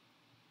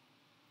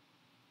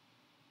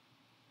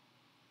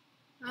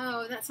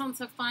 Oh, that sounds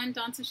so fun.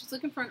 Dawn says she's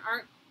looking for an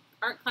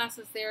art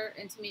classes there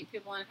and to meet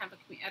people and have at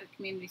a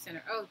community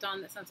center. Oh,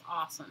 Dawn, that sounds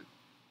awesome.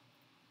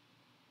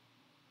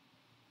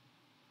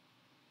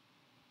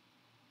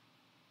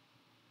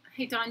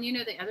 Hey, Dawn, you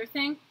know the other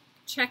thing?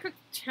 Check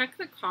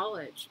the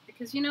college,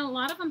 because, you know, a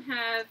lot of them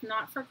have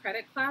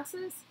not-for-credit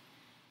classes,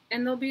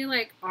 and they'll be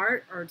like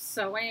art or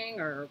sewing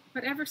or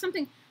whatever,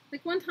 something.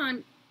 Like one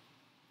time,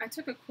 I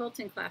took a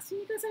quilting class,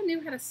 and you guys, I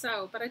knew how to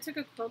sew, but I took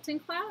a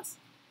quilting class,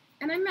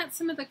 and I met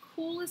some of the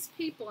coolest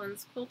people in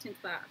this quilting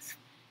class.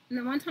 And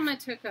then one time I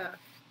took I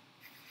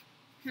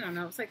don't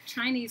know, it was like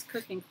Chinese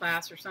cooking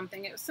class or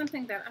something. It was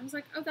something that I was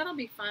like, oh, that'll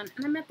be fun.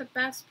 And I met the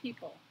best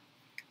people.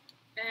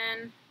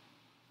 And,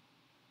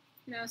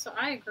 you know, so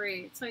I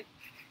agree. It's like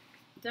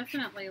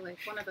definitely like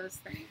one of those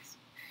things.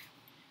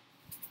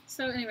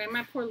 So anyway,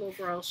 my poor little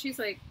girl, she's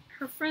like,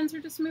 her friends are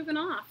just moving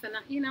off. And,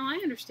 you know, I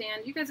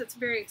understand. You guys, it's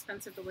very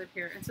expensive to live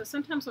here. And so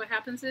sometimes what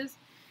happens is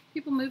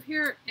people move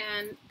here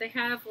and they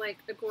have, like,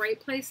 a great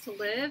place to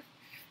live.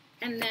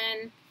 And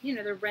then, you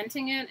know, they're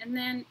renting it. And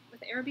then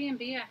with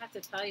Airbnb, I have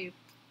to tell you,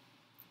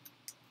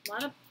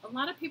 a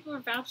lot of people are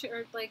vouching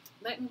or, like,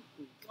 letting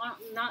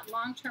not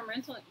long-term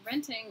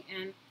renting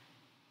and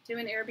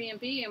doing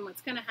Airbnb. And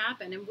what's going to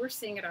happen, and we're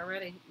seeing it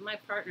already. My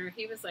partner,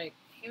 he was like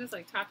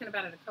talking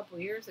about it a couple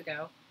years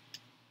ago.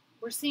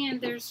 We're seeing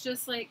there's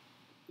just like,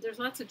 there's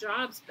lots of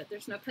jobs, but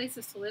there's no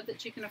places to live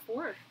that you can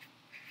afford.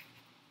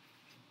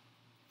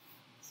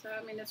 So,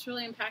 I mean, it's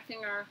really impacting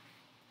our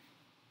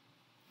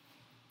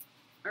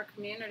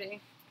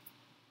community.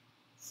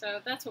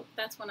 So that's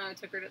when I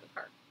took her to the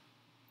park.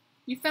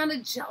 You found a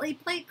jelly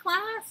plate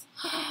class?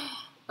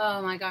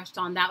 Oh my gosh,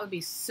 Dawn, that would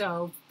be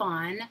so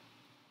fun.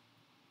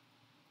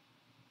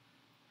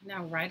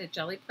 Now, right, a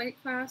jelly plate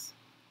class?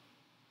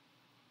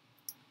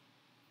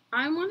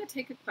 I want to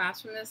take a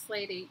class from this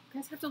lady. You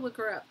guys have to look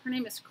her up. Her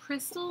name is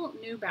Crystal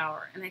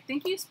Neubauer, and I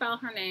think you spell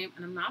her name,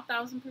 and I'm not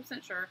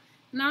 1000% sure.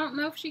 And I don't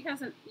know if she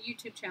has a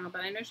YouTube channel,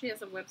 but I know she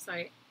has a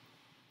website.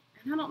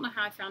 And I don't know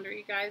how I found her,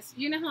 you guys.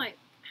 You know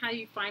how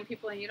you find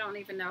people and you don't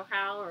even know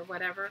how or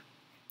whatever?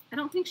 I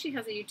don't think she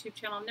has a YouTube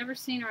channel. I've never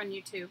seen her on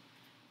YouTube.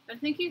 But I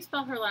think you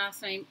spell her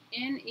last name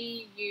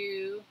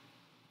N-E-U.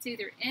 It's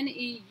either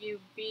N-E-U-B-A-U-E-R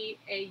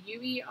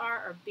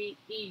or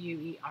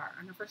B-E-U-E-R.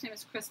 And her first name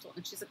is Crystal,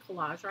 and she's a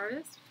collage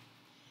artist.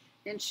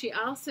 And she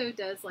also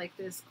does like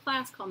this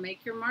class called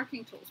Make Your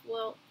Marking Tools.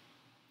 Well,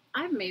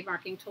 I've made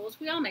marking tools.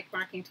 We all make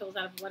marking tools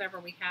out of whatever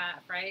we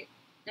have, right?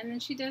 And then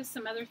she does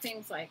some other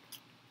things like,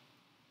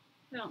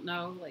 I don't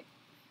know, like,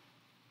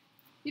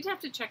 you'd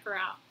have to check her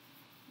out.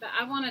 But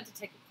I wanted to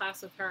take a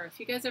class with her. If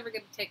you guys ever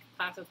get to take a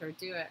class with her,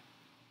 do it.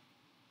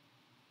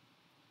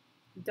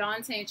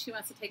 Dawn saying she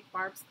wants to take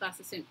Barb's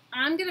classes soon.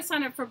 I'm going to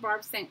sign up for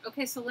Barb's thing.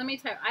 Okay, so let me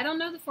tell you. I don't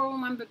know the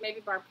 411, but maybe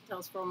Barb can tell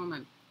us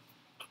 411.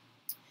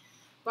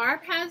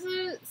 Barb has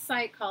a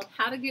site called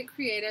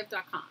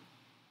howtogetcreative.com.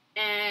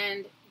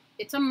 And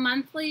it's a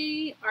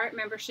monthly art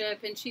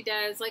membership, and she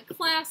does like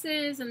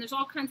classes, and there's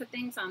all kinds of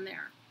things on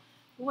there.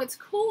 What's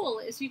cool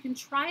is you can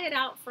try it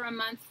out for a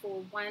month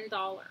for $1.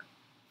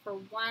 For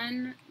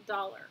 $1.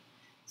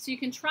 So you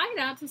can try it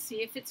out to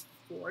see if it's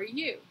for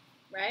you,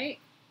 right?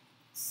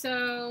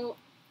 So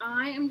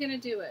I am going to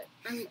do it.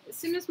 And as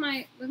soon as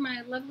my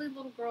lovely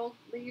little girl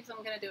leaves,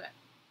 I'm going to do it.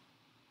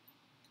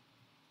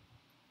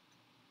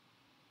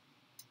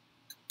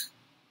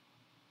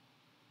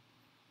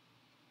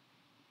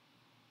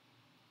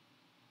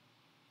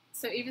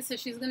 So Eva says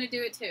she's going to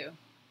do it too.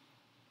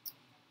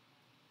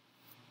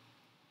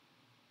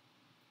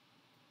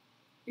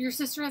 Your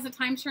sister has a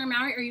timeshare in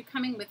Maui. Are you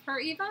coming with her,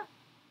 Eva?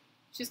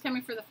 She's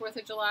coming for the 4th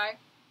of July.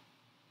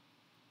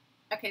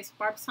 Okay, so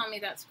Barb's telling me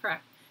that's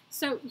correct.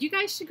 So you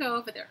guys should go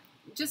over there.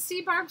 Just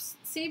see Barb's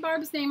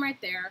name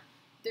right there.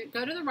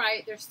 Go to the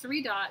right. There's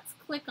 3 dots.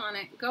 Click on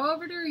it. Go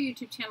over to her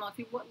YouTube channel. If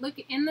you look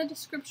in the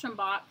description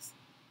box,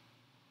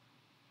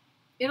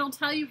 it'll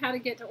tell you how to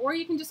get to, or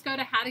you can just go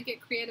to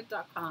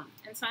howtogetcreative.com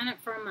and sign up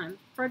for a month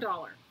for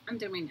 $1. I'm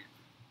doing it.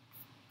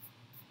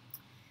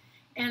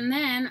 And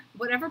then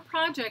whatever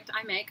project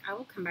I make, I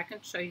will come back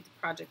and show you the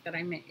project that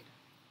I made.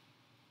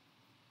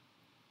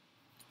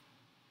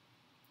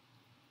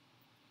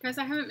 Guys,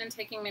 I haven't been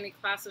taking many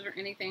classes or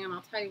anything, and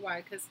I'll tell you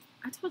why. Because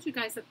I told you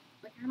guys that,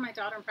 like, I had my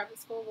daughter in private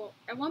school. Well,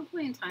 at one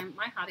point in time,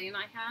 my hottie and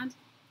I had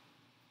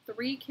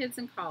 3 kids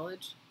in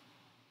college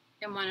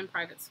and 1 in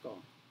private school.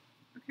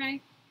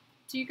 Okay?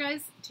 Do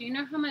you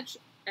know how much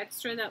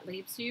extra that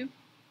leaves you?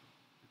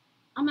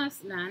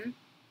 Almost none.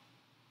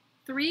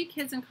 3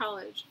 kids in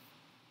college.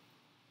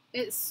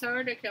 It's so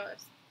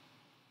ridiculous.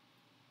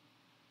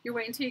 You're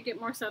waiting until you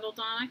get more settled,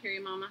 Dawn. I hear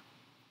you, Mama.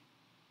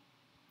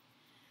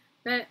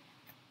 But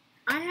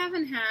I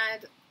haven't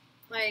had,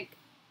 like,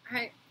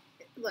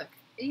 look,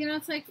 you know,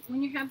 it's like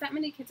when you have that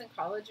many kids in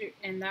college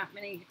and that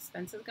many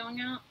expenses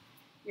going out,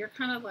 you're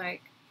kind of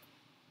like,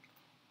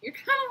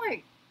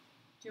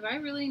 do I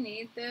really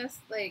need this?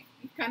 Like,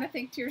 you kind of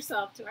think to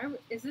yourself,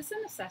 is this a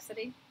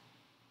necessity?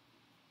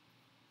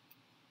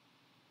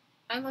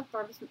 I love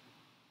Barbara's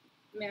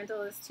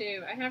mandalas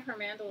too. I have her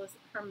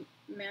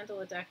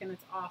mandala deck, and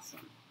it's awesome.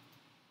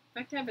 In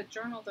fact, I have a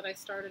journal that I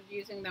started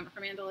using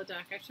her mandala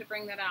deck. I should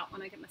bring that out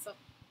when I get myself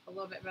a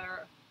little bit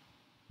better.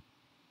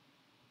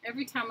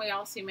 Every time we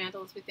all see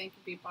mandalas, we think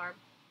it'd be Barb.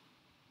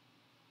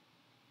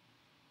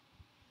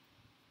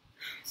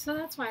 So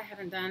that's why I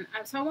haven't done.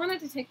 So I wanted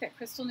to take that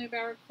Crystal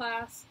Neubauer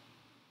class.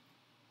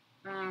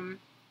 And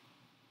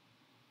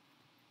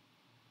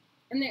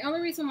the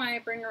only reason why I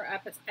bring her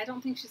up is I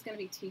don't think she's going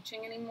to be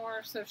teaching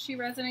anymore. So if she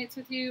resonates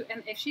with you,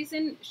 and if she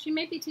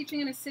may be teaching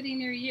in a city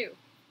near you.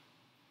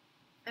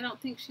 I don't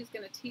think she's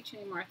going to teach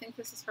anymore. I think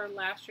this is her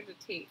last year to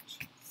teach.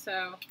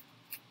 So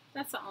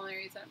that's the only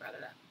reason I brought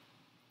it up.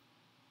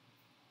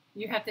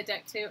 You have the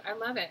deck too. I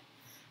love it.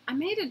 I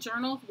made a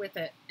journal with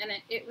it, and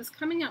it was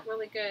coming out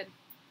really good.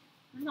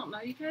 I don't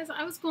know, you guys.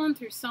 I was going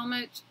through so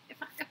much.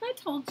 If I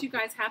told you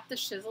guys half the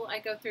shizzle I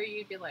go through,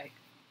 you'd be like,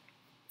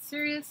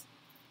 serious?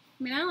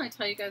 I mean, I only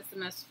tell you guys the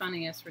most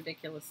funniest,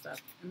 ridiculous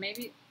stuff. And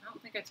maybe, I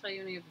don't think I tell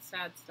you any of the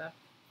sad stuff.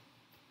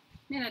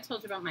 I mean, I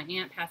told you about my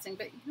aunt passing,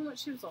 but you know what?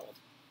 She was old.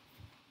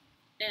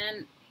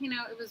 And, you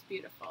know, it was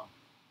beautiful.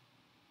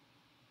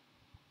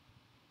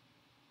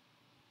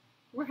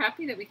 We're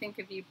happy that we think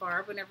of you,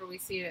 Barb, whenever we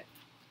see it.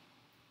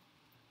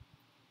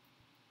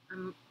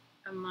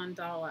 A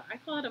mandala. I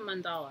call it a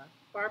mandala.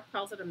 Barb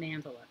calls it a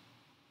mandala.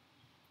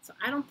 So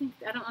I don't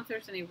know if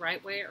there's any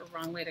right way or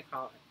wrong way to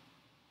call it.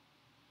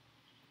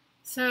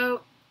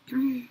 So,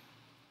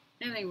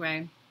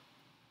 anyway,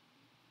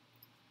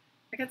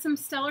 I got some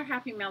stellar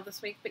happy mail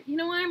this week, but you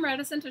know why I'm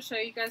reticent to show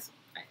you guys?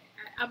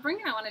 I'll bring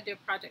it. I want to do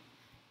a project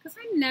because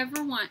I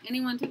never want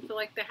anyone to feel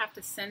like they have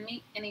to send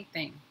me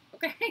anything,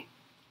 okay?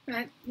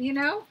 But, you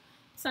know,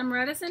 so I'm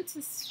reticent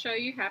to show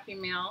you happy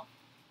mail.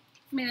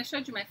 I mean, I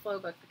showed you my flow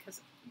book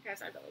because, you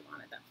guys, I really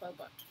wanted that flow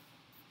book.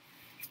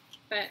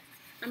 But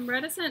I'm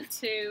reticent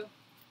to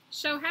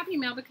show happy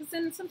mail because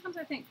then sometimes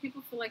I think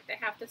people feel like they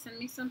have to send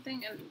me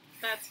something, and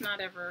that's not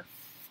ever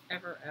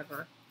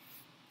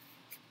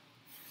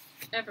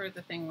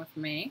the thing with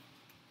me.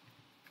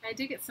 I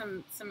did get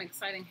some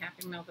exciting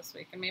happy mail this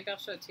week, and maybe I'll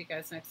show it to you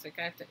guys next week.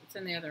 It's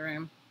in the other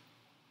room.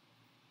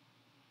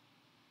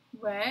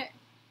 What?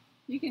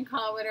 You can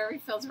call it whatever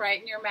feels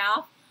right in your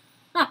mouth.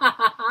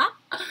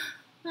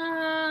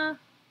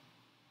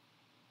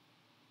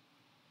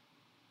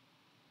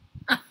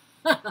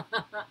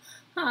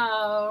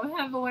 Oh,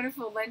 have a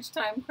wonderful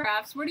lunchtime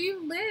crafts. Where do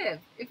you live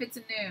if it's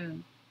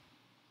noon?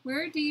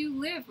 Where do you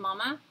live,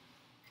 Mama?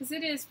 Because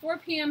it is 4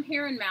 p.m.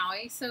 here in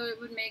Maui, so it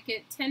would make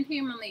it 10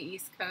 p.m. on the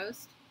East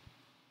Coast,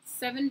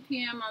 7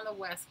 p.m. on the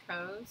West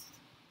Coast,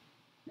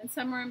 and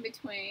somewhere in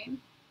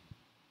between.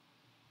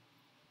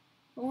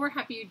 Well, we're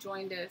happy you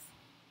joined us.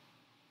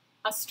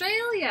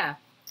 Australia!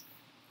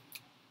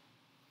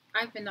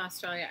 I've been to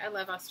Australia. I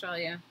love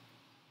Australia.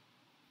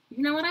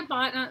 You know what I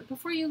bought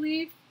before you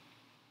leave?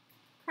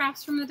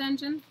 Crafts from the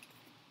Dungeon.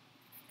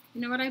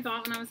 You know what I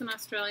bought when I was in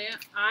Australia?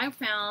 I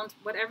found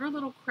whatever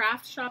little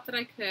craft shop that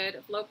I could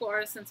of local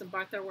artisans and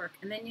bought their work.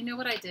 And then you know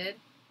what I did?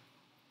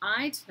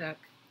 I took,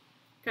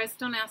 guys,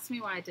 don't ask me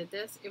why I did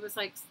this. It was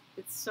like,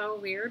 it's so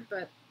weird,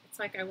 but it's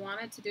like I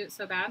wanted to do it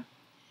so bad.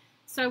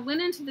 So I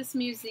went into this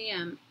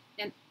museum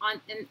and I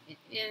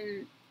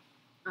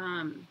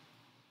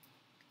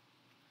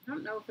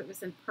don't know if it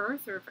was in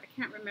Perth or if I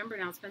can't remember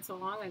now. It's been so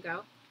long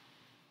ago.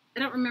 I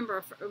don't remember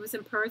if it was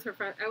in Perth or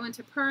if I went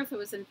to Perth. I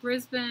was in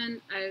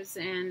Brisbane. I was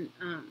in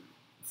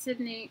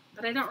Sydney,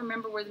 but I don't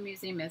remember where the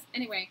museum is.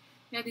 Anyway,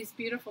 they had these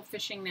beautiful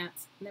fishing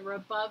nets, and they were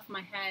above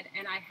my head.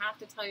 And I have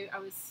to tell you, I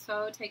was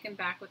so taken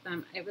back with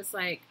them. It was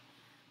like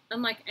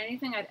unlike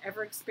anything I'd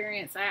ever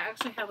experienced. I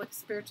actually had like a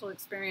spiritual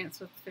experience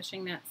with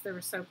fishing nets. They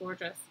were so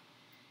gorgeous.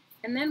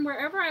 And then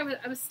wherever I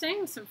was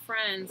staying with some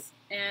friends,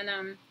 and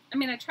I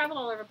mean, I traveled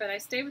all over, but I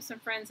stayed with some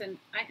friends, and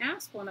I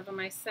asked one of them,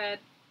 I said,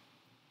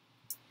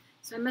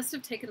 so I must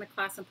have taken the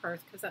class in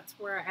Perth, because that's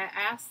where I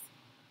asked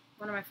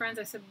one of my friends,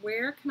 I said,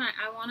 where can I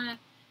want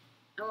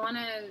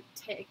to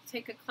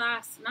take a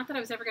class, not that I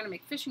was ever going to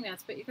make fishing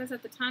nets, but because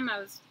at the time I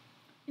was,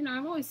 you know,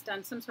 I've always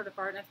done some sort of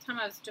art, and at the time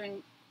I was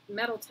doing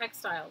metal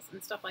textiles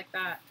and stuff like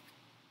that,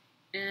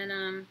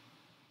 and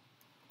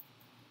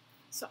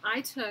so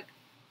I took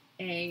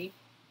a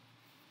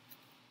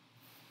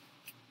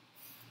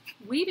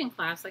weaving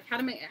class, like how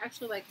to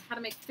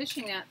make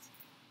fishing nets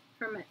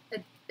from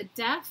a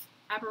deaf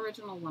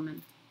Aboriginal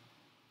woman.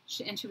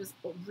 She was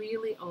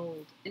really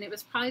old, and it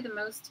was probably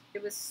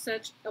it was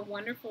such a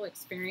wonderful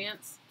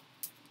experience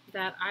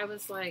that I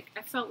was like,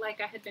 I felt like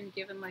I had been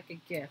given like a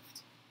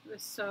gift. It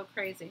was so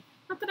crazy.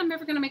 Not that I'm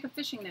ever going to make a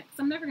fishing net, because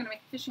I'm never going to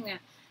make a fishing net,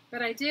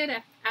 but I did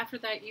after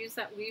that use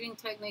that weaving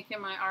technique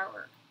in my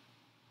artwork.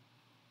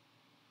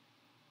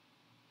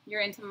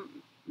 You're into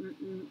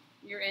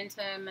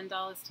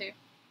mandalas too?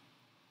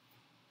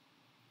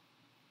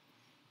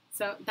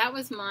 So that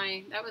was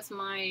my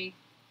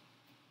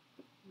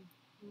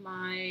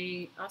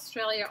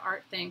Australia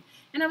art thing,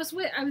 and I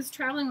was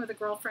traveling with a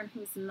girlfriend who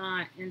was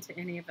not into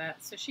any of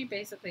that. So she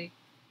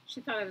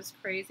thought I was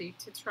crazy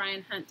to try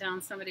and hunt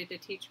down somebody to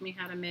teach me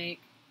how to make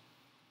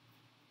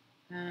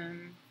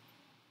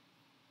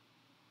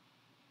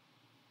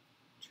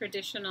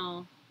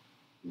traditional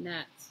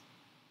nets.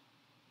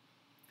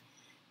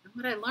 And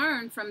what I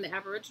learned from the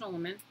Aboriginal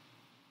woman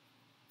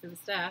who was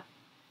deaf.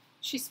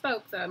 She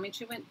spoke, though. I mean,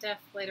 she went deaf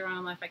later on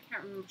in life. I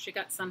can't remember. She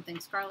got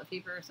something, scarlet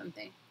fever or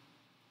something.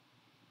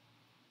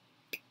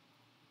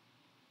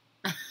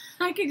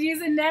 I could use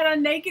a net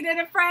on Naked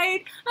and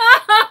Afraid.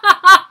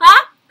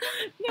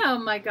 Oh,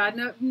 my God.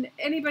 No,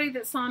 anybody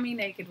that saw me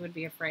naked would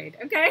be afraid,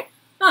 okay?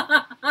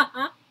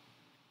 Oh,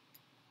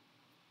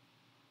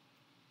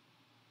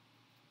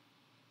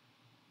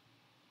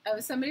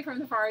 somebody from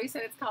the Far East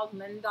said it's called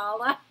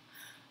mandala.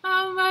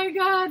 Oh, my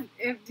God.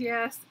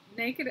 Yes.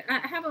 Naked.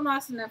 I haven't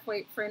lost enough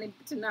weight for any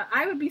to know.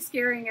 I would be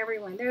scaring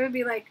everyone. They would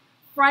be like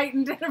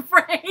frightened and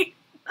afraid.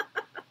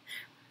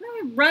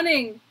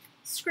 Running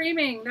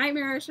screaming,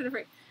 nightmarish and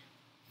afraid.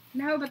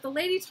 No, but the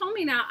lady told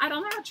me now, I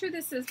don't know how true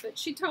this is, but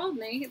she told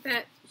me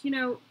that, you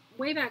know,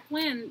 way back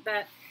when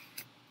that,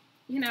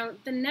 you know,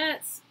 the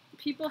nets,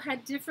 people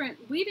had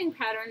different weaving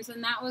patterns,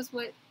 and that was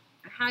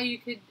how you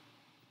could,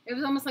 it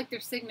was almost like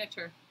their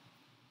signature.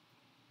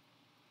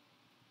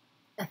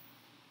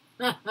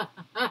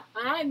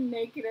 I'm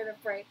naked and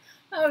afraid.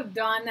 Oh,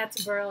 Dawn,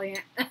 that's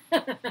brilliant.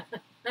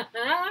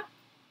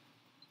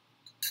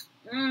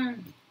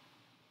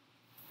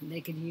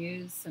 They could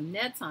use some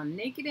nets on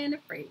Naked and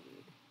Afraid.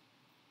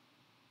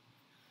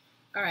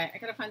 All right, I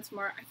gotta find some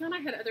more. I thought I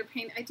had other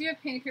paint. I do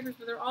have painting papers,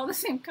 but they're all the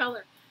same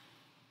color.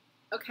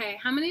 Okay,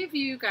 how many of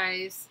you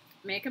guys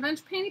make a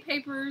bunch of painting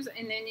papers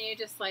and then you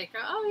just like,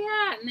 oh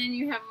yeah, and then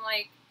you have them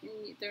like,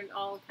 they're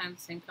all kind of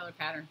the same color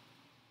pattern.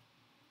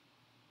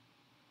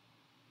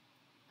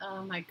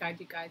 Oh my God,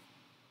 you guys.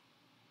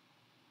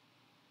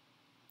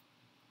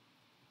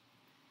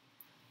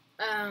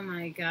 Oh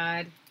my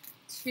God.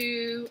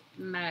 Too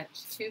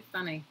much. Too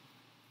funny.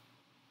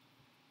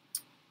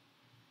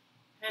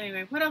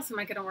 Anyway, what else am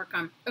I going to work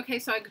on? Okay,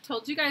 so I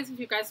told you guys, if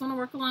you guys want to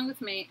work along with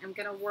me, I'm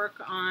going to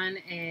work on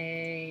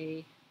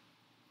we're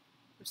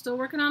still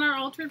working on our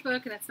altered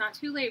book, and it's not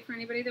too late for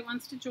anybody that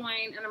wants to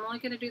join, and I'm only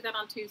going to do that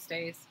on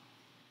Tuesdays.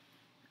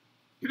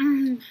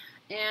 And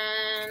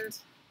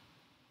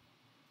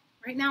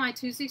right now, my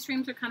Tuesday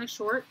streams are kind of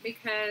short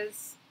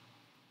because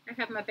I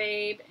have my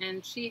babe,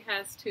 and she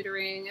has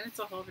tutoring, and it's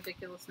a whole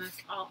ridiculousness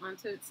all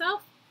onto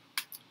itself.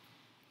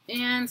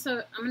 And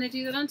so I'm going to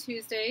do that on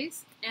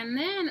Tuesdays. And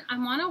then I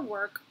want to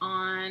work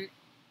on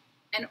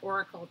an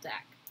oracle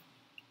deck.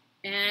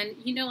 And,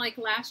 you know, like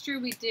last year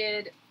we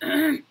did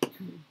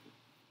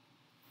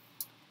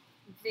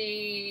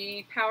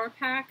the power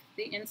pack,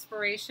 the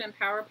inspiration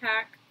power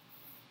pack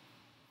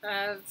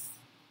of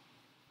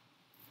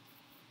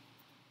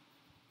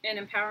an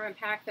empowerment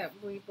pack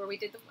where we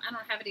did I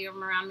don't have any of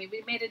them around me.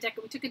 We made a deck.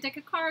 We took a deck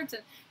of cards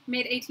and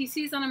made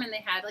ATCs on them, and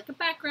they had like a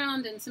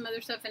background and some other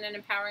stuff and an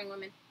empowering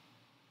women.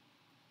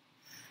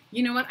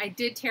 You know what? I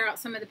did tear out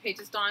some of the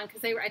pages, Dawn,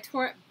 because I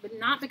tore it, but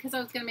not because I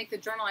was going to make the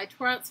journal. I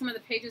tore out some of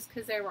the pages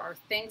because there were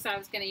things I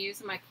was going to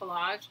use in my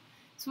collage.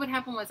 So what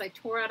happened was I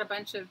tore out a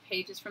bunch of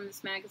pages from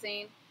this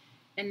magazine,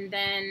 and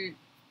then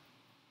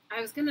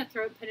I was going to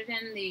put it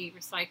in the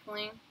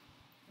recycling.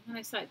 And then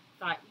I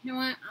thought, you know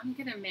what? I'm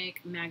going to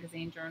make a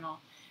magazine journal.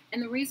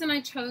 And the reason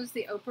I chose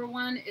the Oprah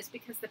one is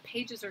because the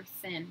pages are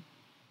thin.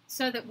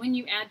 So that when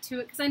you add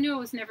to it, because I knew I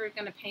was never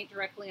going to paint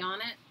directly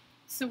on it.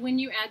 So when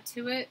you add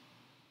to it,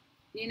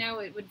 you know,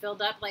 it would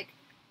build up. Like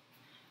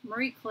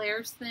Marie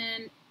Claire's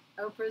thin,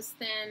 Oprah's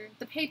thin,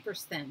 the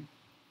paper's thin.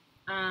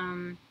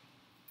 I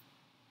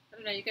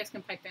don't know, you guys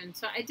can pipe in.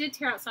 So I did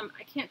tear out some.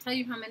 I can't tell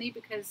you how many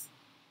because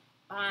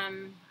I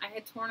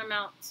had torn them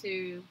out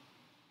to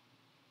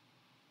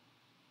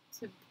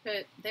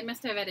put, they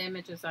must have had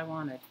images I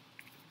wanted.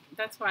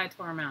 That's why I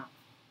tore them out.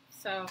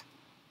 So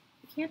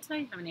I can't tell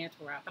you how many I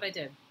tore out, but I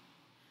did.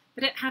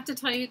 But I have to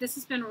tell you, this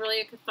has been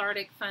really a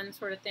cathartic, fun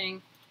sort of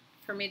thing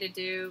for me to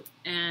do,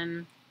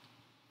 and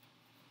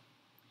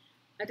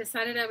I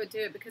decided I would do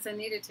it because I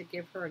needed to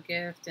give her a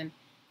gift. And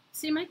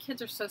see, my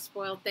kids are so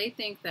spoiled. They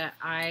think that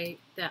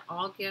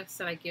all gifts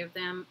that I give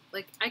them,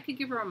 like I could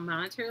give her a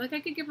monetary, like I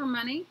could give her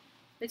money,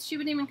 but she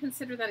wouldn't even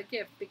consider that a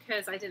gift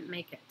because I didn't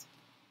make it.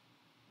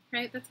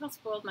 Okay, that's how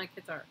spoiled my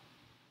kids are.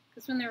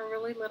 Because when they were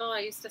really little,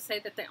 I used to say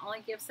that the only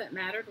gifts that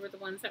mattered were the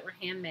ones that were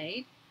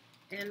handmade.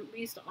 And we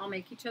used to all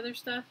make each other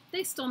stuff.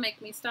 They still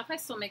make me stuff. I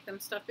still make them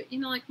stuff. But, you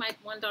know, like my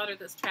one daughter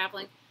that's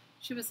traveling,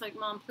 she was like,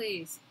 Mom,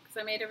 please. Because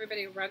I made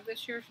everybody a rug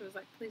this year. She was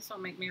like, please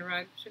don't make me a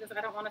rug. She goes,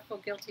 I don't want to feel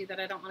guilty that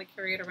I don't want to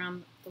carry it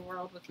around the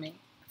world with me.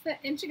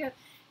 And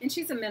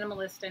she's a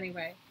minimalist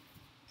anyway.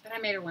 But I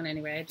made her one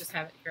anyway. I just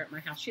have it here at my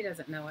house. She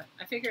doesn't know it.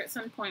 I figure at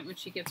some point when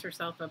she gives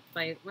herself a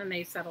place, when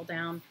they settle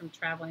down from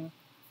traveling,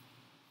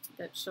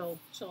 that she'll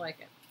like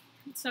it.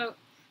 So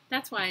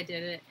that's why I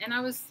did it. And I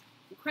was,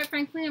 quite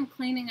frankly, I'm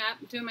cleaning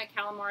up, doing my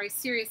calamari,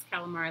 serious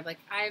calamari. Like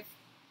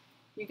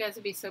you guys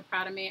would be so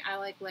proud of me. I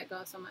like let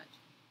go so much.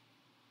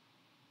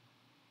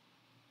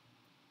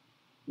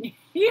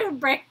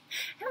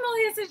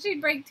 Emily said she'd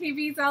break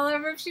TVs all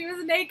over if she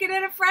was naked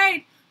and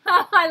afraid.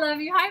 Oh, I love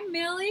you. Hi,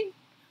 Millie.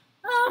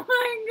 Oh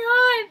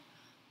my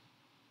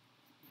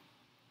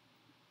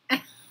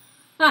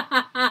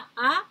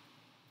God.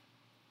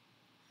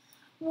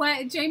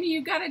 What, Jamie?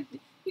 You gotta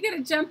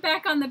jump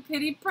back on the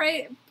pity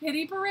parade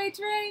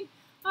train.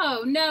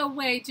 Oh, no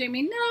way,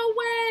 Jamie. No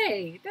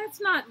way.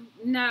 That's not.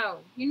 No,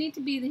 you need to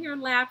be here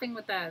laughing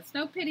with us.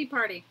 No pity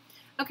party.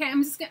 Okay,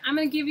 I'm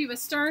gonna give you a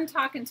stern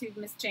talking to,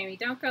 Miss Jamie.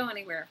 Don't go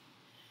anywhere.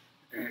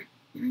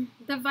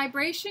 The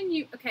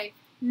vibration okay.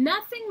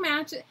 Nothing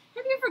matches.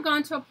 Have you ever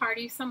gone to a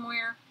party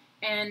somewhere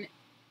and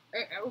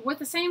with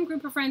the same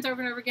group of friends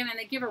over and over again, and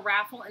they give a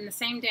raffle and the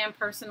same damn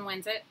person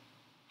wins it?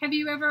 Have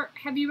you ever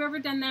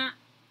done that?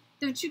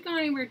 Don't you go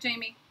anywhere,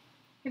 Jamie?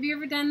 Have you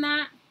ever done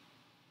that?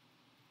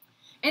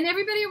 And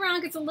everybody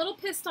around gets a little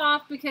pissed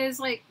off because,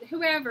 like,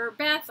 whoever,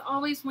 Beth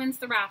always wins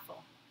the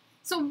raffle.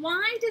 So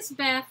why does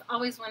Beth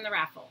always win the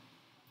raffle?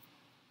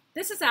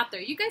 This is out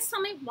there. You guys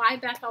tell me why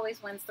Beth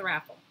always wins the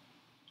raffle.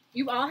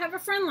 You all have a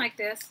friend like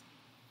this,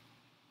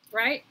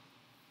 right?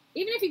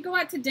 Even if you go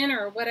out to dinner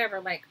or whatever,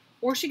 like,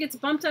 or she gets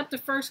bumped up to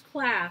first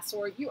class,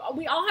 or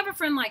we all have a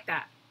friend like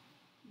that.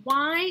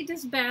 Why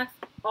does Beth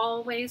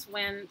always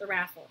win the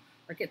raffle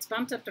or gets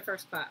bumped up to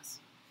first class?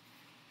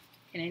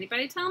 Can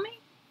anybody tell me?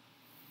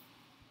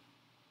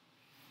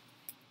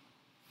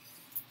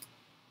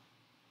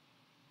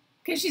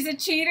 Because she's a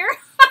cheater?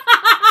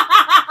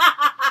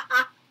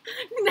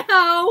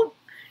 No,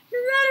 she's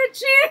not a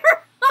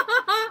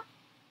cheater.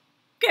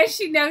 Because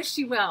she knows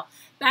she will.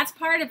 That's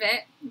part of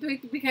it,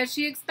 because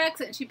she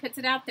expects it and she puts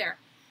it out there.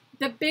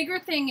 The bigger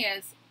thing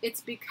is,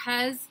 it's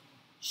because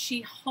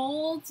she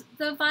holds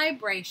the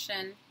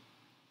vibration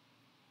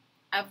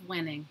of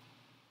winning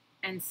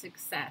and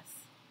success.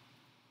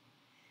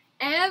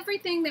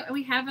 Everything that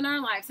we have in our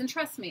lives, and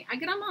trust me, I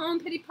get on my own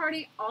pity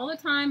party all the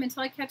time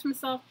until I catch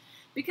myself,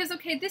 because,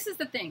 okay, this is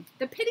the thing.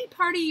 The pity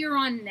party you're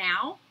on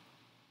now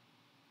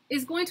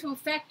is going to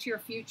affect your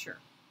future.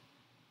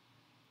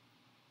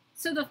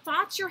 So the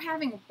thoughts you're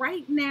having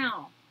right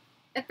now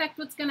affect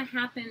what's going to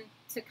happen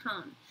to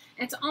come.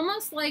 It's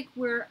almost like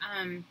we're,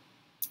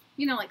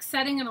 you know, like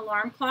setting an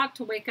alarm clock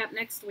to wake up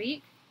next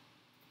week.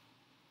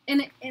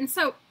 And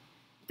so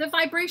the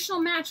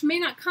vibrational match may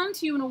not come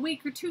to you in a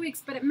week or 2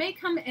 weeks, but it may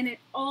come, and it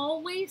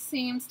always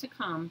seems to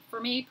come, for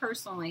me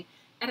personally,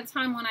 at a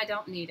time when I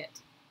don't need it.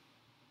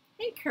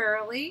 Hey,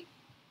 Curly.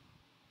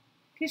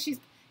 Because she's,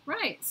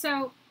 right.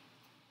 So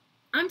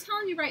I'm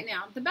telling you right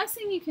now, the best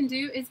thing you can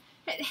do is,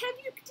 did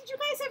you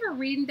guys ever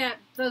read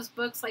those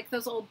books, like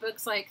those old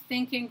books like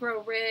Think and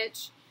Grow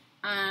Rich?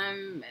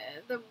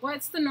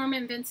 What's the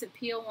Norman Vincent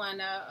Peale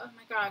one? Oh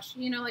my gosh,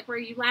 you know, like where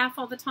you laugh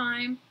all the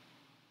time.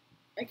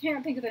 I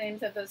can't think of the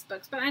names of those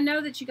books, but I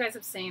know that you guys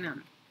have seen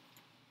them.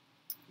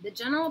 The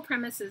general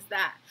premise is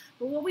that,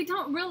 but what we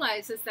don't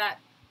realize is that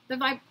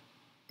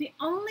the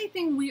only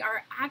thing we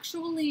are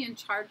actually in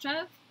charge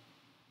of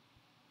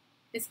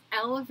is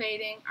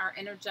elevating our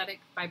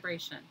energetic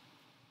vibration.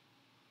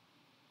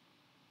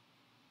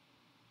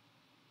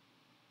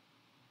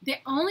 The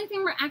only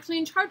thing we're actually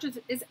in charge of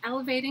is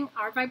elevating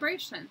our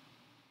vibration.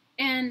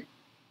 And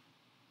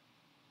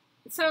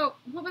so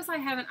what was I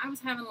having? I was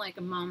having like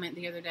a moment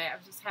the other day. I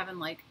was just having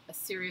like a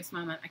serious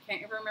moment. I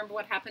can't even remember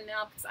what happened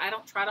now because I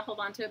don't try to hold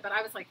on to it. But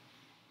I was like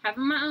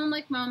having my own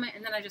like moment,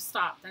 and then I just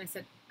stopped and I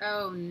said,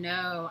 oh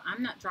no,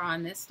 I'm not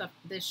drawing this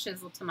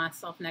shizzle to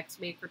myself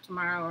next week or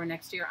tomorrow or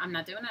next year. I'm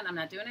not doing it. I'm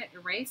not doing it.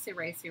 Erase,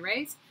 erase,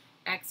 erase.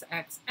 X,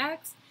 X,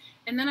 X.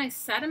 And then I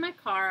sat in my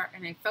car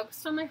and I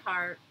focused on my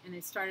heart and I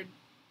started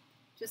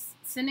just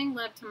sending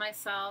love to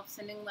myself,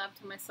 sending love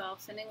to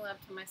myself, sending love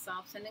to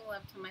myself, sending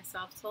love to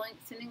myself,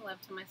 sending love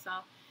to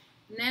myself.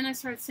 And then I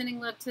started sending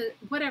love to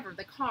whatever,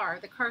 the car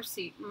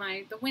seat,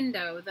 the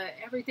window,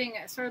 everything.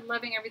 I started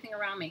loving everything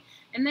around me.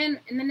 And then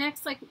in the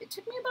next, like, it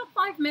took me about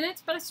 5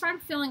 minutes, but I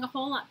started feeling a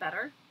whole lot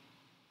better.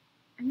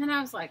 And then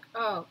I was like,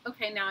 oh,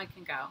 okay, now I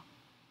can go.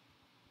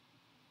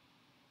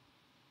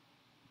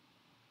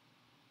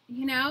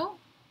 You know?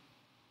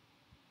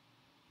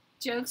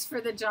 Jokes for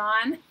the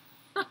John.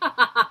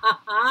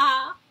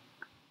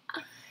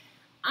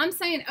 I'm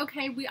saying,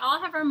 okay, we all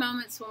have our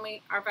moments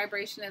when our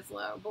vibration is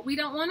low, but we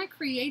don't want to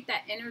create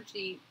that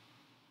energy.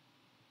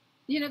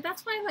 You know,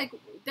 that's why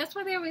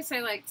they always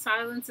say like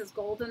silence is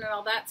golden and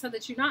all that, so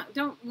that you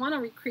don't want to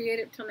recreate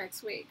it till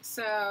next week.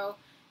 So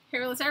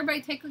here, let's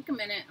everybody take like a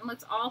minute and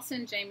let's all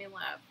send Jamie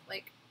love.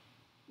 Like,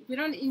 we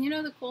don't, you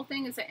know, the cool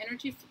thing is that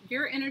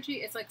your energy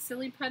is like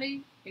silly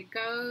putty. It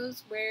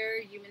goes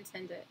where you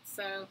intend it.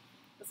 So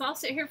let's all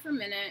sit here for a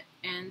minute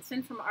and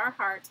send from our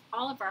hearts,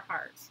 all of our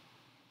hearts,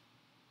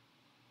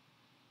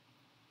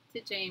 to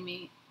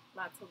Jamie,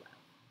 lots of love.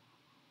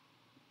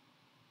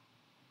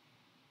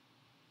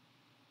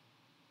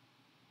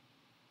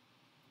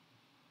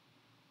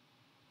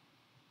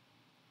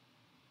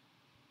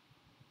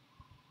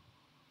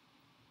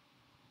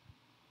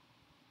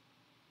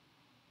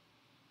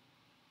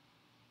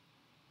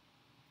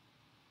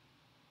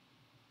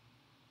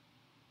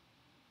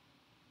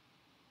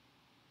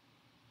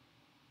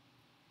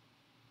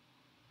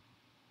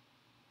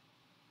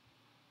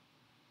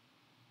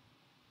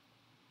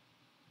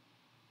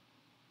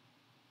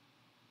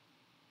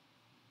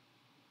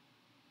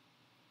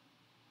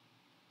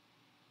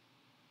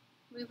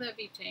 We love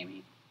you,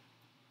 Jamie.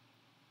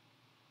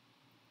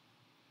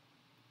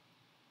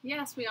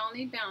 Yes, we all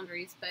need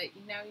boundaries, but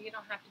you know, you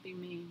don't have to be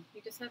mean.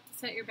 You just have to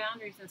set your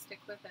boundaries and stick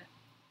with it.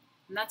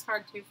 And that's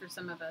hard too for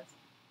some of us,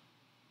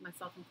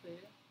 myself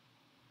included.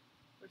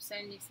 We're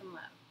sending you some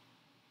love.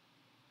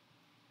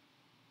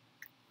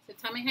 So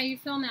tell me how you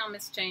feel now,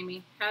 Miss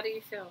Jamie. How do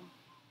you feel?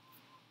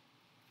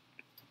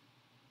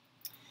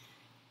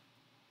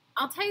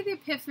 I'll tell you the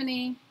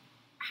epiphany.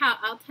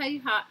 I'll tell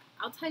you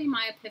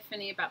my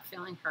epiphany about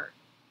feeling hurt.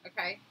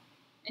 Okay?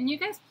 And you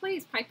guys,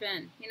 please pipe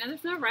in. You know,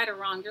 there's no right or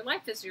wrong. Your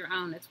life is your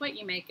own. It's what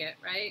you make it,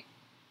 right?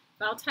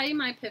 But I'll tell you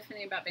my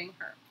epiphany about being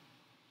hurt.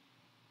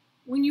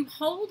 When you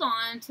hold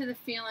on to the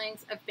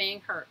feelings of being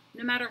hurt,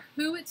 no matter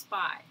who it's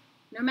by,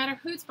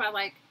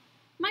 like,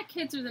 My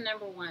kids are the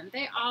number one.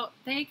 They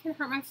can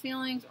hurt my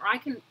feelings, or I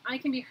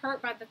can be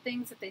hurt by the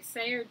things that they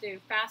say or do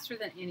faster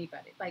than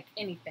anybody, like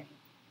anything.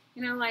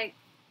 You know, like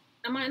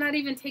I might not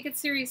even take it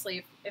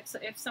seriously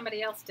if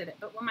somebody else did it,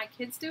 but when my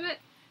kids do it,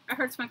 it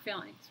hurts my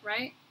feelings,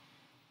 right?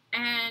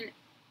 And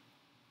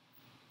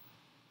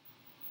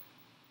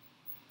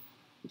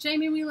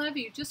Jamie, we love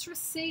you. Just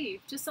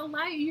receive. Just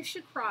allow. You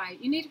should cry.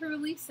 You need to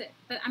release it.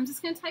 But I'm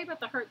just going to tell you about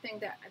the hurt thing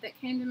that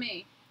came to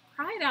me.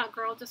 Cry it out,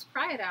 girl. Just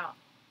cry it out.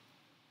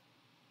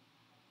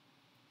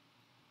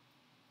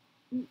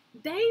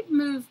 They've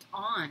moved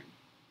on.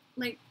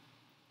 Like,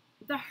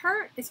 the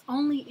hurt is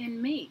only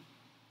in me.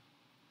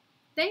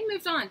 They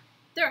moved on.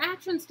 Their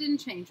actions didn't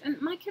change.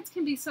 And my kids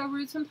can be so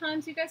rude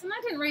sometimes, you guys. And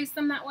I didn't raise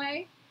them that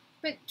way.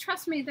 But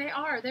trust me, they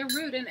are. They're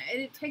rude. And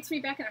it takes me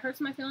back and it hurts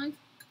my feelings.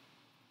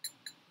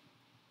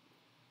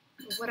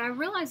 What I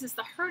realize is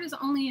the hurt is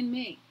only in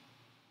me.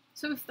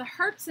 So if the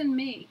hurt's in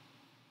me,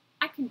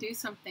 I can do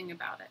something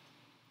about it.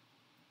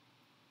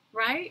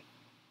 Right?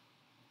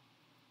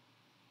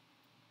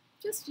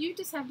 You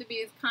just have to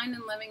be as kind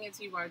and loving as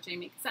you are,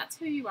 Jamie, because that's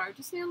who you are.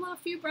 Just need a little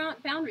few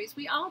boundaries.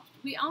 We all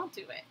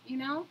do it, you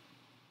know?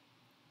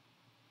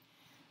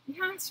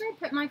 Yeah, I started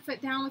putting my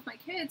foot down with my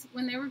kids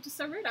when they were just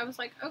so rude. I was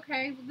like,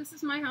 okay, well, this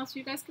is my house.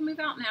 You guys can move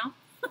out now.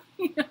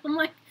 You know, I'm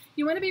like,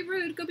 you want to be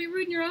rude? Go be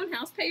rude in your own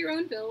house. Pay your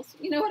own bills.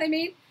 You know what I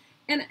mean?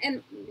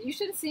 And you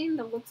should have seen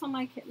the looks on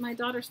my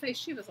daughter's face.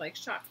 She was like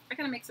shocked. I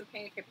gotta make some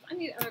painting papers. I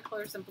need other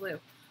colors than blue.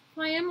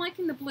 Well, I am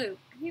liking the blue.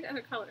 I need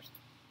other colors.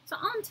 So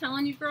all I'm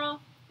telling you,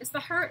 girl, is the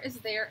hurt is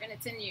there and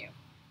it's in you.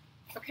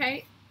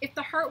 Okay? If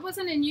the hurt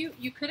wasn't in you,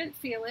 you couldn't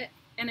feel it,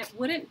 and it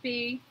wouldn't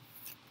be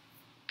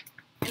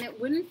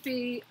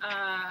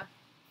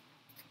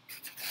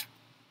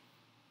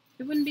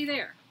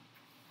there.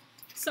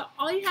 So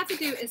all you have to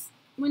do is,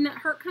 when that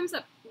hurt comes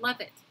up,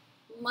 love it.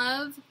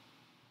 Love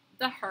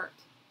the hurt.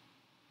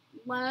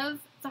 Love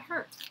the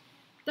hurt.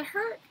 The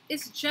hurt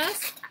is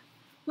just,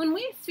 when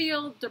we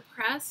feel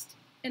depressed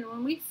and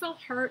when we feel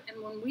hurt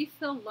and when we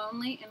feel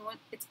lonely, and when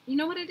it's, you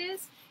know what it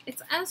is?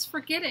 It's us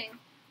forgetting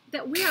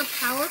that we are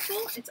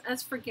powerful. It's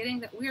us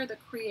forgetting that we are the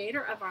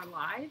creator of our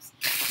lives.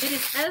 It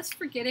is us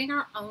forgetting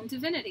our own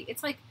divinity.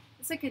 It's like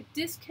a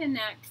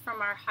disconnect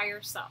from our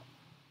higher self.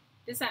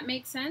 Does that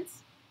make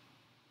sense?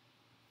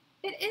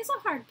 It is a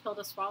hard pill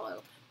to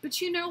swallow.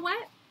 But you know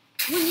what?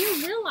 When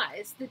you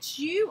realize that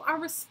you are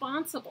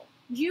responsible,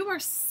 you are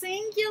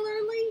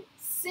singularly,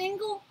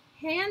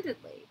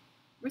 single-handedly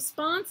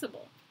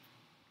responsible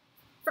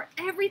for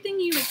everything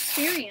you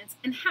experience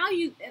and how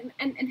you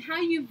and how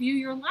you view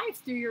your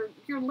life through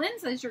your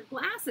lenses, your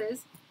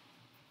glasses.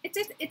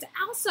 It's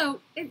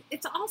also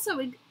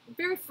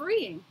very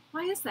freeing.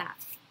 Why is that?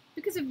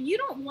 Because if you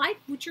don't like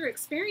what you're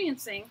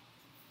experiencing,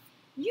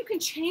 you can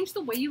change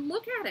the way you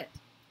look at it.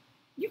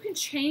 You can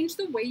change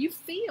the way you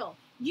feel.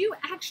 You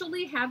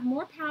actually have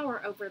more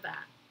power over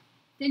that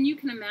than you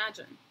can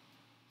imagine.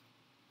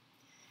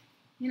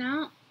 You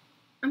know,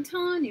 I'm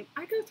telling you,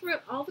 I go through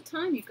it all the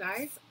time, you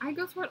guys. I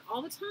go through it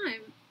all the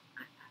time.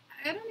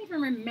 I don't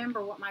even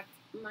remember what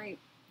my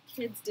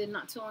kids did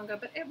not too long ago,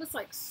 but it was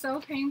like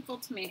so painful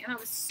to me, and I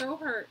was so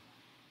hurt.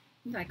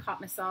 And I caught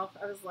myself.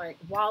 I was like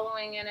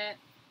wallowing in it,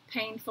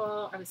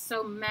 painful. I was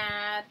so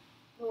mad,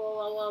 you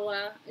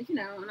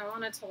know, and I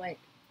wanted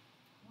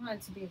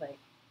to be like,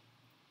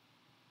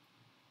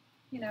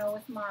 you know,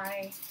 with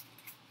my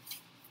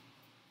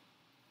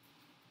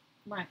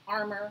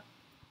armor.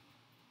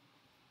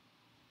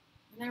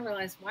 And I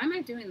realized, why am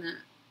I doing that?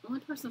 The only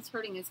person that's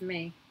hurting is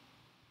me.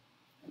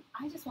 And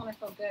I just want to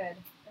feel good.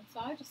 And so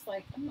I just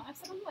like, I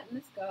said, I'm letting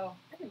this go.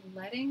 I'm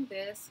letting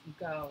this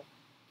go.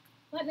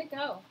 Letting it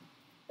go.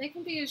 They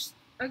can be as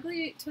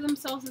ugly to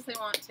themselves as they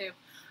want to.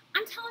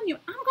 I'm telling you,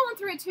 I'm going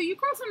through it too. You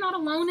girls are not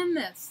alone in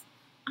this.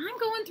 I'm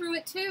going through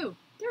it too.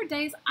 There are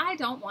days I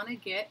don't want to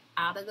get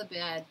out of the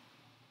bed.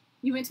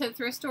 You went to the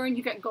thrift store and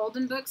you got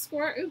golden books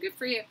for it? Ooh, good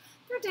for you.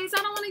 There are days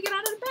I don't want to get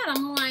out of the bed.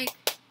 I'm like,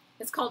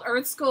 it's called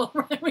Earth School,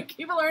 right? We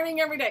keep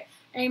learning every day.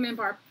 Amen,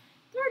 Barb.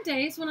 There are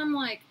days when I'm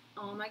like,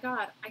 oh my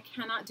God, I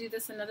cannot do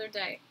this another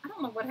day. I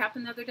don't know what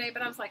happened the other day,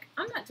 but I was like,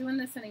 I'm not doing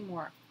this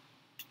anymore.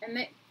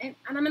 And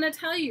I'm going to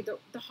tell you,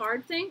 the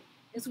hard thing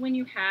is when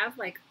you have,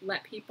 like,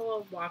 let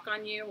people walk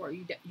on you, or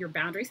your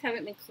boundaries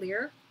haven't been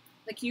clear.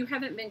 Like, you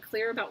haven't been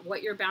clear about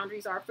what your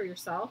boundaries are for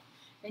yourself,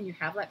 and you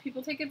have let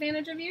people take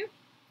advantage of you.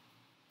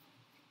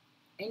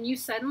 And you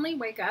suddenly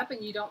wake up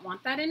and you don't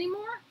want that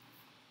anymore,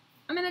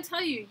 I'm going to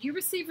tell you, you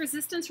receive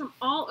resistance from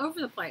all over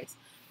the place.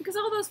 Because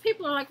all those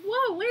people are like,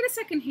 whoa, wait a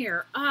second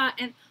here.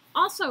 And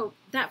also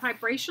that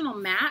vibrational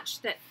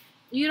match that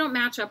you don't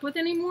match up with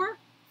anymore.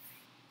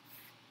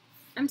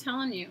 I'm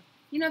telling you,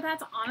 you know,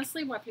 that's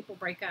honestly why people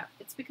break up.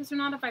 It's because they're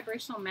not a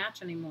vibrational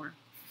match anymore.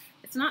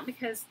 It's not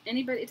because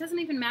it doesn't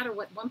even matter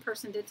what one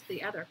person did to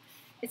the other.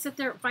 It's that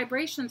their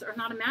vibrations are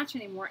not a match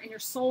anymore, and your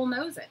soul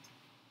knows it.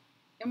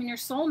 And when your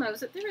soul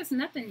knows it, there is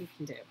nothing you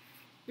can do.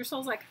 Your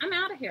soul's like, I'm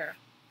out of here.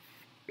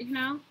 You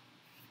know?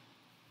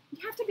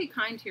 You have to be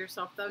kind to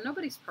yourself, though.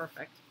 Nobody's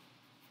perfect.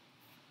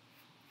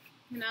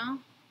 You know?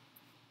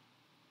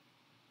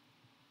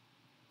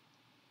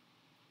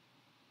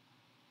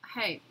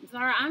 Hey,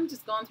 Zara, I'm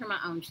just going through my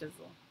own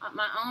chisel.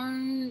 My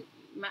own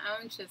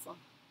chisel.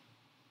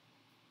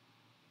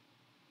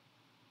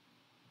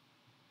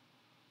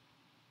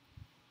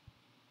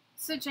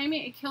 So,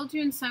 Jamie, it killed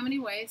you in so many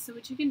ways. So,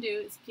 what you can do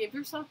is give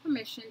yourself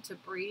permission to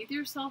breathe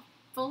yourself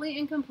fully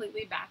and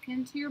completely back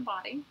into your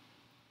body.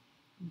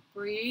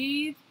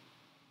 Breathe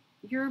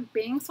your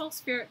being, soul,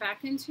 spirit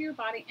back into your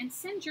body and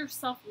send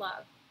yourself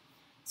love.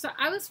 So,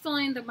 I was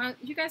feeling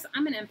you guys,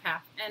 I'm an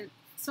empath. And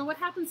so, what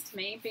happens to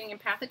me being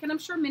empathic, and I'm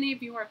sure many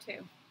of you are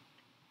too.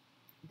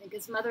 I think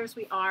as mothers,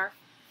 we are.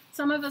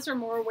 Some of us are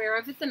more aware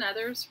of it than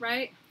others,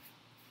 right?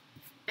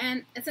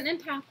 And as an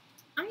empath,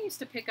 I used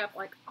to pick up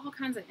like all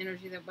kinds of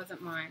energy that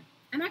wasn't mine.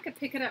 And I could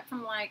pick it up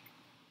from like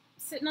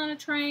sitting on a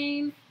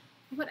train,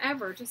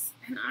 whatever.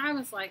 And I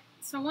was like,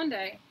 so one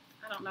day,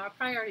 I don't know, I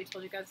probably already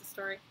told you guys the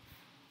story.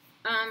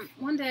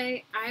 One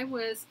day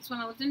it's when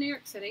I lived in New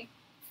York City.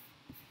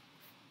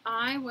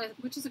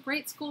 Which is a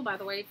great school, by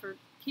the way, for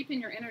keeping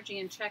your energy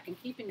in check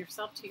and keeping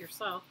yourself to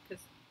yourself,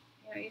 because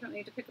you don't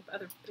need to pick up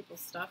other people's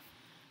stuff.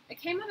 I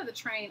came out of the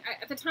train.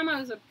 At the time, I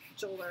was a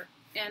jeweler,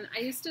 and I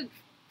used to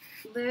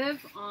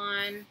live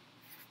on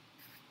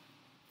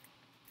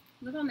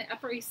the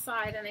Upper East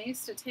Side, and I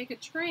used to take a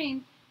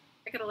train.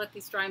 I gotta let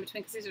these dry in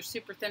between because these are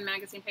super thin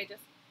magazine pages.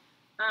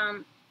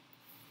 And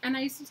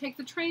I used to take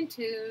the train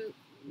to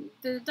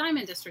the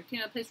Diamond District, the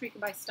place where you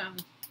could buy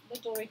stones, the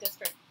jewelry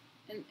district,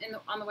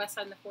 on the west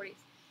side in the 40s.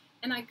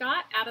 And I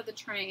got out of the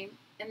train,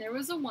 and there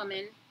was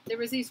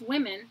these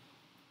women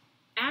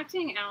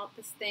acting out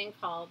this thing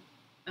called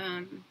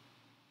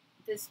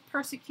this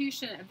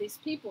persecution of these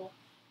people.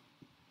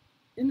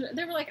 And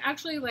they were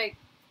actually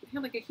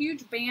had a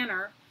huge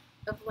banner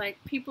of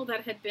people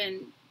that had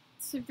been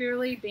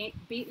severely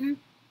beaten,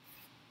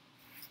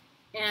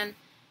 and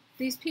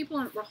these people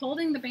were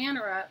holding the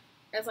banner up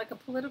as a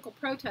political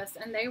protest,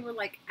 and they were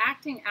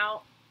acting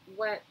out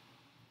what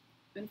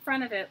in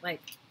front of it,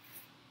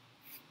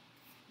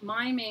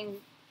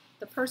 miming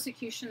the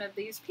persecution of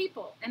these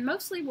people, and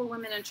mostly were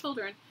women and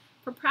children,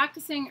 for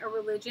practicing a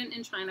religion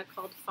in China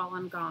called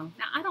Falun Gong.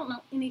 Now, I don't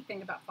know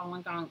anything about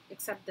Falun Gong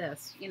except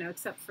this,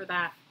 except for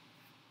that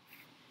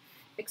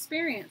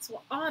experience.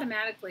 Well,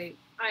 automatically,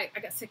 I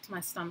got sick to my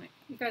stomach.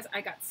 You guys,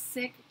 I got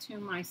sick to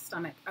my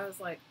stomach. I was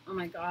like, oh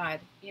my God,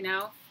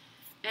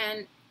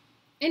 and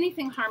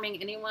anything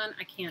harming anyone,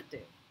 I can't do.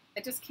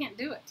 I just can't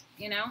do it,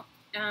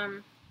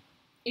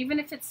 even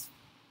if it's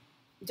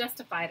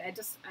justified.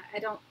 I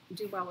don't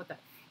do well with it.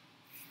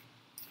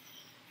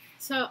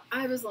 So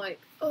I was like,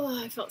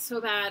 oh, I felt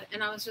so bad.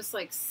 And I was just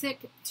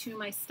sick to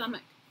my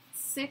stomach,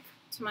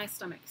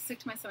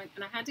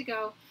 and I had to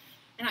go.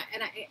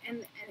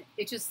 And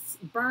it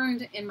just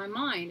burned in my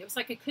mind. It was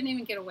I couldn't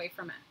even get away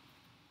from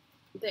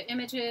it. The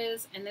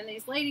images, and then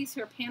these ladies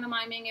who are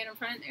pantomiming it in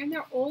front, and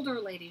they're older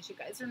ladies, you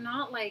guys. They're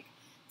not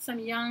some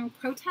young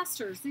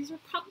protesters. These are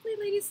probably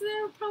ladies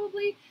that are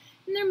probably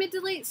in their mid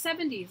to late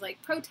 70s,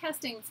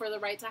 protesting for the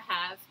right to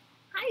have,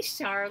 hi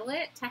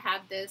Charlotte, to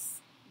have this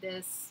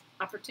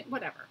opportunity,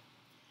 whatever.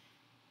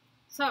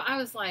 So I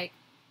was I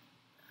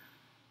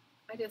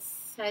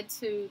just said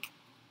to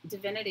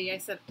divinity, I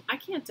said, I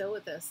can't deal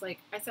with this. I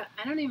said,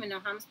 I don't even know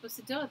how I'm supposed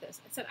to deal with this.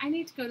 I said, I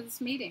need to go to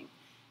this meeting.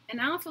 And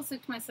now I feel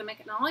sick to my stomach,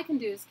 and all I can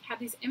do is have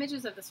these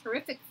images of this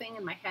horrific thing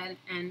in my head,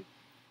 and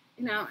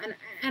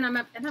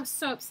I'm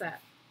so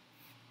upset.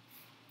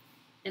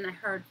 And I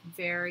heard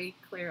very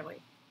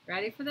clearly,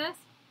 ready for this?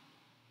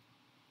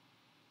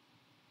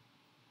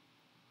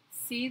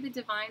 See the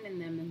divine in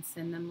them and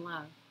send them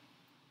love.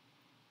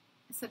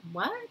 I said,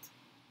 what?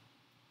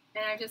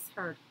 And I just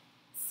heard,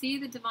 see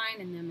the divine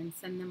in them and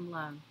send them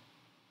love.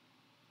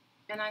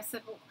 And I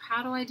said, well,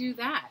 how do I do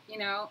that?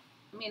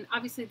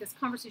 Obviously this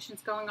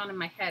conversation's going on in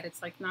my head.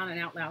 It's not an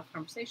out loud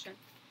conversation.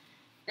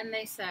 And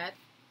they said,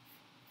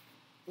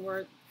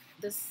 or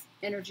this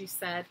energy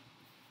said,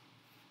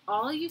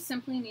 all you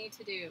simply need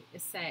to do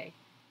is say,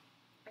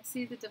 I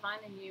see the divine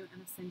in you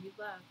and I send you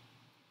love.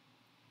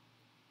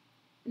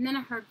 And then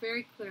I heard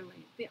very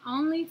clearly, the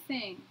only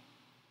thing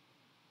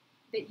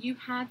that you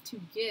have to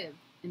give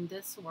in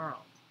this world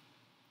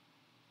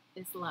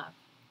is love.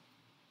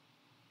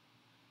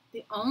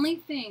 The only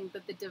thing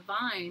that the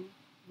divine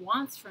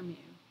wants from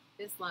you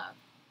is love.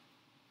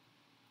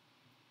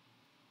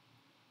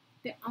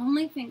 The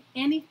only thing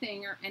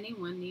anything or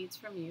anyone needs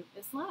from you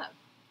is love.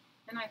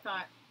 And I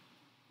thought,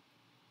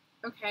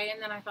 okay.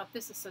 And then I thought,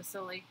 this is so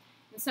silly.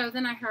 And so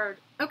then I heard,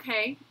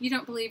 okay, you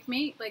don't believe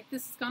me?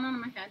 This is going on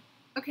in my head.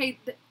 Okay,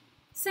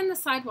 send the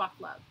sidewalk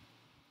love.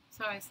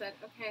 So I said,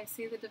 okay, I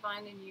see the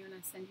divine in you and I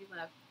send you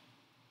love.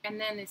 And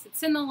then they said,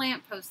 send the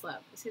lamppost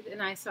love.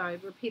 I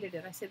repeated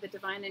it. I said, the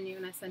divine in you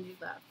and I send you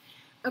love.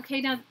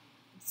 Okay, now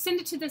send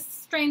it to this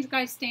strange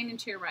guy standing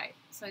to your right.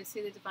 So I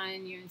see the divine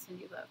in you and send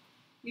you love.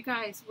 You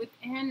guys,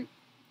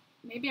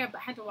 maybe I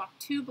had to walk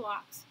 2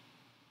 blocks.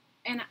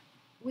 And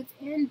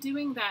within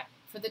doing that,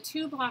 for the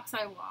 2 blocks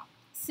I walked,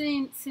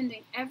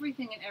 sending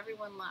everything and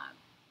everyone love,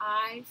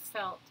 I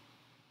felt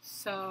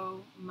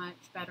so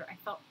much better. I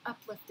felt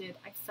uplifted.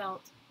 I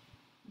felt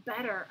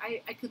better.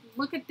 I could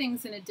look at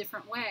things in a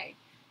different way.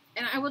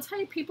 And I will tell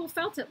you, people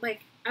felt it.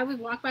 Like, I would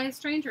walk by a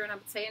stranger and I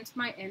would say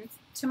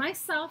to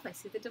myself, I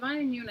see the divine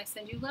in you and I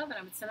send you love, and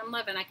I would send them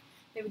love, and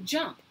they would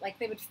jump, like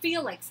they would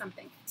feel like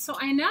something. So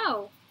I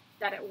know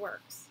that it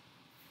works.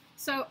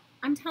 So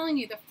I'm telling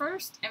you, the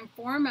first and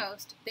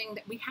foremost thing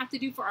that we have to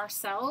do for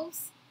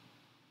ourselves,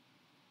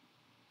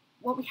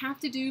 what we have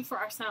to do for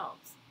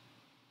ourselves,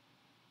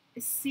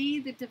 is see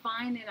the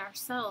divine in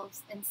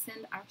ourselves and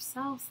send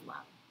ourselves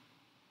love.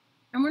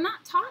 And we're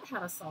not taught how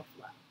to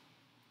self-love.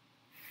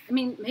 I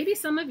mean, maybe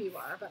some of you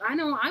are, but I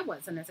know I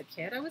wasn't as a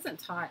kid. I wasn't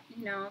taught,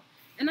 you know.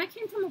 And I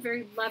came from a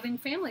very loving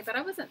family, but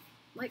I wasn't,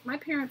 like, my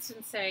parents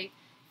didn't say,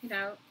 you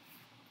know,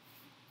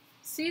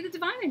 see the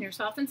divine in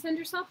yourself and send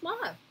yourself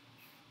love.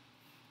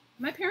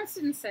 My parents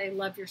didn't say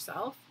love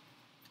yourself,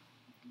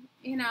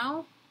 you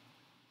know.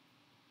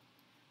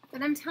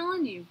 But I'm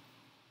telling you.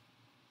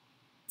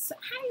 So,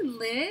 hi,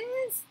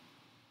 Liz.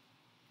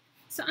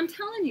 So I'm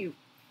telling you,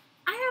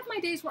 I have my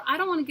days where I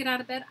don't want to get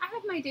out of bed. I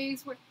have my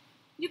days where,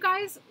 you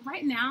guys,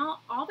 right now,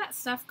 all that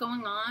stuff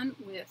going on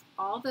with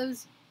all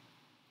those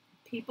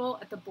people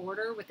at the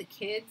border with the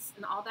kids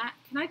and all that,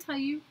 can I tell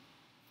you,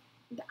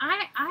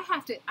 I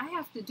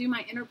have to do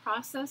my inner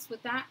process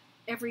with that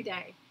every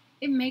day.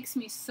 It makes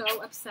me so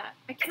upset.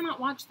 I cannot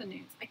watch the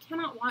news. I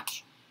cannot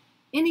watch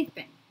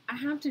anything. I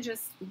have to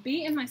just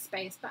be in my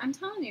space. But I'm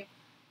telling you,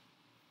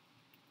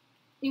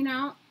 you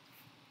know,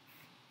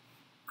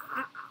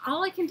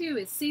 all I can do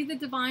is see the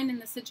divine in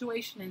the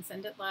situation and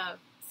send it love.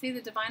 See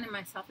the divine in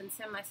myself and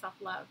send myself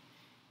love.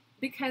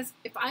 Because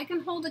if I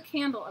can hold a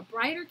candle, a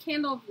brighter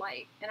candle of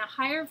light and a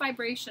higher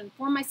vibration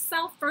for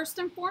myself first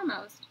and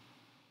foremost,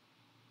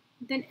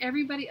 then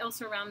everybody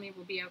else around me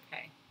will be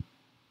okay.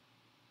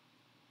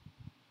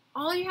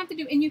 All you have to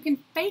do, and you can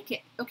fake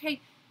it, okay?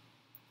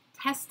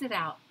 Test it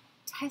out.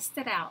 Test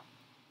it out.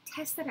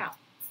 Test it out.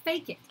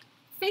 Fake it.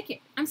 Fake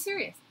it. I'm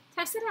serious.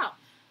 Test it out.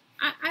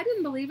 I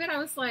didn't believe it. I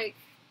was like,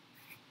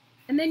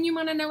 and then you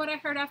want to know what I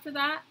heard after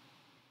that?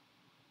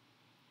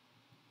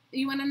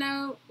 You want to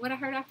know what I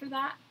heard after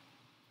that?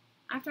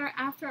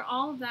 After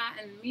all of that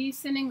and me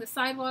sending the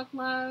sidewalk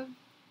love,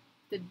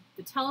 the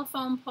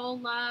telephone pole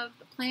love,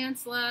 the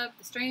plants love,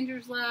 the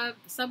strangers love,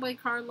 the subway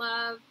car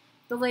love,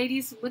 the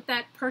ladies with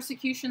that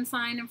persecution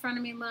sign in front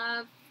of me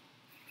love,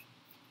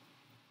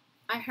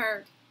 I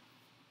heard,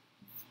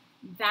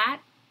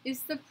 that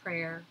is the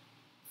prayer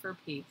for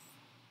peace.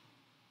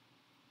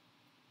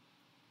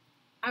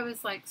 I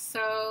was like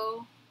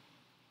so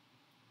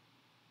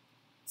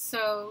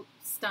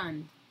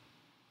stunned.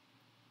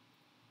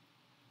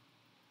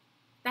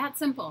 That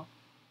simple.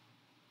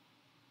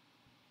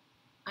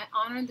 I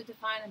honor the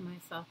divine in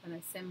myself and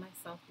I send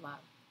myself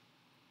love.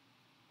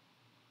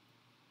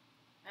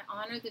 I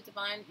honor the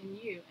divine in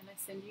you and I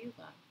send you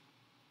love.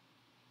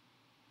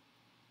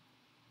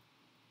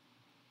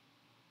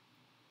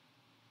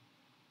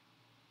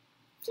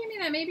 Jamie,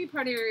 that may be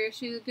part of your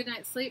issue, good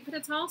night's sleep, but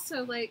it's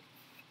also like,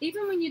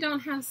 even when you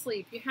don't have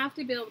sleep, you have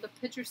to be able to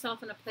put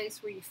yourself in a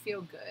place where you feel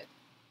good.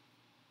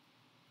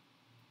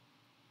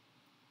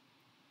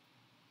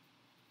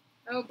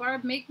 Oh,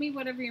 Barb, make me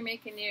whatever you're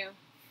making you.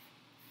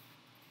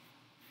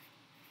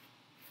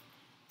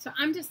 So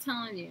I'm just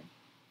telling you.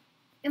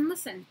 And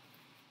listen,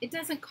 it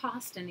doesn't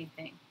cost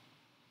anything.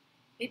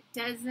 It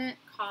doesn't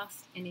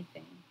cost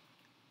anything.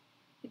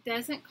 It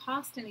doesn't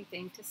cost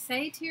anything to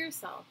say to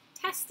yourself,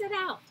 test it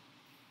out.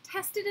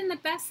 Test it in the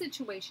best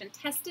situation.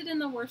 Test it in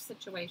the worst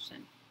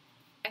situation.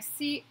 I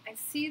see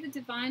the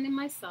divine in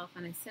myself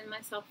and I send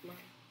myself love.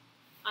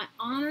 I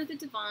honor the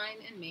divine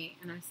in me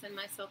and I send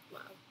myself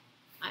love.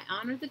 I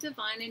honor the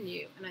divine in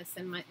you and I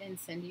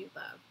send you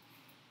love.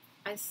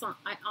 I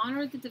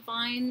honor the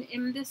divine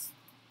in this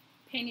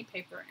painting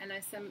paper and I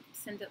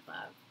send it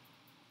love.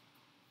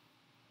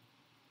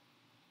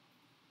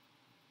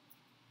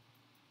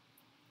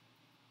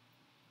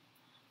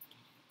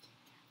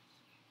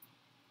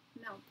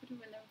 No, put it in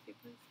there with you,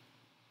 please.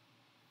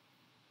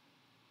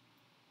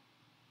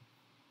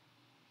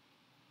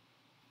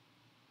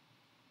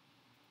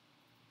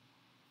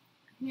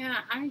 Yeah,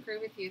 I agree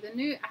with you. The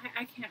new,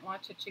 I can't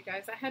watch it, you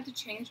guys. I had to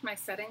change my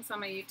settings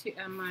on my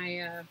YouTube, on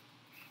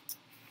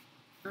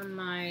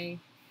my,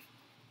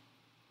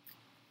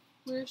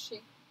 where is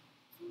she?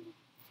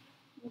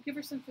 We'll give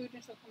her some food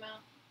and she'll come out.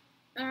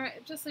 All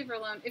right, just leave her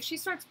alone. If she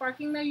starts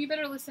barking, though, you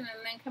better listen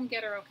and then come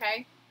get her,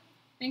 okay?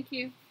 Thank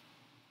you.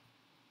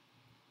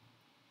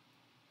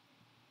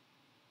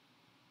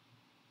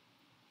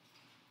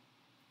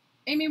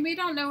 Amy, we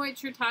don't know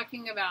what you're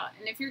talking about.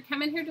 And if you're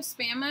coming here to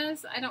spam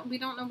us, we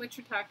don't know what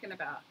you're talking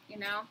about, you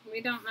know?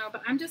 We don't know,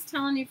 but I'm just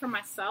telling you for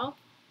myself,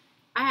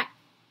 I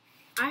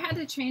had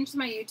to change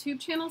my YouTube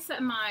channel,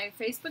 my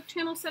Facebook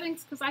channel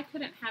settings, because I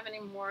couldn't have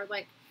any more,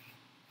 like,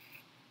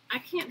 I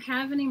can't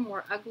have any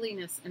more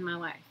ugliness in my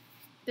life.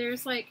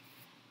 There's, like,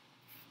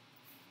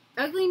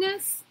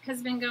 ugliness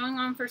has been going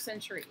on for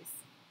centuries,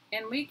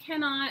 and we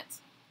cannot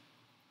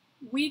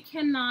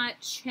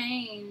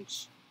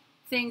change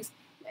things.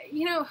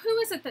 You know, who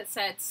is it that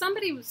said,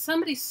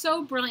 somebody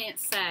so brilliant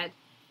said,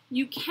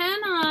 you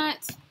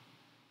cannot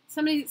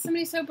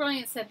Somebody so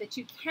brilliant said that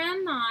you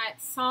cannot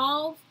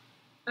solve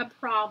a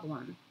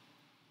problem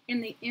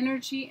in the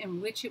energy in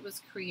which it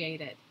was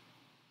created.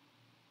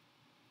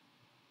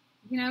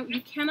 You know, you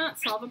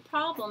cannot solve a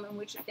problem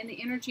in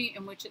the energy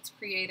in which it's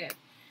created.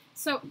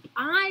 So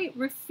I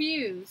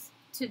refuse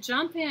to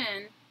jump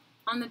in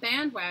on the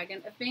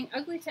bandwagon of being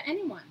ugly to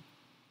anyone.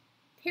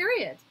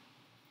 Period.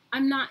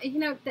 I'm not, you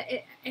know,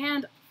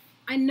 and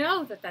I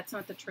know that that's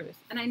not the truth.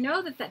 And I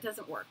know that that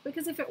doesn't work.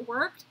 Because if it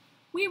worked,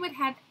 we would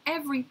have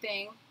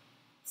everything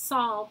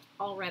solved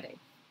already.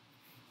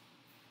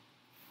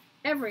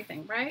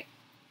 Everything, right?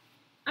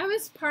 I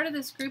was part of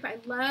this group. I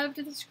loved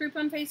this group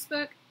on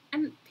Facebook.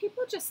 And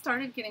people just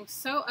started getting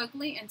so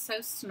ugly and so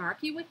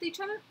snarky with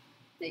each other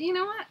that, you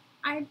know what?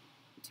 I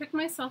took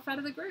myself out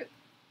of the group.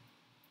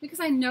 Because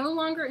I no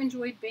longer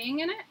enjoyed being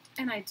in it,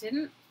 and I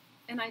didn't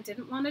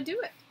want to do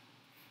it.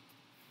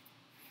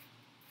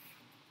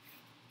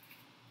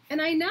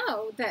 And I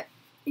know that,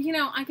 you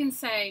know, I can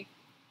say,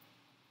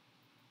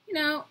 you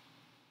know,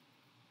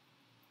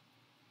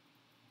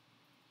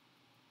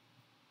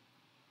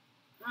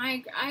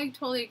 I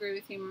totally agree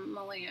with you,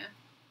 Malia.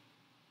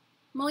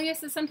 Malia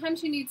says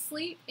sometimes you need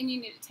sleep and you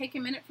need to take a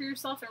minute for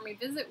yourself and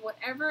revisit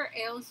whatever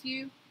ails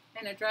you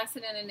and address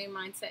it in a new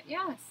mindset.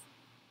 Yes.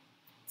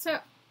 So,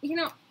 you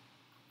know,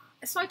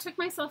 so I took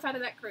myself out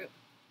of that group.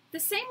 The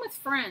same with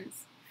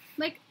friends.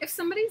 Like, if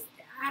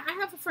I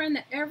have a friend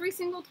that every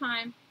single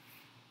time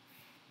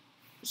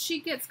she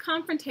gets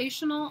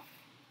confrontational,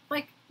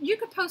 like, you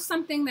could post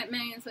something that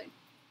means, like,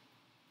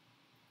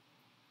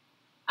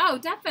 oh,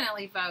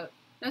 definitely vote.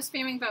 No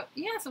spamming, vote.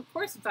 Yes, of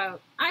course,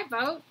 vote. I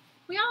vote.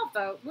 We all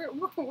vote.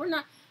 We're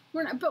not,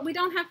 but we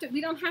don't have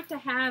to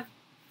have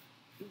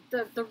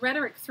the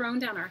rhetoric thrown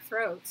down our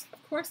throats.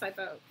 Of course I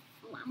vote.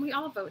 We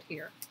all vote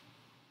here.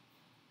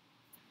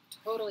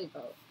 Totally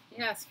vote.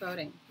 Yes,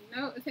 voting.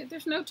 No,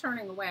 there's no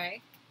turning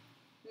away.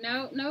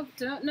 No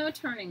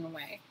turning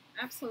away.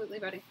 Absolutely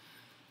voting.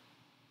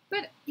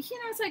 But, you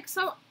know, it's like,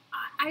 so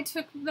I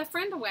took the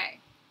friend away.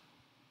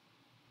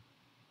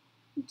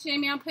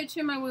 Jamie, I'll put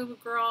you in my woo-woo,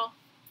 girl.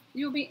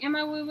 You'll be in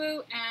my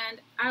woo-woo,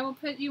 and I will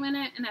put you in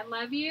it, and I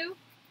love you,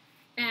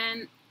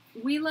 and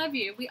we love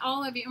you. We all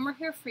love you, and we're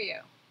here for you.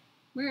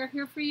 We are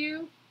here for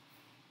you.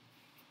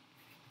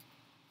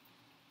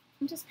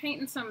 I'm just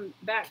painting some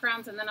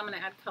backgrounds, and then I'm going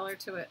to add color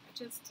to it.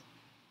 I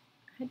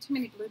had too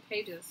many blue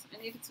pages.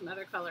 I needed some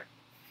other color.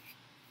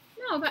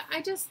 No, but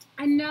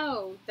I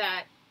know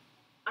that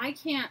I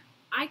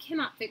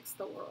cannot fix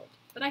the world,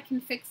 but I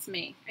can fix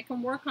me. I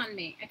can work on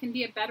me. I can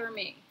be a better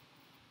me.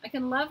 I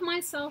can love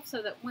myself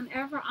so that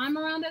whenever I'm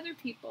around other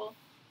people,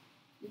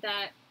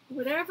 that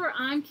whatever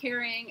I'm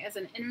carrying as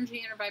an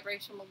energy and a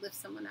vibration will lift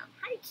someone up.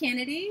 Hi,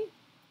 Kennedy.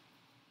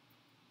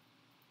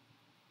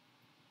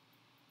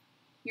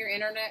 Your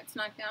internet's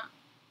knocked out.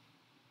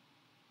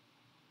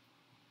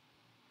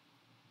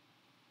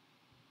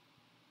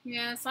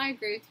 Yes, I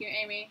agree with you,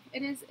 Amy.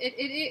 It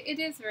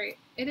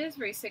is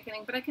very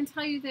sickening, but I can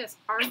tell you this,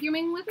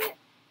 arguing with it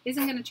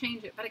isn't going to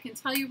change it. But I can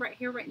tell you right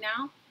here, right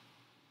now,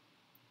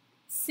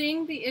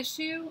 seeing the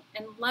issue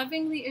and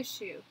loving the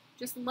issue,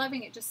 just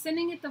loving it, just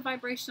sending it the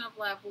vibration of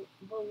love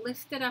will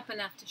lift it up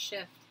enough to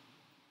shift.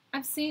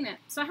 I've seen it.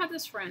 So I have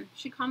this friend.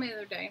 She called me the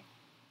other day.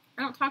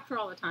 I don't talk to her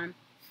all the time.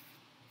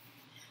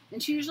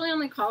 And she usually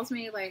only calls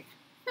me like,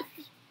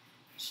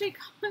 she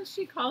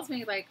calls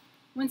me like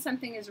when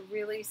something is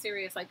really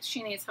serious, like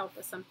she needs help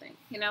with something,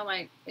 you know,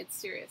 like it's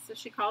serious. So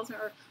she calls me,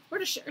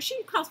 or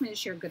she calls me to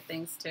share good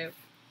things too.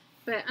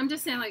 But I'm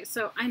just saying, like,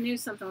 so I knew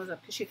something was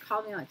up because she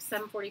called me like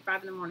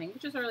 7:45 in the morning,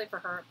 which is early for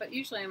her, but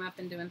usually I'm up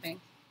and doing things.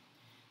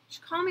 She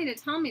called me to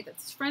tell me that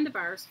this friend of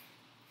ours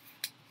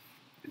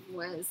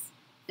was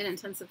in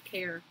intensive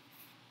care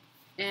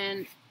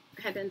and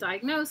had been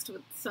diagnosed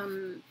with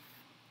some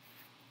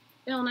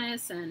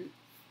illness, and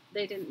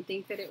they didn't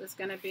think that it was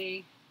going to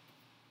be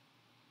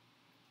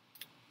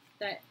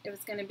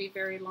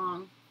very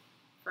long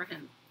for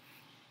him.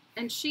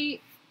 And she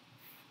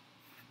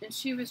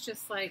was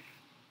just like,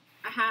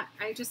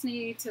 I just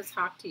need to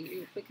talk to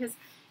you because,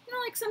 you know,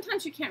 like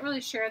sometimes you can't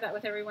really share that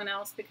with everyone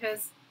else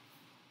because,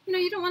 you know,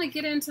 you don't want to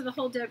get into the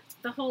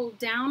whole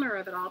downer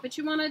of it all, but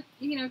you want to,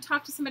 you know,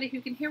 talk to somebody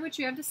who can hear what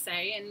you have to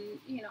say and,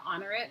 you know,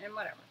 honor it and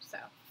whatever. So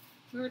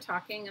we were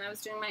talking and I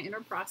was doing my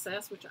inner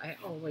process, which I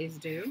always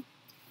do.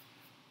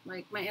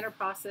 Like my inner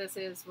process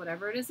is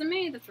whatever it is in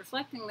me that's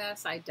reflecting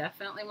this. I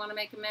definitely want to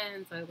make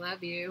amends. I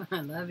love you. I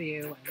love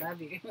you. I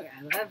love you.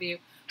 I love you.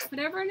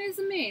 Whatever it is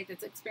in me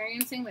that's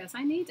experiencing this,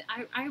 I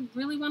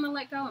really want to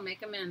let go and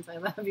make amends. I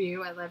love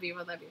you. I love you.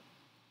 I love you.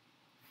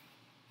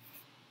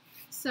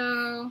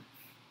 So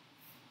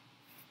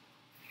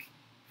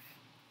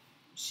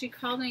she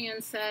called me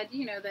and said,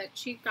 you know, that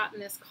she'd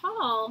gotten this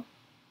call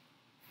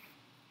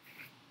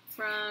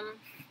from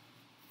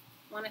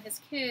one of his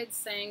kids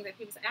saying that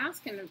he was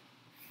asking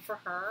for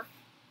her,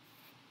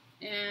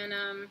 and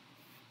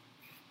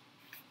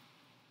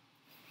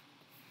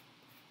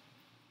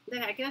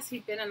that I guess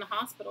he'd been in the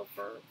hospital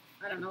for,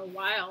 I don't know, a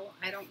while.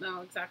 I don't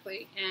know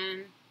exactly.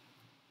 And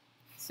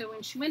So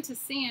when she went to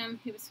see him,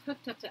 he was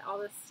hooked up to all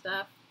this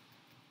stuff,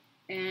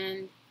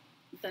 and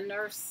the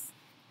nurse,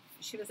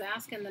 she was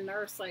asking the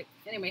nurse, like,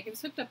 anyway, he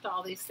was hooked up to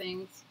all these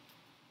things,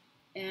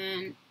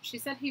 and she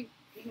said he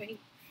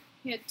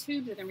had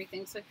tubes and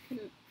everything, so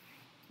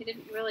he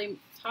didn't really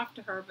talk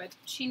to her, but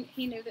he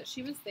knew that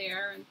she was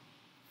there,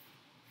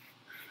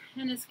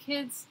 and his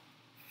kids,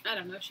 I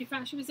don't know, she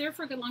was there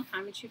for a good long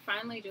time, and she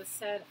finally just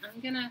said,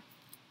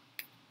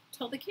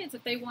 told the kids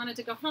if they wanted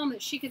to go home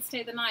that she could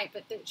stay the night,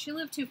 but that she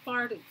lived too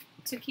far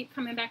to keep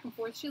coming back and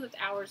forth. She lived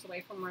hours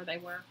away from where they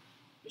were,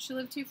 but she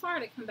lived too far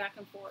to come back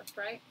and forth,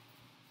 right?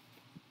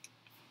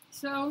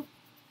 So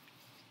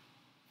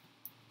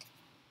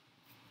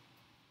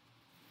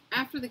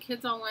after the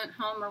kids all went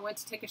home or went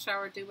to take a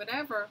shower, do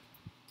whatever,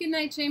 good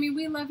night, Jamie.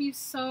 We love you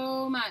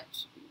so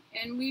much,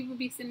 and we will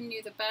be sending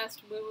you the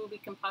best woo-woo we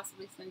can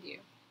possibly send you.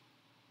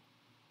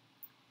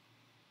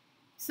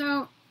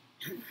 So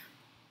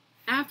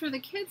after the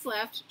kids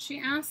left, she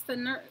asked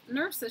the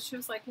nurses, she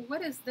was like, well,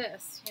 what is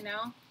this, you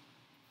know?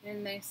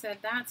 And they said,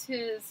 that's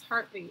his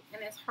heartbeat.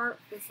 And his heart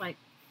was like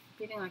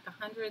beating like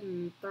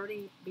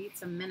 130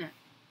 beats a minute.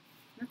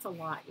 That's a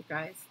lot, you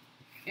guys.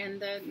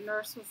 And the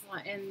nurse was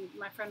like, and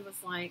my friend was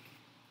like,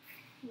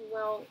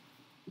 well,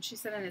 she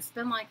said, and it's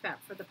been like that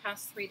for the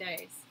past 3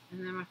 days.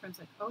 And then my friend's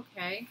like,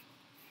 okay.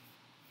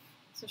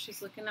 So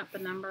she's looking up the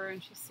number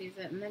and she sees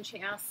it. And then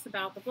she asks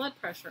about the blood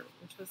pressure,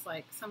 which was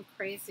like some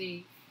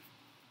crazy,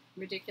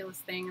 ridiculous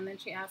thing. And then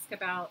she asked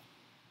about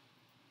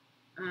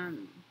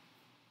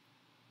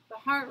the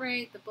heart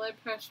rate, the blood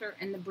pressure,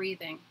 and the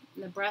breathing.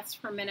 And the breaths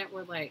per minute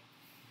were like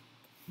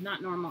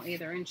not normal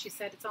either. And she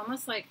said, it's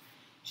almost like,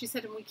 she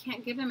said, we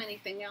can't give him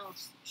anything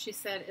else. She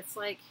said, it's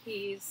like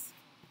he's,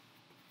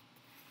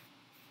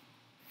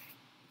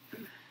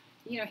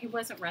 you know, he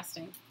wasn't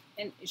resting.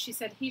 And she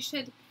said he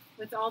should,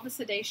 with all the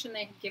sedation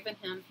they had given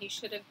him, he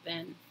should have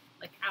been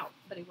like out,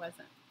 but he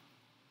wasn't.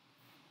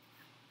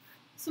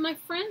 So my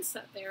friend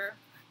sat there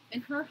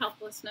in her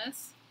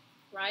helplessness,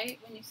 right?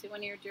 When you see one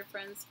of your dear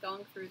friends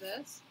going through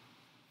this.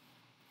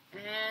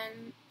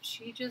 And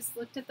she just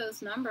looked at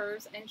those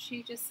numbers and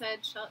she just said,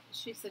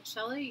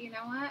 Shelly, you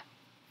know what?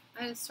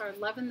 I just started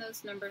loving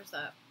those numbers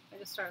up. I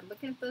just started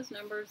looking at those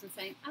numbers and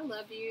saying, I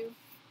love you.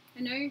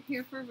 I know you're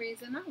here for a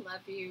reason. I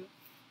love you.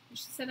 And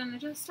she said, and I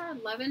just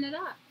started loving it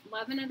up,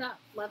 loving it up,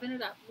 loving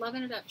it up,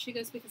 loving it up. She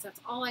goes, because that's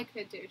all I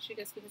could do. She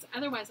goes, because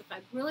otherwise, if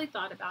I'd really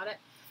thought about it,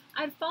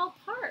 I'd fall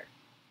apart.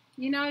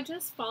 You know, I'd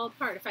just fall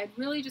apart if I'd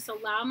really just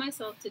allow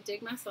myself to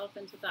dig myself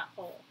into that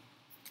hole.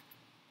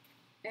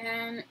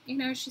 And, you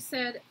know, she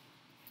said,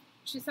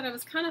 I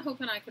was kind of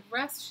hoping I could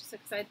rest. She said,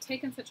 because I had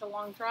taken such a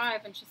long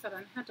drive. And she said,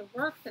 I had to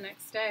work the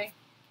next day.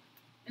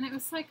 And it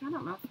was like, I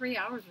don't know, 3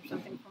 hours or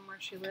something from where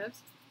she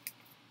lives.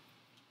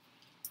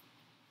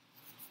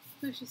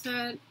 So she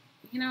said,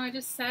 you know, I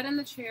just sat in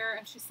the chair.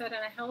 And she said,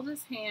 and I held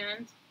his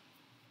hand.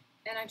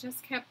 And I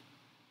just kept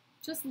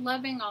just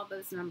loving all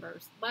those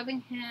numbers.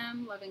 Loving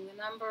him, loving the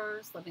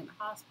numbers, loving the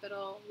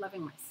hospital,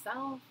 loving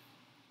myself.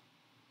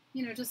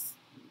 You know, just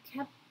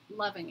kept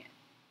loving it.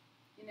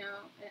 You know,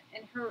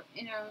 and her,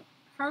 you know,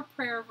 her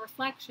prayer of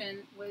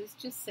reflection was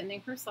just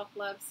sending herself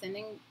love,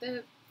 sending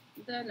the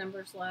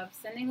numbers love,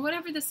 sending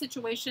whatever the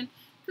situation,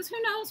 because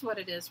who knows what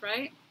it is,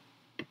 right?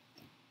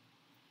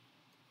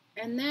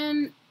 And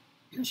then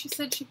she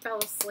said she fell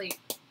asleep.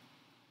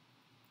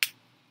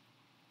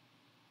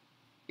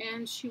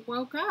 And she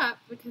woke up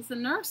because the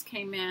nurse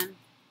came in.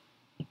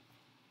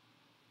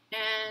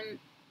 And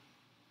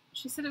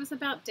she said it was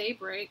about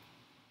daybreak.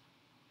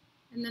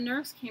 And the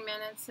nurse came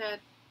in and said,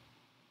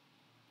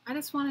 I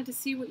just wanted to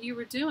see what you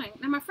were doing.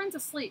 Now, my friend's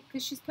asleep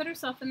because she's put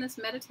herself in this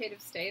meditative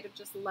state of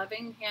just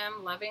loving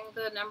him, loving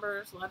the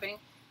numbers, loving,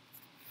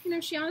 you know,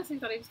 she honestly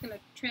thought he was going to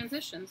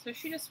transition. So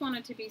she just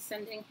wanted to be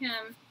sending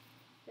him,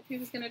 if he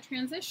was going to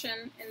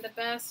transition, in the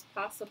best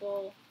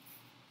possible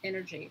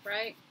energy,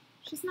 right?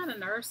 She's not a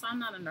nurse. I'm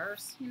not a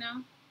nurse, you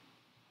know.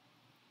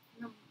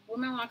 And the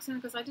woman walks in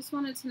and goes, I just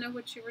wanted to know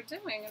what you were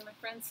doing. And my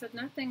friend said,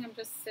 nothing. I'm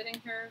just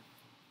sitting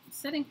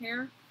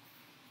here.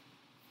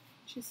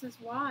 She says,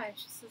 why?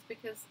 She says,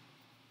 because,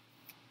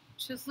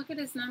 she says, look at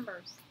his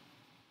numbers.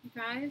 You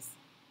guys,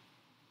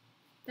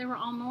 they were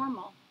all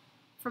normal.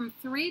 From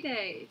 3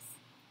 days,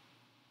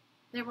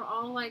 they were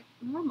all like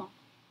normal.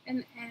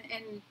 And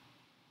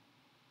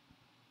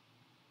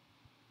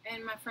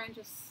my friend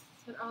just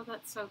said, oh,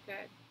 that's so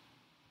good.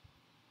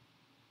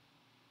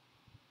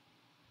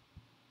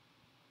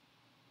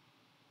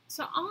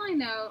 So all I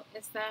know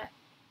is that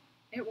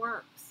it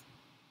works.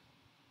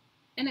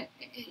 And it,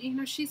 you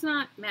know, she's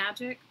not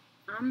magic.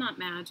 I'm not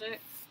magic.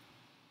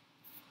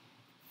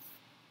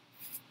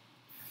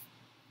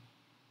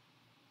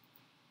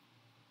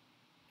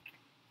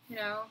 You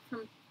know,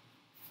 from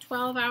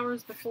 12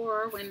 hours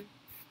before, when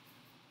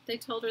they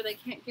told her they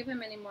can't give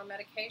him any more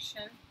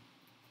medication,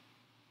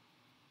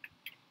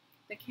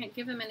 they can't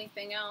give him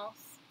anything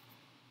else.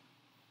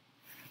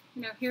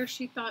 You know, here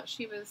she thought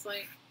she was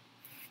like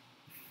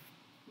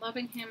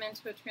loving him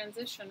into a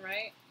transition,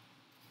 right?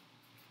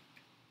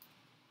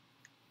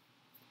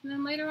 And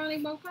then later on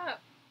he woke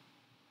up.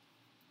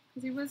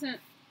 because he wasn't,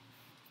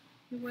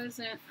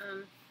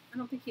 I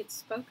don't think he had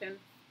spoken.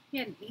 He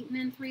hadn't eaten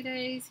in 3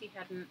 days. He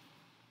hadn't,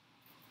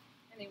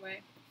 anyway.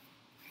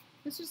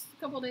 It's just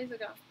a couple days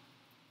ago.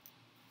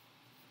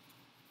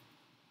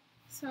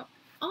 So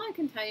all I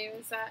can tell you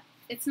is that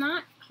it's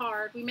not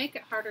hard. We make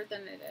it harder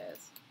than it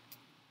is.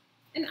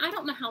 And I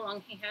don't know how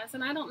long he has,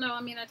 and I don't know.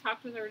 I mean, I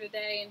talked with her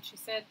today, and she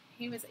said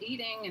he was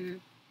eating,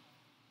 and,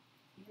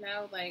 you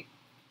know, like,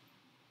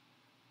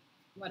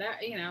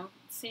 whatever, you know,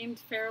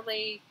 seemed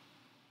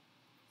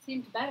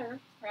better,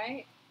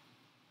 right?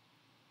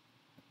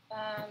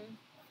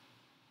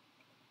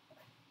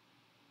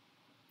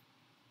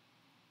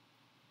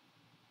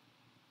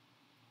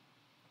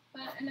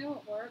 But I know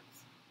it works.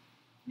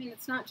 I mean,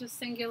 it's not just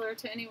singular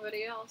to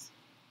anybody else.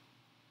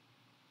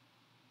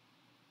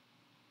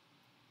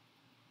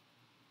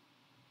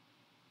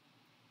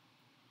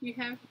 You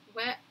have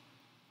wet.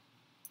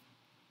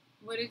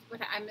 What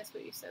I missed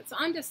what you said. So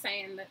I'm just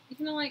saying that,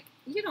 you know, like,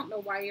 you don't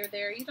know why you're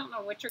there. You don't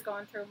know what you're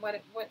going through,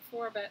 what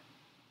for, but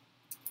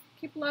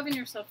keep loving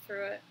yourself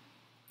through it.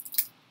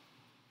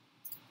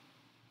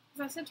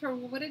 Because I said to her,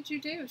 well, what did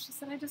you do? She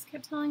said, I just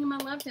kept telling him I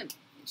loved him.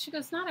 She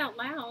goes, not out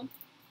loud.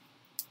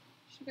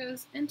 She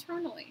goes,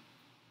 internally.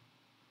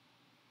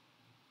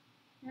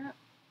 Yeah.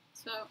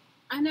 So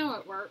I know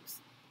it works.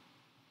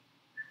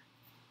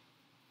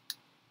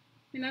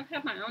 I mean, I've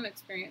had my own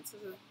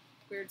experiences of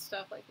weird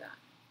stuff like that.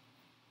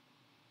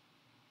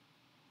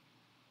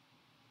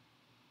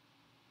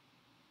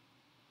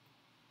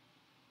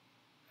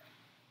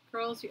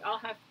 Girls, we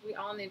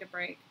all need a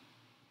break.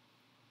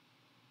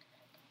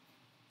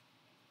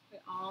 We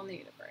all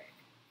need a break.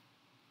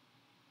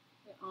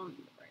 We all need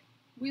a break.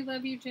 We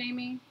love you,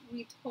 Jamie.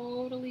 We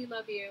totally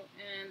love you,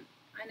 and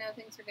I know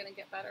things are going to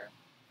get better.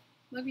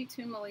 Love you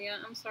too, Malia.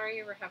 I'm sorry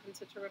you were having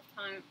such a rough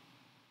time.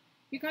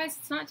 You guys,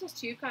 it's not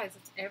just you guys,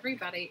 it's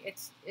everybody.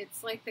 It's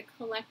like the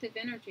collective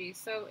energy.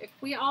 So if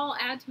we all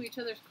add to each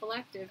other's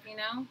collective, you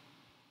know,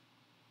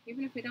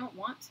 even if we don't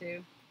want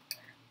to.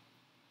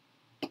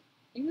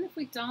 Even if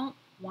we don't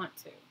want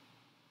to.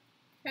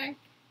 Okay?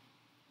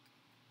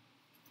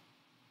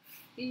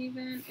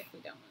 Even if we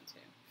don't want to.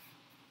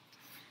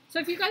 So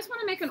if you guys want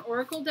to make an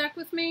oracle deck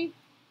with me,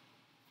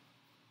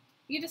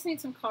 you just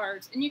need some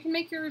cards. And you can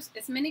make yours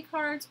as many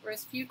cards or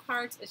as few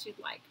cards as you'd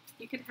like.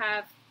 You could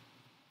have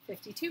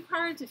 52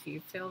 cards if you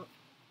feel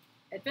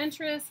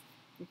adventurous.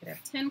 You could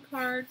have 10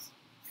 cards.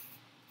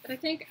 But I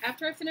think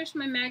after I finish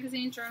my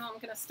magazine journal, I'm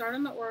going to start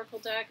on the oracle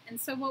deck. And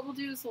so what we'll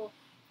do is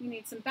we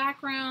need some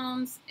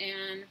backgrounds,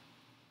 and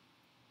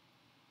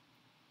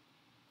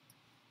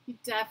you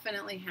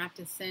definitely have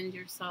to send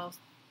yourself.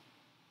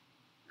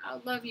 I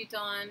love you,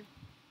 Dawn.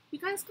 You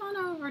guys go on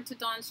over to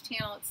Dawn's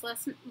channel. It's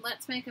Let's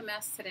Make a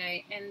Mess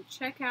Today, and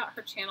check out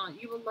her channel.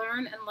 You will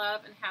learn and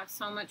love and have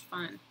so much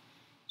fun.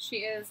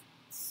 She is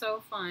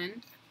so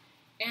fun.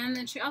 And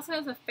then she also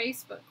has a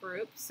Facebook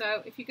group.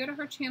 So if you go to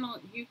her channel,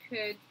 you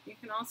can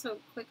also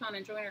click on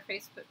and join her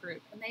Facebook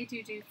group, and they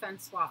do fun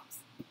swaps.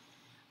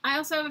 I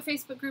also have a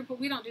Facebook group, but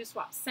we don't do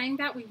swaps. Saying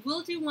that, we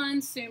will do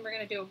one soon. We're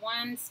going to do a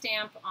 1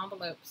 stamp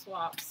envelope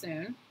swap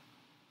soon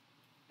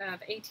of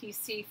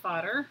ATC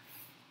fodder.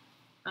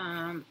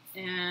 And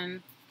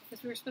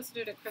because we were supposed to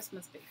do it at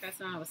Christmas, but you guys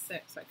know I was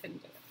sick, so I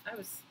couldn't do it.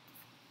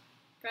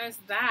 Guys,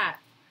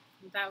 that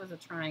was a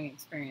trying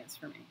experience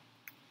for me.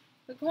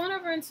 But go on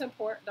over and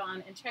support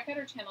Dawn and check out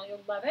her channel.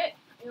 You'll love it.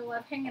 You'll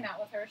love hanging out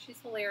with her. She's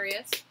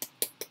hilarious.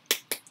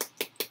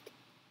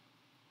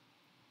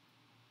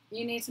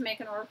 You need to make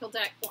an oracle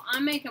deck. Well,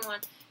 I'm making one.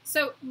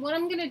 So what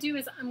I'm going to do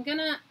is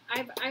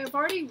I've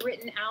already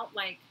written out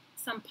like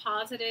some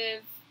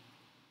positive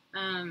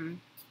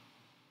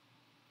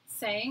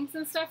sayings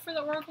and stuff for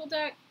the oracle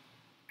deck.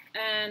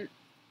 And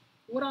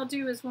what I'll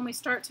do is when we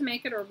start to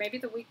make it, or maybe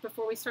the week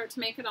before we start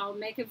to make it, I'll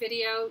make a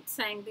video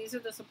saying these are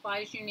the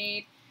supplies you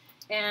need.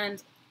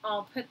 And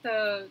I'll put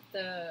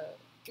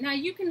now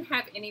you can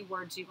have any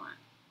words you want.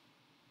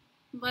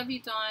 Love you,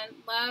 Dawn.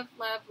 Love,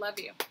 love, love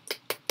you.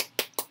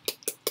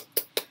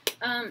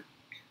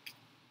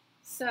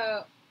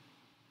 So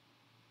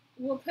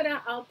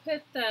I'll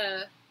put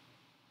the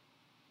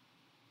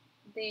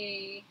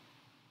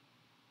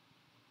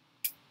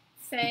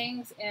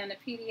sayings in a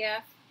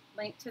PDF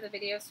link to the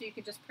video so you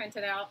could just print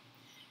it out.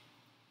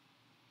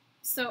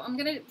 So I'm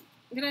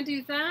gonna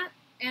do that,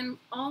 and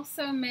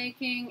also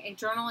making a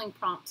journaling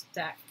prompt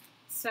deck.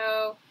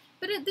 So,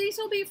 but these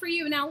will be for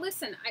you. Now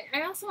listen,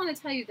 I also want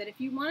to tell you that if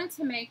you wanted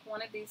to make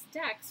one of these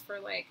decks for,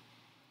 like,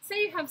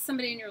 say you have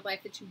somebody in your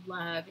life that you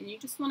love and you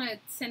just want to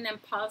send them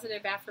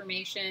positive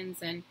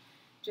affirmations, and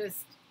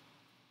just,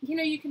 you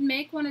know, you can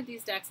make one of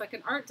these decks, like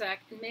an art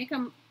deck, and make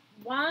them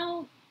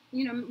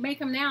make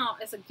them now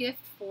as a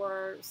gift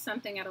for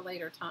something at a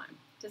later time.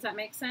 Does that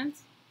make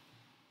sense?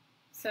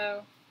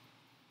 So,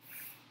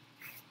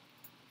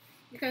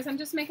 you guys, I'm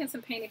just making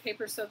some painted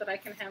paper so that I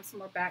can have some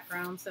more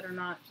backgrounds that are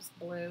not just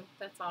blue.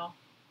 That's all.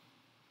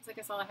 Because I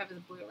guess all I have is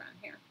blue around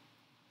here.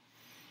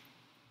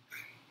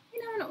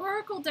 You know, an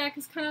oracle deck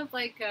is kind of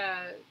like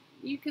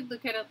You could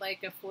look at it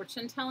like a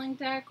fortune telling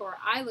deck, or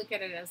I look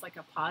at it as like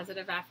a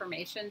positive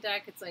affirmation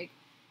deck. It's like,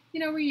 you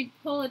know, where you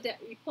pull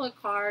a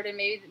card, and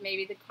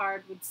maybe the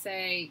card would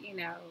say, you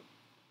know,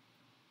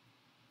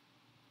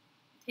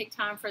 take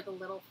time for the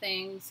little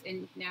things,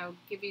 and, you know,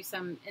 give you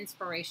some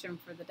inspiration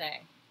for the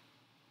day.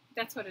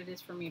 That's what it is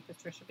for me,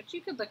 Patricia. But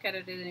you could look at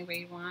it any way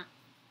you want.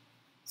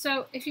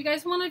 So if you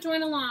guys want to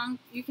join along,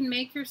 you can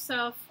make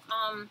yourself,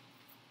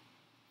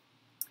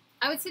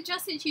 I would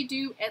suggest that you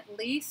do at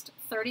least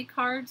 30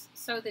 cards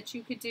so that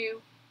you could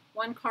do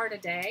 1 card a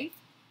day,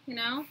 you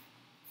know.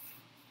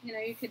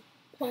 You could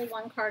pull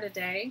 1 card a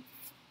day,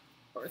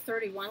 or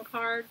 31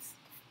 cards,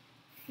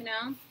 you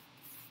know.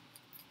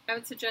 I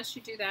would suggest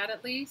you do that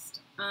at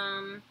least.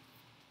 But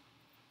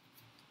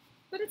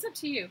it's up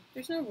to you.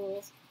 There's no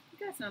rules.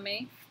 You guys know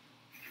me.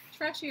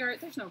 Trashy art,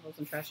 there's no rules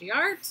in trashy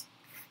art.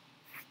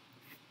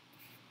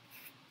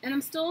 And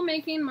I'm still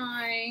making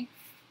my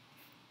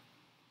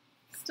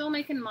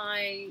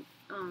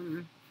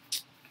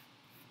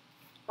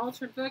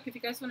altered book. If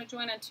you guys want to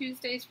join on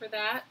Tuesdays for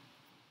that,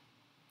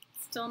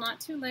 still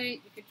not too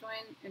late. You could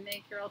join and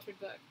make your altered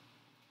book.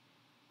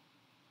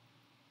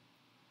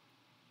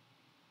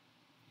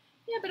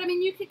 Yeah, but I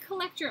mean, you could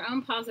collect your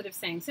own positive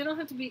sayings. They don't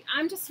have to be,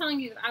 I'm just telling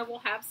you that I will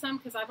have some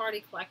because I've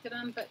already collected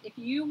them. But if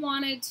you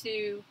wanted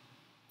to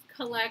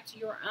collect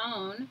your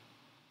own,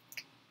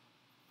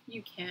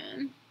 you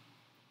can.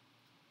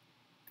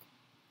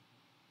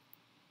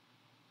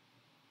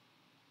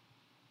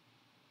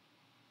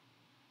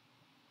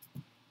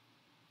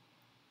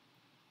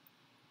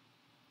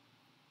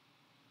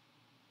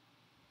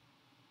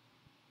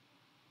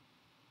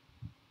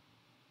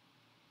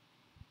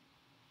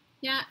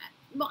 Yeah,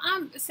 well,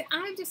 I've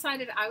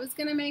decided I was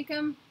going to make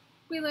them.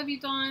 We love you,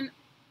 Dawn.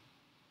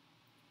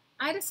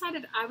 I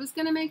decided I was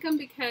going to make them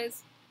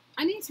because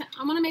I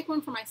want to make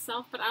one for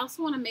myself, but I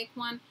also want to make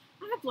one.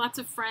 I have lots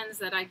of friends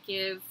that I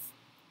give,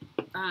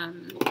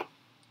 you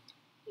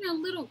know,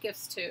 little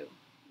gifts to,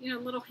 you know,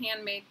 little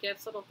handmade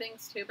gifts, little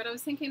things too. But I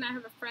was thinking I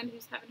have a friend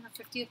who's having her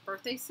 50th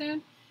birthday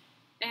soon,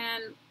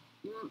 and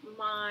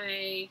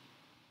my,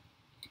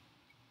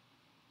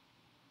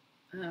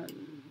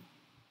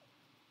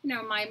 you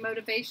know, my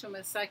motivation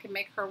was so I could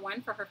make her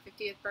one for her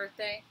 50th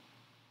birthday.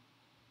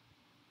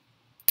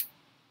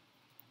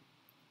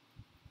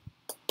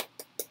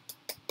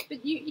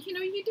 But you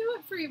know, you do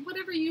it for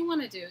whatever you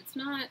want to do. It's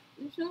not,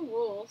 there's no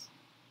rules.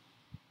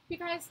 You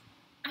guys,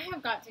 I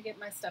have got to get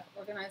my stuff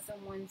organized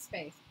in one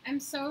space. I'm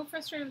so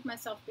frustrated with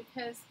myself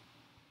because,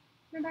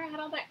 remember I had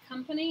all that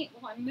company?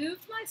 Well, I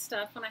moved my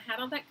stuff when I had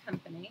all that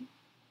company,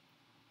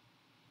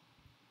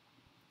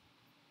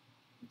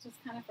 which is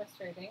kind of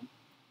frustrating.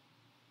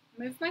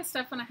 I moved my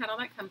stuff when I had all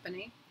that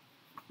company,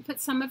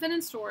 put some of it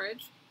in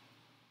storage,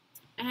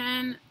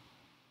 and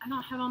I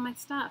don't have all my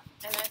stuff.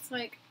 And it's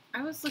like,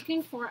 I was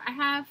looking for, I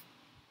have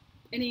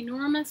an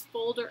enormous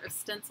folder of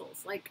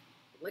stencils, like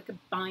a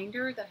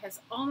binder that has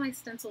all my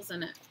stencils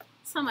in it.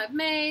 Some I've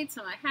made,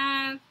 some I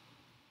have.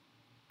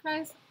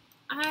 Guys,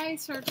 I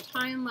searched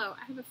high and low.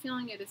 I have a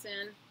feeling it is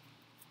in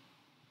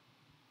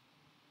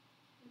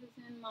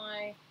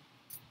my,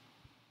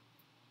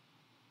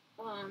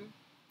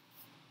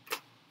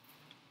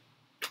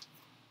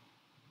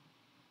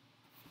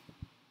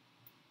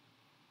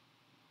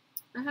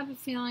 I have a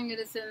feeling it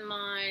is in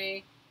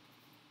my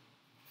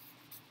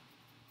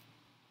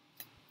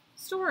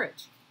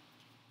storage,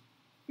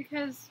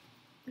 because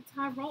that's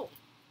how I roll,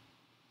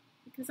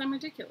 because I'm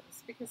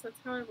ridiculous, because that's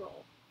how I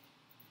roll.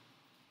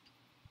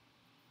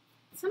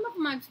 Some of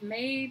them I've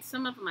made,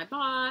 some of them I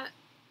bought.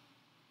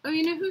 Oh,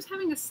 you know who's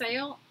having a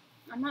sale?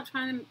 I'm not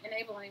trying to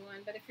enable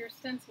anyone, but if you're a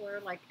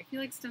stenciler, like if you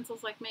like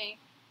stencils like me,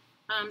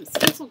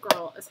 Stencil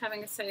Girl is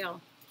having a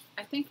sale.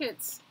 I think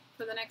it's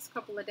for the next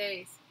couple of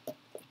days.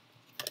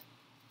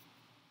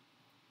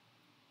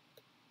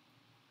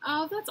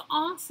 Oh, that's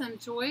awesome,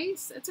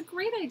 Joyce. It's a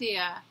great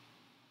idea.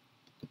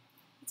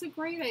 It's a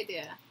great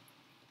idea.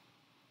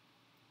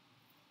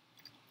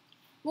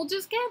 We'll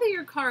just gather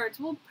your cards.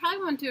 We'll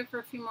probably won't do it for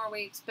a few more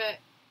weeks, but,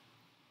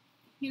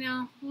 you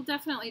know, we'll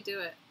definitely do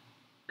it.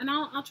 And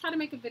I'll try to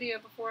make a video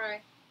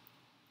before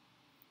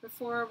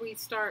we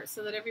start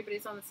so that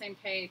everybody's on the same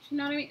page. You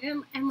know what I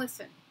mean? And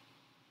listen,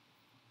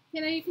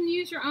 you know, you can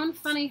use your own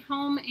funny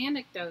home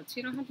anecdotes.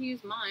 You don't have to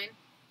use mine.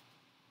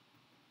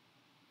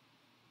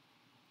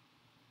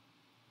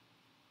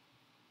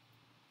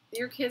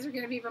 Your kids are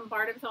going to be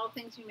bombarded with all the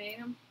things you made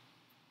them.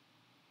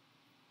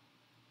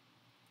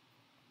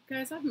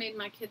 Guys, I've made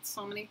my kids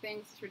so many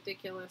things. It's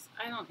ridiculous.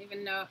 I don't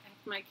even know if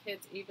my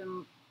kids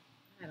even,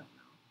 I don't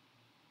know.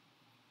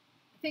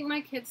 I think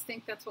my kids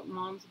think that's what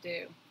moms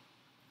do.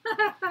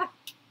 Do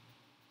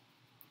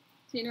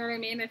you know what I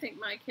mean? I think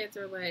my kids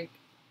are like,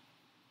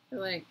 they're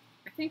like,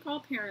 I think all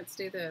parents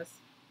do this.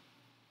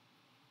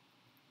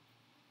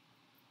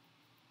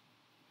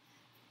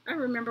 I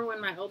remember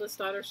when my oldest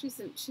daughter, she's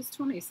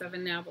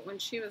 27 now, but when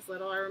she was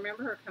little, I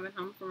remember her coming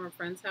home from her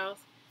friend's house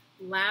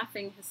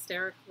laughing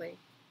hysterically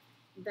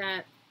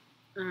that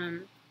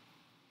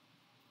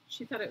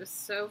she thought it was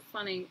so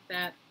funny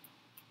that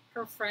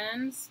her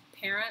friends'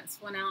 parents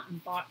went out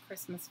and bought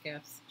Christmas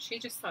gifts. She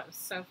just thought it was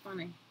so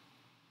funny.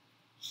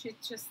 She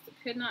just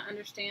could not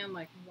understand,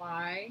 like,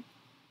 why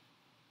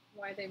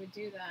they would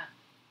do that.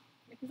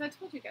 Because I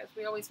told you guys,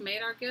 we always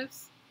made our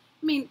gifts.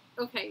 I mean,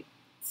 okay,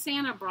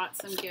 Santa brought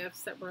some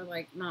gifts that were,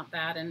 like, not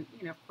bad. And,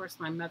 you know, of course,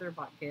 my mother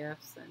bought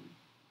gifts and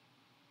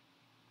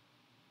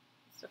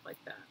stuff like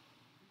that.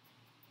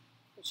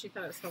 But she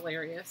thought it was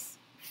hilarious.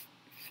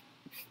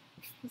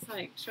 She's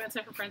like, she went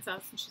to her friend's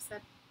house and she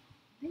said,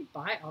 they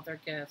buy all their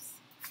gifts.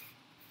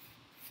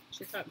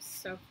 She thought it was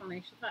so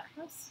funny. She thought,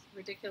 how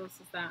ridiculous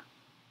is that?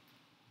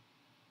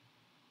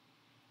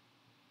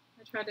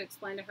 I tried to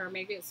explain to her,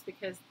 maybe it's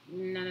because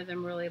none of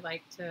them really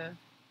like to,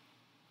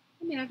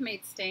 I mean, I've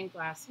made stained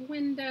glass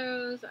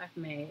windows, I've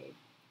made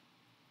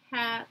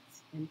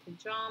hats and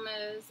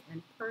pajamas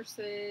and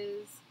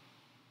purses,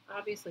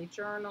 obviously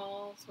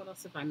journals. What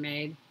else have I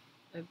made?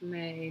 I've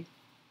made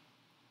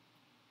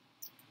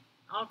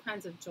all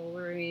kinds of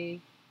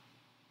jewelry.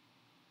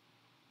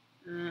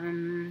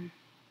 What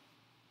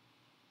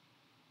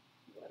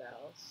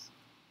else?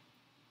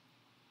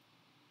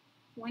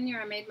 One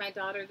year I made my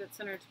daughter that's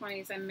in her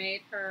 20s, I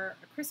made her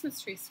a Christmas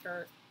tree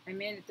skirt. I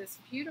made it this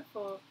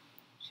beautiful,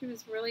 she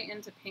was really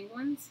into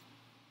penguins.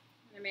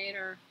 And I made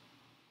her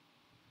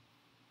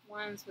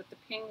ones with the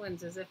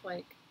penguins as if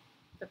like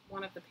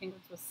one of the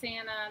penguins was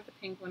Santa, the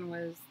penguin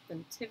was the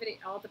nativity,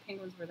 all the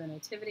penguins were the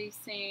nativity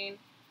scene.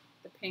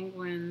 The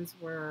penguins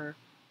were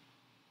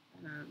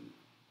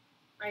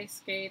ice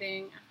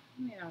skating.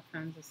 I made all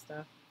kinds of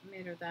stuff. I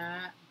made her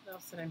that. What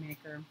else did I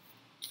make her?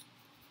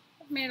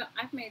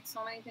 I've made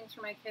so many things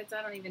for my kids.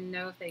 I don't even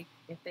know if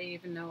they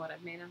even know what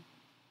I've made them.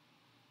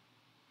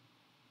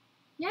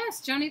 Yes,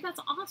 Joni, that's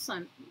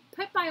awesome.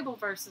 Put Bible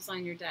verses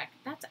on your deck.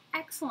 That's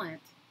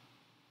excellent.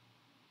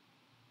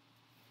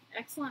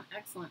 Excellent,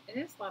 excellent. It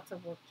is lots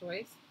of work,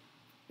 Joyce.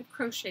 I've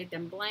crocheted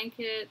them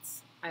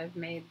blankets. I've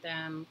made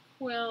them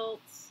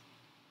quilts.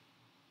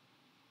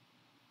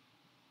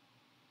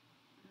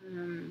 I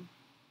don't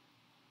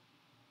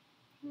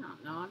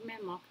know. I've made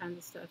them all kinds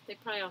of stuff. They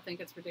probably all think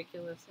it's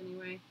ridiculous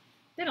anyway.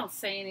 They don't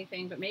say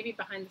anything, but maybe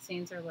behind the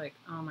scenes they're like,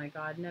 oh my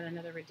God, not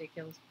another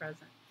ridiculous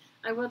present.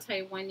 I will tell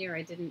you, one year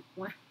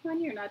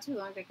not too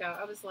long ago,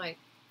 I was like,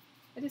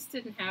 I just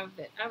didn't have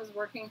it. I was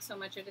working so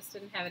much, I just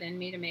didn't have it in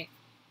me to make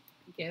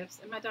gifts.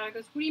 And my daughter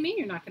goes, what do you mean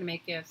you're not going to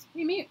make gifts? What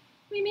do you mean?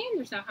 What do you mean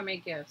there's no how to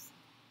make gifts?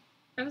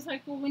 I was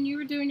like, well, when you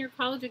were doing your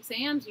college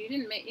exams, you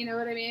didn't make, you know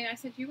what I mean? I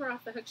said, you were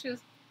off the hook. She goes,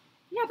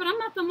 yeah, but I'm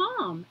not the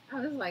mom.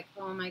 I was like,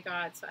 oh my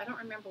God. So I don't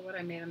remember what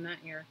I made them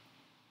that year.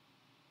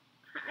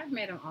 I've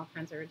made them all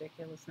kinds of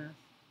ridiculousness.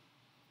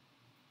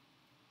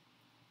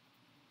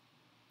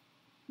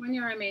 One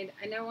year I made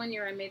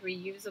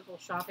reusable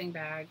shopping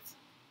bags.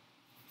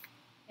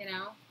 You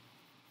know?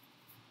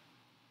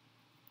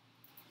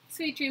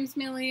 Sweet dreams,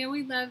 Melia.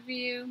 We love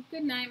you.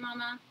 Good night,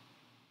 Mama.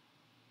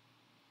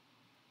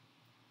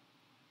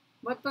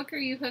 What book are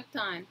you hooked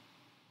on?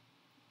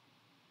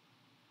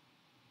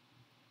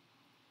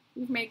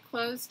 We've made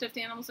clothes, stuffed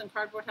animals, and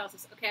cardboard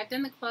houses. Okay, I've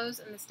done the clothes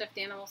and the stuffed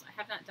animals. I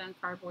have not done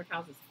cardboard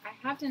houses. I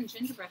have done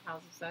gingerbread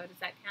houses, though. Does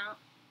that count?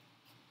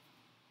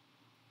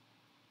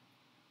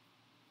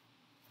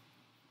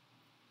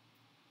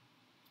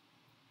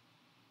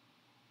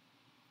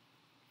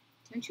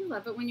 Don't you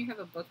love it when you have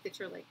a book that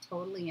you're like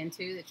totally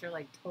into, that you're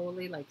like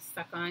totally like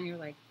stuck on? You're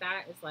like,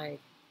 that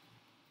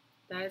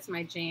is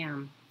my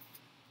jam.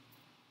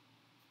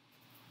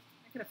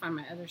 I gotta find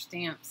my other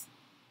stamps.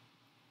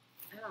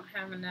 I don't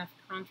have enough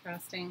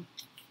contrasting.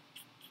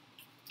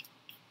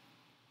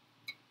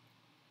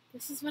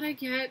 This is what I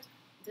get.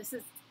 This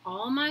is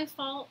all my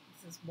fault.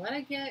 This is what I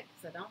get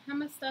because I don't have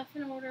my stuff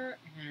in order,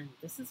 and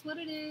this is what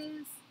it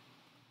is.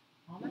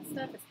 All my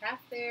stuff is half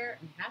there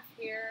and half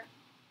here.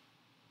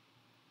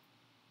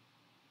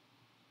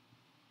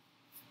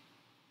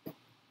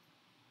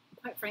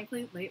 Quite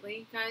frankly,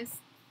 lately, guys,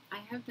 I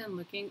have been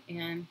looking,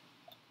 and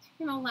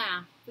you're gonna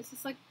laugh. This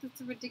is like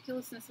the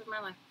ridiculousness of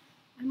my life.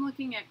 I'm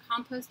looking at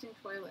composting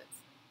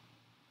toilets.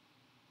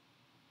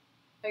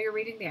 Oh, you're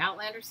reading the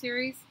Outlander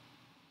series?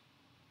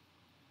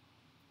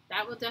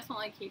 That will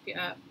definitely keep you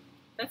up.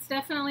 That's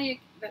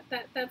definitely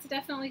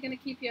going to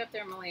keep you up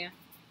there, Malia.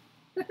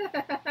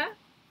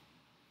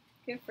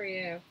 Good for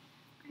you.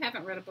 I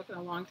haven't read a book in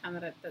a long time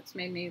that's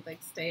made me like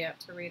stay up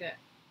to read it.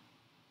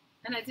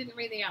 And I didn't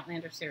read the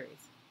Outlander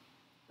series,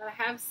 but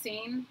I have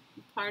seen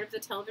part of the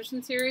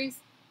television series,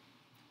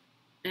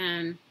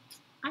 and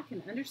I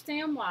can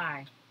understand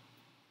why.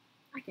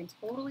 I can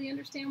totally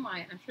understand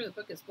why. I'm sure the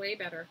book is way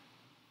better.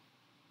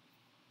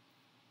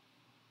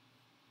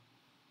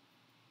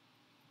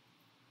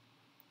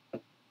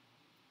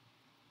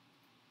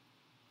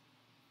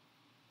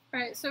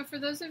 All right, so for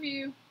those of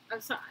you,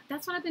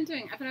 that's what I've been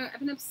doing. I've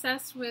been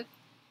obsessed with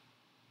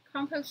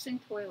composting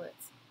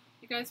toilets,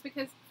 you guys,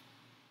 because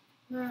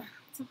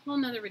it's a whole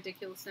nother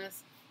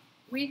ridiculousness.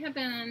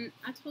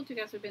 I told you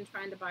guys we've been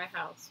trying to buy a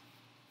house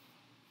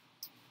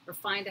or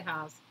find a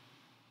house.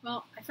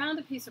 Well, I found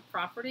a piece of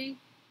property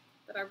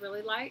that I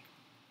really like,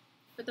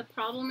 but the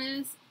problem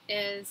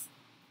is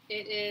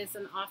it is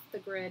an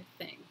off-the-grid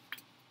thing.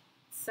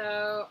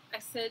 So I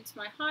said to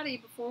my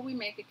hottie, before we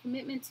make a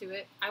commitment to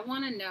it, I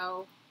want to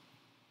know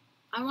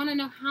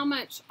how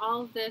much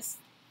all of this,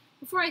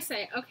 before I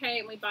say, okay,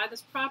 and we buy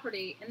this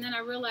property, and then I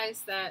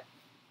realize that,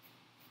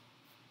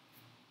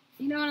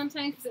 you know what I'm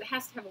saying? Because it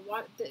has to have a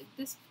water.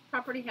 This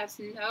property has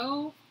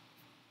no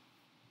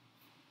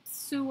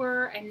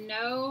sewer and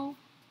no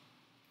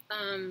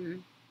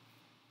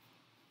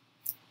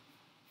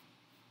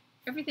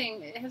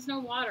everything. It has no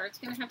water. It's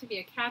going to have to be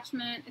a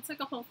catchment. It's like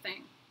a whole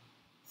thing.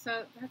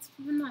 So that's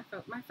been my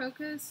focus. My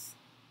focus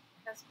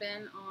has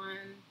been on,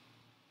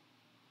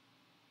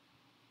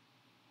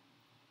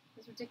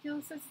 as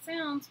ridiculous as it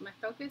sounds, my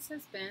focus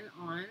has been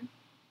on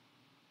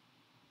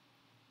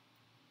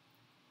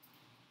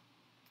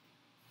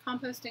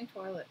composting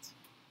toilets.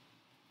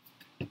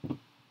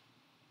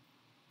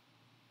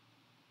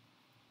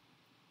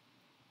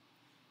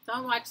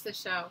 Don't watch the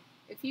show.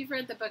 If you've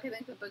read the book, I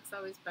think the book's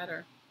always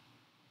better.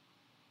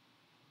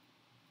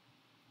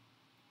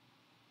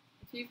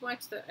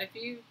 If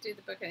you do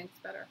the book, I think it's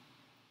better.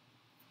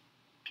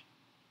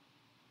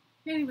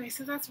 Anyway,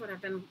 so that's what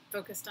I've been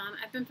focused on.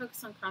 I've been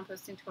focused on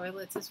composting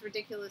toilets, as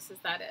ridiculous as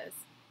that is,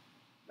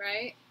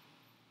 right?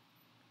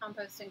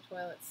 Composting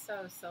toilets,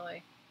 so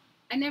silly.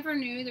 I never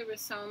knew there was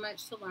so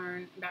much to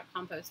learn about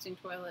composting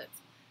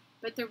toilets,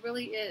 but there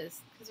really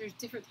is, because there's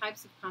different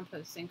types of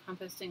composting.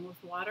 Composting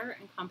with water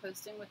and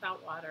composting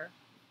without water.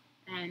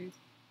 And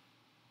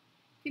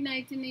good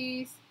night,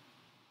 Denise.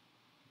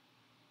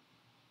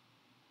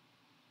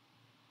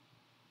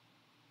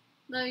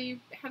 Love you.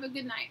 Have a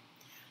good night.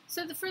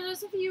 So for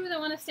those of you that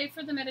want to stay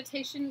for the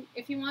meditation,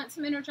 if you want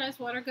some energized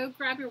water, go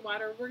grab your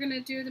water. We're going to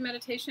do the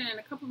meditation in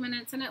a couple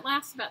minutes, and it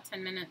lasts about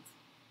 10 minutes.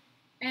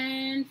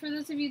 And for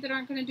those of you that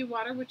aren't going to do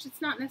water, which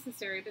it's not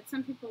necessary, but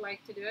some people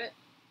like to do it,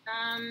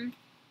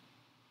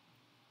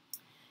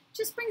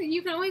 just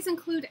you can always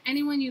include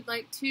anyone you'd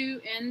like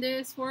to in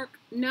this work,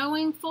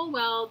 knowing full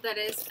well that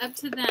it's up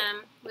to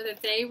them whether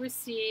they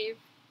receive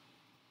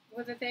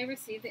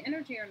the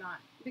energy or not,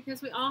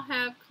 because we all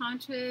have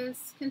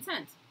conscious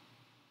consent,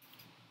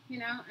 you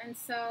know, and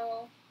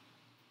so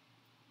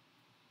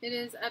it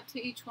is up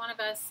to each one of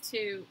us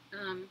to,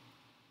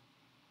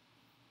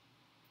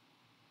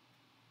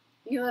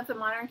 you love the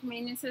modern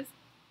conveniences?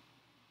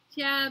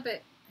 Yeah,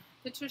 but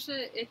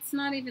Patricia, it's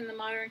not even the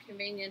modern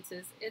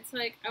conveniences. It's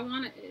like,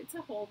 it's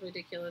a whole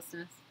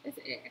ridiculousness.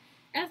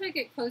 As I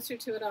get closer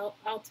to it,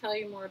 I'll tell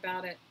you more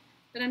about it.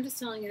 But I'm just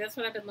telling you, that's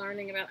what I've been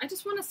learning about. I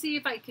just want to see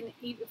if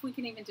we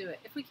can even do it.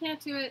 If we can't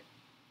do it,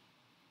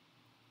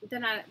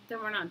 then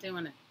we're not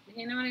doing it.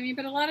 You know what I mean?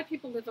 But a lot of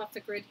people live off the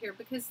grid here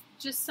because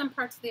just some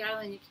parts of the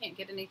island you can't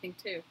get anything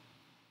to.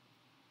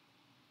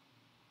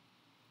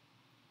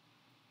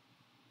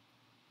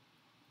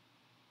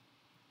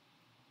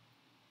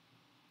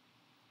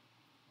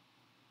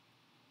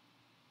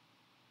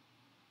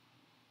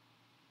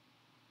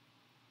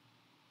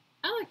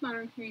 I like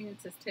modern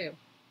conveniences too,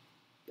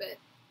 but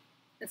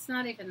it's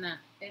not even that.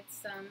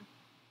 It's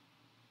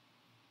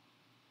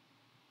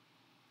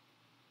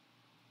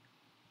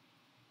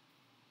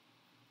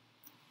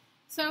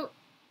so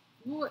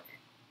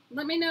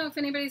let me know if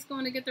anybody's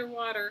going to get their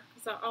water,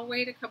 because I'll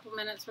wait a couple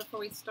minutes before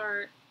we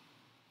start,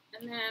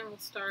 and then we'll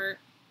start.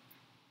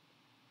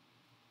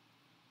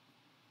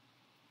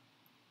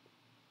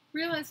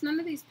 Realize none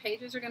of these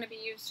pages are going to be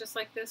used just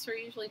like this. They're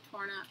usually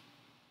torn up.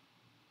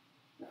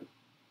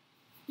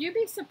 You'd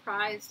be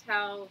surprised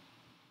how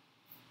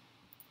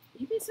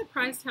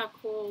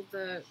cool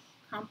the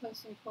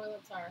composting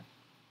toilets are.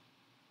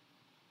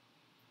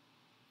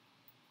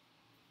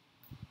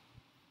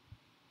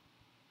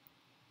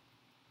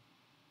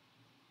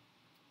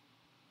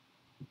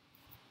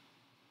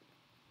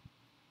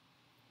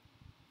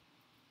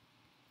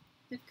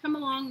 They've come a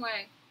long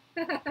way.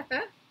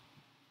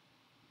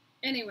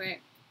 Anyway,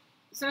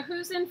 so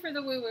who's in for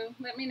the woo-woo?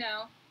 Let me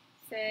know.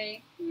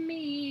 Say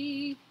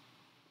me.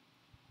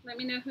 Let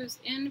me know who's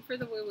in for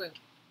the woo-woo.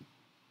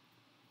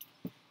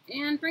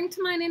 And bring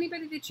to mind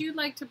anybody that you'd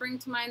like to bring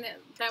to mind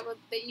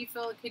that you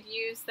feel could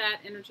use that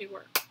energy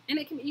work. And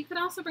you could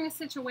also bring a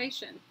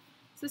situation.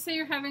 So say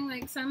you're having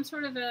like some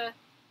sort of a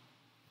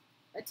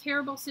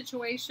terrible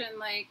situation,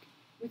 like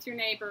with your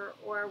neighbor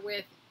or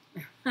with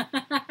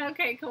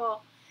okay,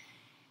 cool.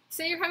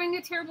 Say you're having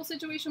a terrible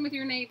situation with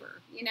your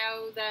neighbor, you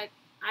know, that,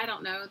 I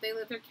don't know, they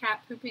let their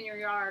cat poop in your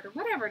yard or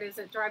whatever it is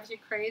that drives you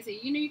crazy.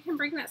 You know, you can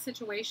bring that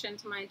situation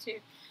to mind too,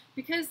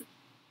 because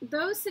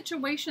those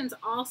situations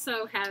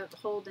also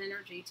hold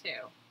energy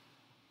too.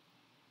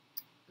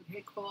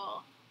 Okay,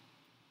 cool.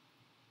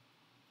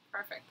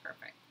 Perfect,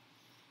 perfect.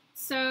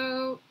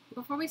 So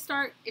before we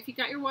start, if you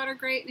got your water,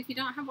 great. And if you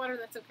don't have water,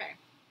 that's okay.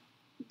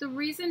 The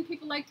reason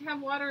people like to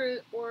have water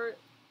or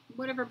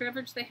whatever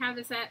beverage they have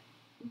is that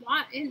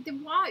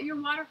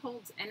your water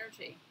holds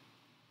energy.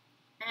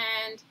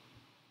 And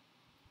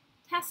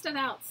test it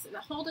out.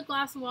 Hold a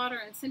glass of water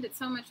and send it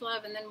so much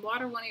love, and then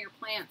water one of your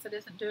plants that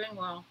isn't doing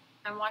well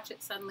and watch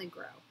it suddenly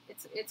grow.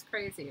 It's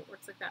crazy. It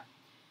works like that.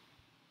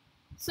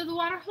 So the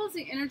water holds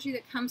the energy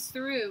that comes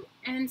through,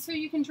 and so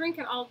you can drink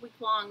it all week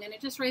long, and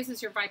it just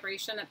raises your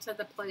vibration up to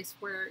the place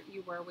where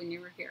you were when you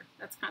were here.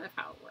 That's kind of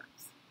how it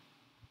works.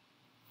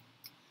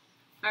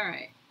 All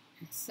right,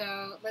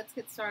 so let's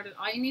get started.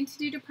 All you need to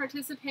do to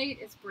participate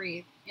is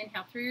breathe.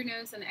 Inhale through your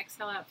nose and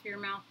exhale out through your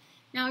mouth.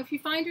 Now, if you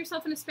find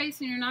yourself in a space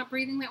and you're not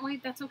breathing that way,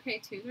 that's okay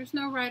too. There's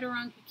no right or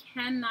wrong. You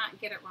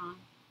cannot get it wrong.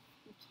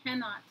 You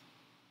cannot.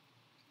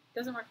 It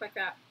doesn't work like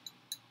that.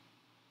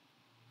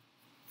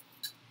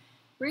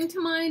 Bring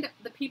to mind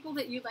the people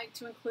that you'd like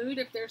to include.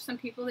 If there's some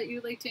people that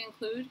you'd like to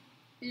include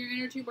in your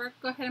energy work,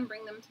 go ahead and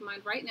bring them to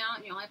mind right now,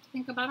 and you'll have to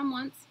think about them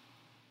once.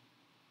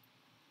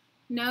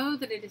 Know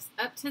that it is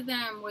up to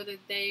them whether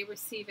they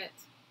receive it.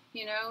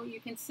 You know, you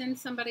can send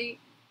somebody,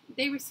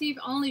 they receive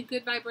only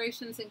good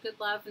vibrations and good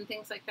love and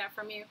things like that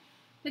from you.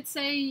 But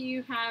say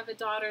you have a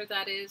daughter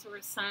that is, or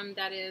a son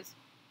that is,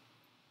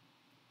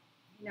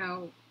 you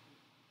know,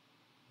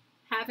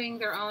 having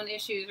their own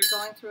issues or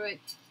going through it,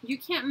 you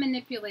can't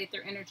manipulate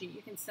their energy.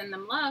 You can send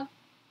them love.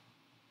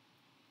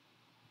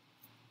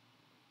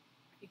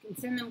 You can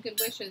send them good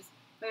wishes.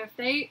 But if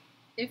they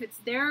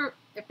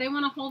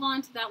want to hold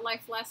on to that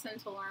life lesson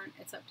to learn,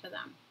 it's up to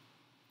them.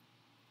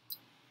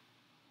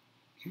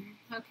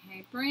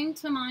 Okay, bring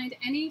to mind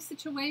any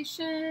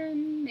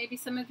situation. Maybe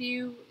some of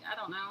you, I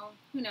don't know,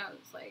 who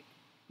knows, like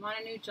want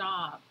a new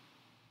job,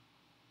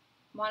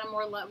 want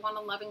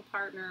a loving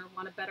partner,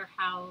 want a better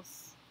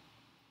house.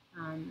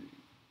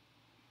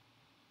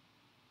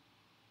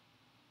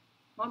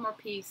 Want more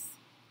peace,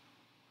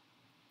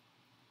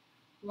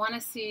 want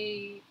to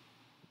see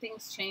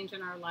things change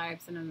in our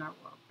lives and in our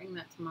world. Bring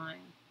that to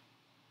mind.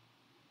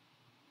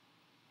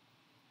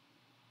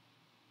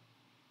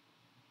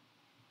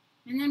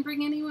 And then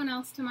bring anyone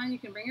else to mind. You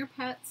can bring your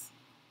pets,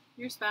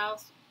 your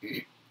spouse,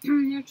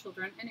 your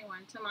children,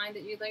 anyone to mind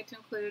that you'd like to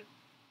include.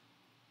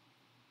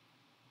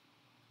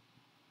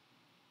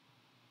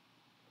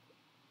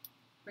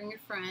 Bring your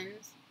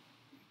friends.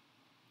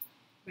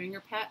 Bring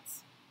your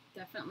pets.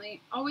 Definitely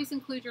always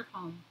include your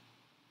home.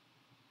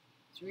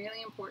 It's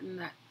really important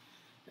that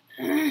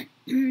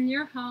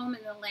your home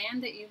and the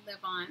land that you live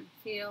on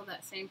feel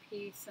that same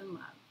peace and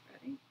love.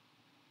 Ready?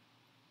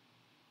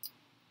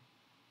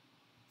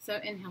 So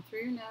inhale through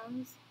your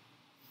nose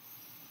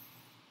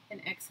and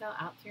exhale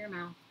out through your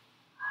mouth.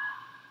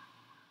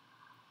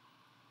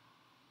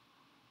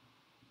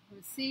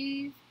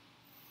 Receive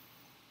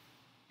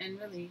and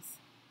release.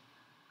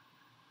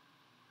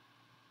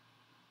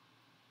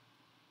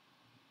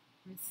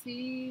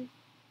 Receive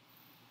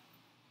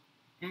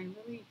and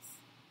release.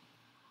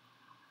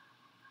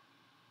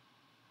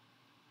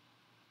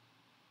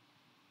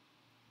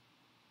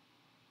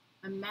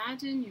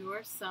 Imagine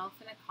yourself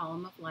in a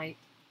column of light.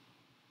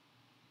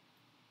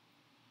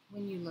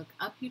 When you look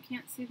up, you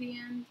can't see the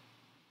end.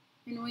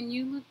 And when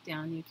you look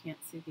down, you can't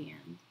see the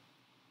end.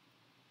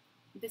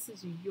 This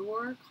is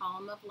your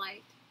column of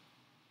light.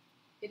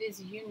 It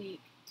is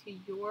unique to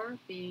your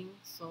being,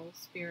 soul,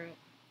 spirit.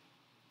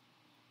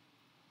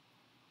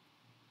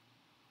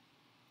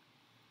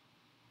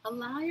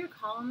 Allow your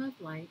column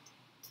of light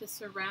to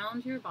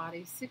surround your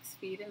body 6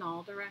 feet in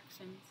all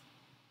directions.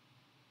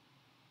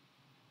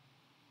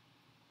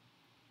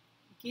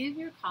 Give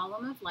your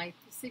column of light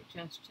the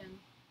suggestion,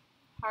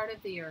 part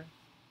of the earth.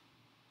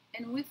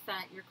 And with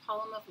that, your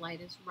column of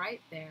light is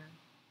right there,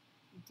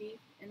 deep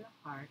in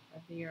the heart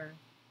of the earth.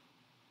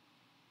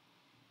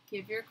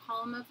 Give your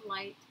column of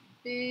light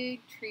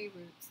big tree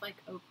roots like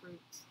oak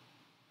roots.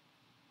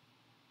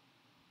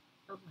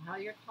 Allow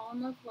your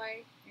column of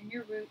light and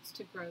your roots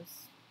to grow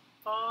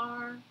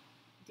far,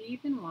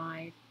 deep and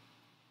wide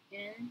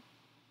in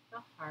the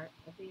heart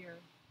of the earth.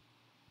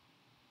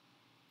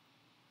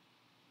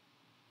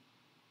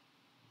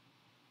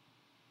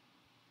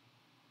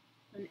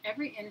 On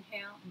every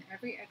inhale and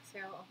every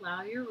exhale,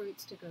 allow your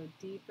roots to go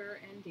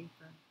deeper and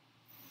deeper.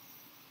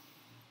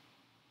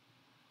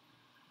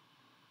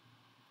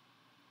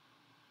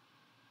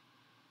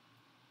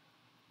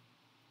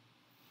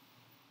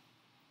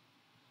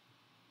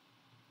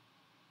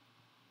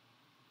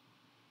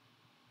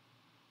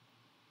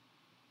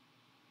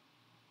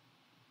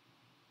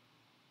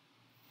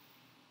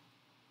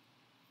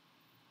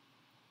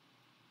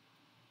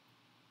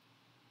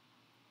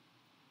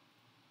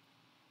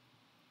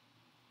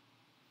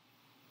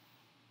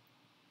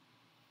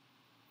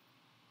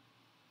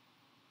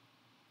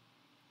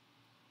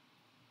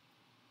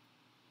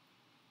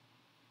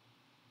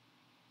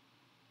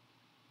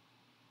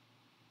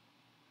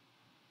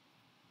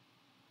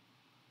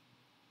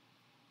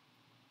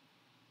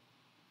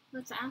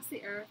 Let's ask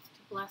the earth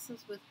to bless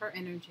us with her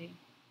energy.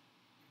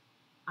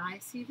 I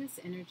see this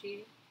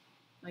energy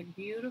like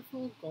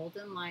beautiful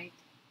golden light,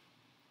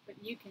 but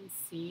you can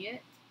see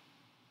it,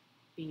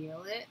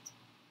 feel it,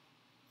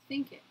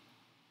 think it,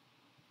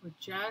 or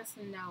just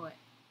know it,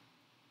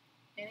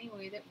 any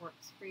way that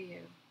works for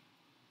you.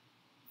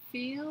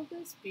 Feel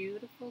this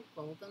beautiful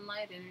golden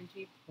light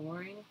energy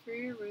pouring through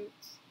your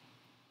roots,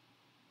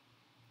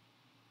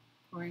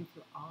 pouring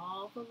through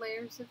all the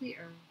layers of the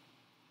earth,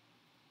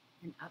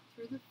 and up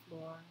through the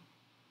floor,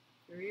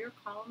 through your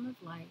column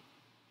of light,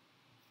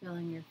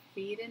 filling your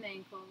feet and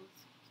ankles,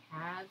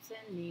 calves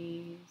and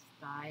knees,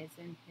 thighs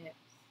and hips.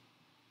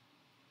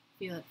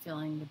 Feel it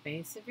filling the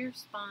base of your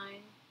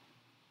spine,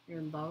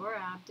 your lower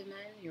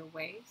abdomen, your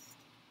waist,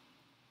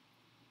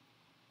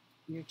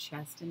 your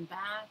chest and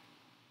back,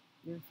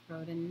 your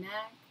throat and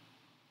neck,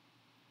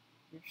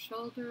 your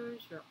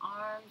shoulders, your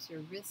arms,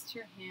 your wrists,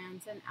 your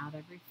hands, and out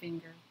every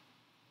finger.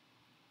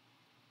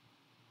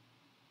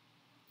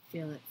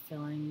 Feel it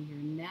filling your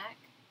neck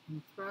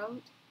and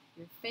throat,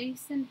 your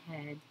face and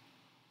head,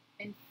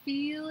 and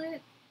feel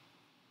it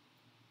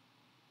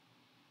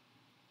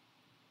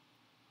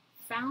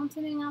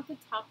fountaining out the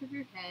top of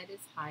your head as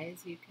high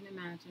as you can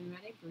imagine.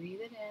 Ready?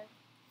 Breathe it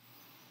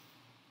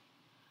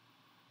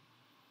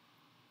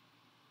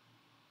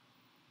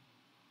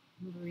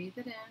in. Breathe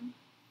it in.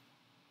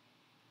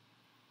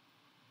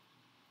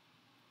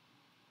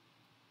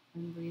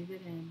 And breathe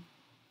it in.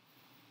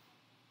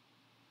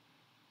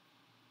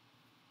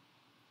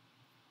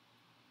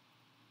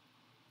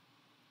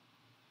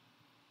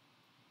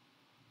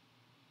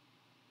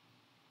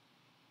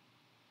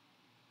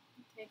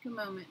 Take a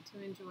moment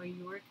to enjoy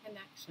your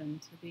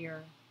connection to the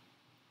earth.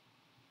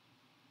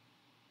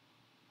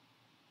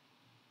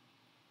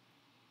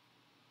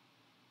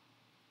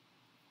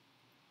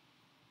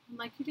 I'd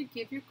like you to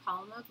give your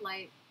column of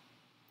light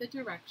the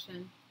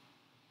direction,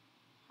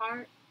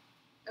 heart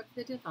of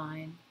the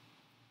divine,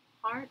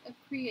 heart of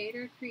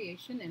creator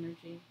creation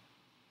energy,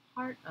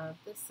 heart of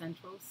the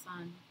central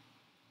sun.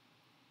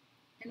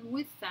 And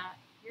with that,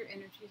 your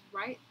energy is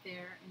right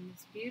there in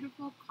this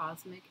beautiful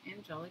cosmic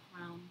angelic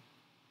realm.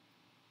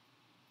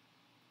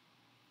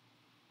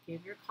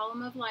 Give your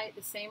column of light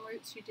the same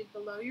roots you did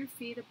below your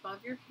feet,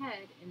 above your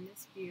head in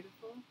this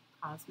beautiful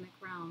cosmic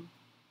realm.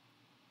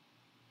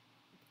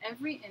 With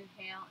every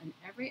inhale and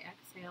every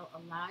exhale,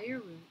 allow your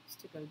roots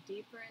to go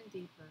deeper and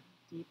deeper,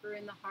 deeper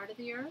in the heart of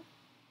the earth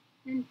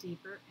and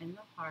deeper in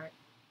the heart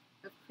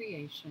of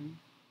creation,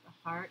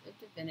 the heart of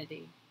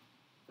divinity,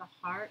 the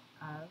heart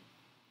of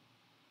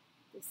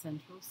the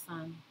central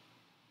sun.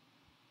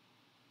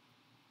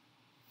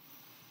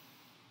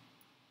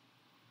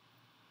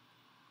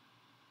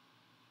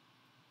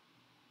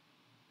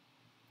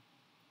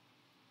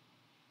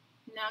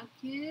 Now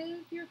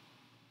give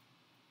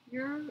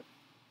your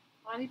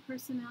body,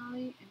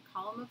 personality, and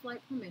column of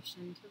light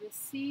permission to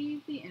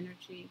receive the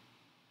energy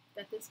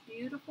that this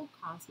beautiful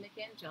cosmic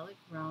angelic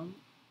realm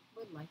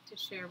would like to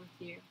share with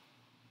you.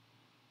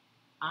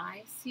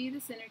 I see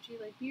this energy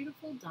like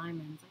beautiful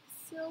diamonds,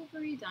 like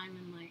silvery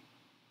diamond light,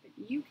 but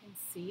you can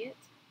see it,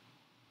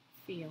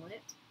 feel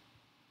it,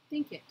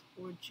 think it,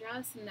 or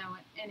just know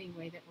it any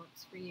way that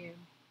works for you.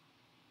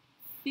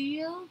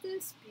 Feel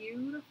this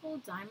beautiful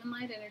diamond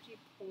light energy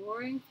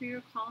pouring through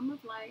your column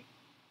of light.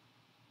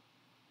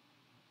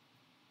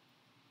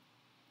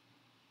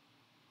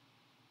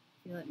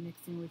 Feel it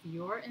mixing with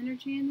your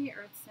energy and the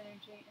Earth's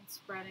energy and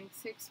spreading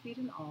 6 feet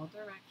in all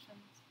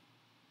directions.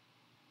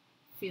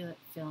 Feel it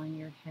filling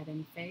your head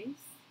and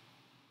face,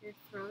 your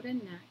throat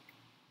and neck,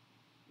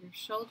 your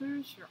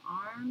shoulders, your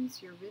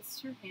arms, your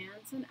wrists, your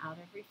hands, and out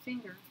every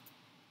finger.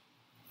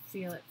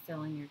 Feel it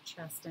filling your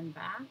chest and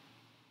back,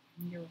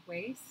 your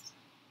waist,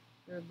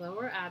 your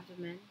lower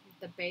abdomen,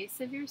 the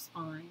base of your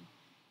spine,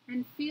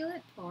 and feel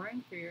it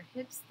pouring through your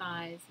hips,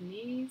 thighs,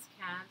 knees,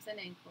 calves, and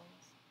ankles,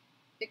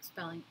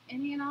 expelling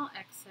any and all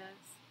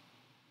excess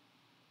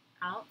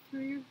out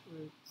through your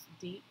roots,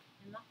 deep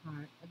in the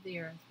heart of the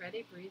earth.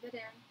 Ready? Breathe it in.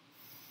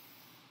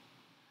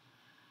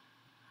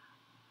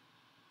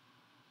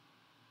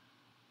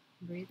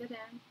 Breathe it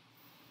in.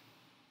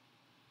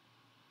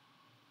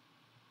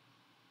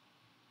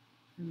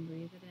 And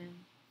breathe it in.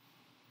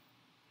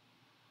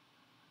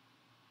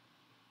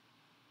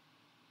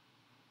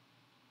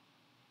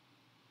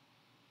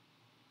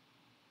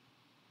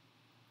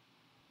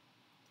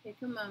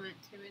 Take a moment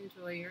to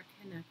enjoy your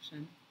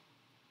connection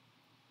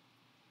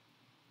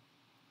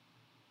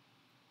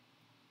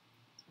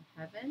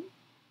to heaven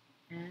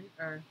and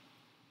earth.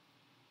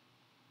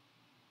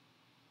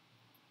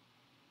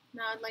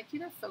 Now I'd like you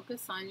to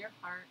focus on your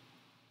heart,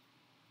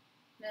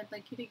 and I'd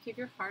like you to give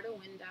your heart a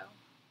window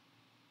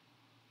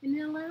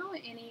and allow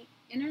any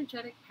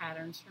energetic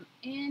patterns from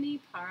any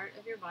part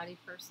of your body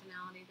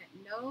personality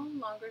that no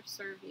longer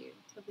serve you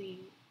to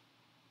leave.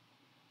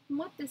 And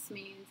what this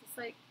means is it's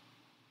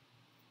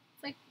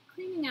like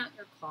cleaning out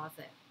your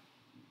closet.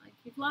 Like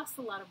you've lost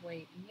a lot of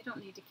weight and you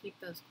don't need to keep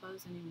those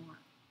clothes anymore.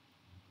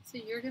 So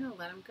you're going to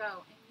let them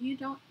go. And you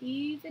don't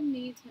even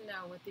need to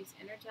know what these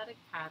energetic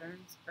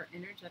patterns or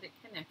energetic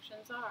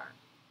connections are.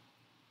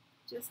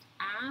 Just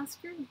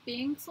ask your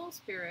being soul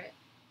spirit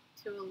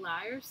to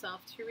allow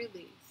yourself to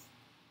release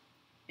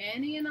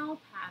any and all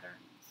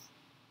patterns,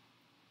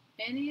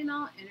 any and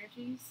all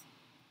energies,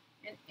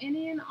 and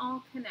any and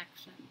all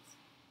connections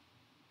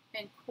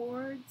and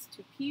cords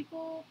to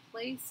people,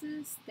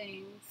 places,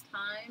 things,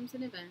 times,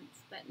 and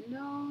events that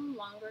no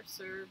longer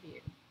serve you.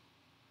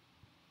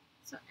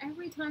 So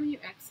every time you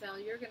exhale,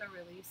 you're going to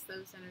release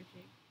those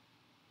energy.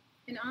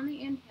 And on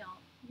the inhale,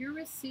 you're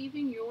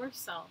receiving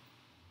yourself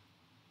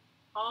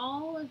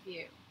all of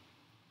you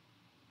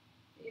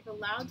that you've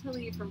allowed to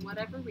leave for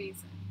whatever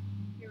reason.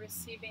 You're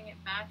receiving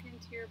it back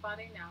into your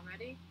body now.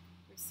 Ready?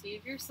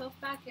 Receive yourself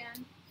back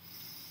in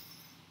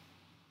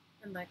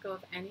and let go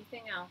of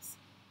anything else.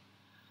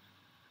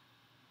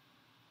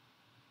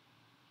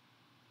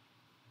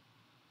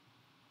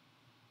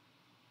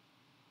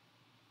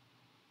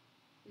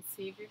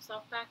 Receive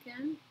yourself back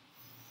in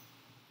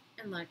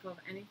and let go of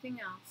anything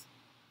else.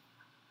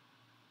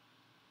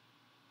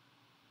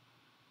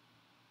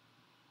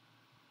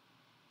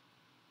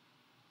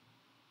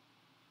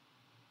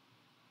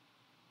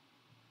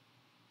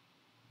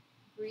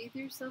 Breathe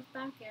yourself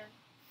back in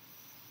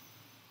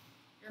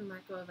and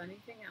let go of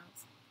anything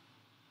else.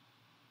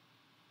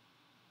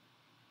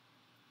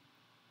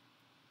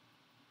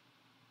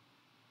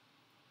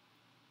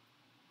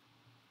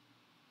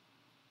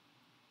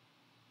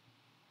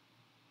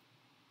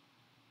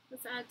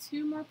 Let's add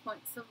 2 more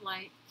points of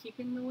light,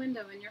 keeping the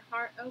window in your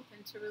heart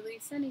open to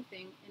release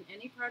anything in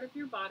any part of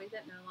your body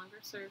that no longer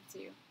serves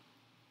you.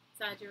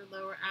 Let's add your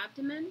lower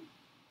abdomen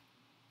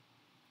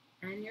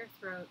and your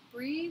throat.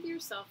 Breathe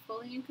yourself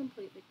fully and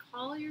completely.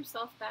 Call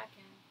yourself back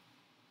in.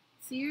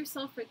 See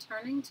yourself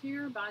returning to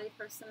your body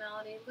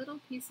personality, little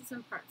pieces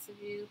and parts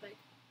of you like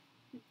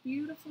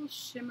beautiful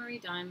shimmery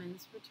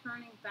diamonds,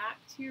 returning back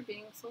to your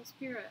being, soul,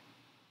 spirit.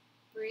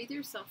 Breathe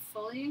yourself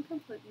fully and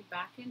completely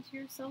back into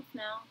yourself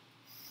now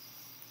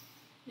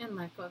and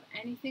let go of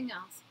anything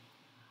else.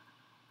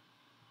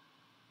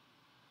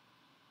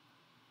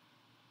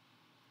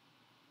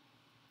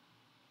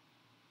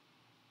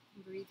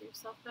 Breathe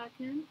yourself back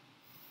in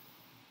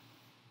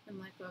and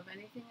let go of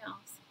anything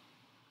else.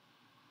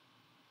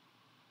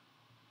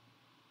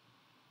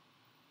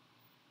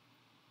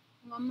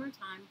 One more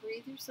time,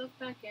 breathe yourself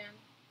back in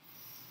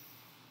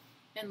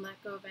and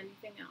let go of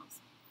anything else.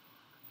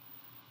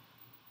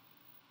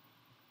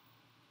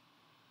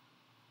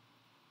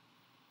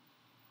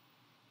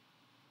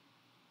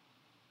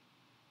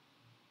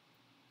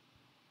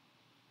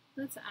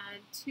 Let's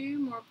add 2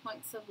 more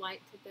points of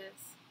light to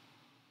this.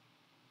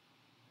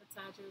 Let's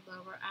add your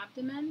lower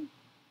abdomen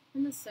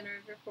and the center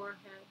of your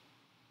forehead.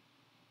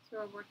 So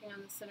we're working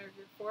on the center of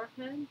your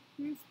forehead,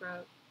 your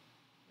throat,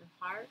 your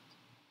heart,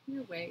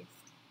 your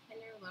waist, and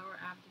your lower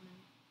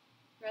abdomen.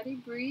 Ready?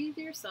 Breathe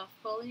yourself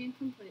fully and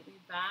completely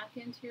back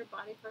into your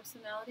body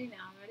personality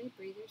now. Ready?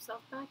 Breathe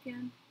yourself back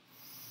in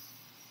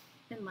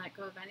and let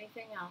go of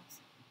anything else.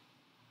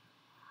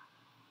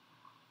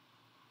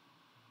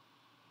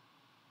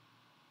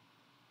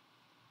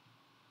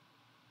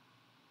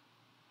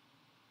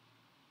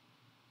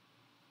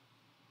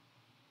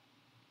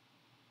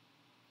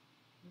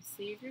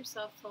 Receive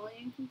yourself fully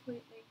and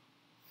completely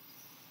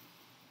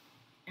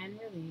and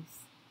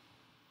release.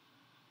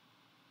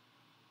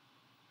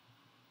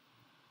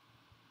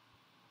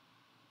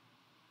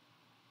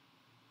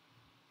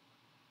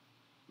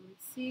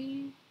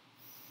 Receive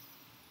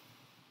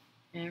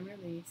and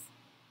release.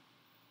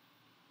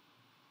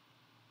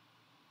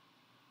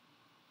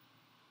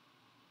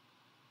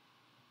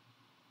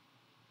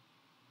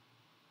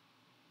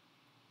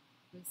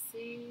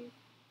 Receive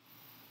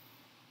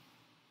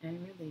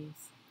and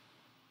release.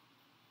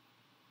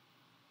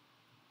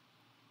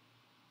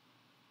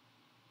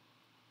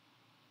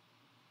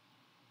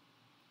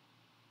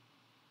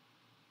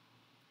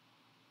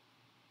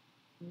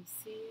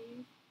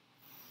 Receive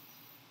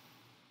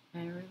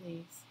and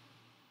release.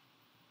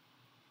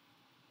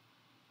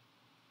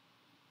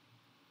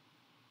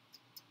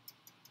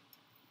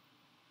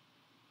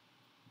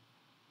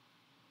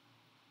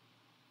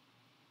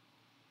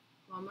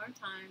 One more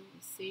time,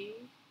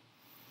 receive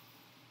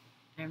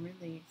and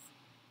release.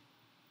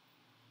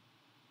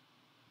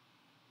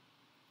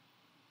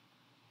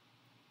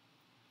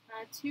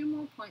 Add 2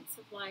 more points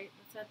of light.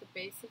 Let's add the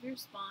base of your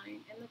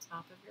spine and the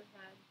top of your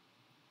head.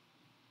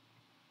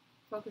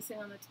 Focusing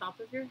on the top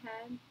of your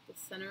head, the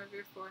center of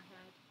your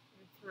forehead,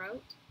 your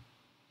throat,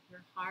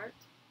 your heart,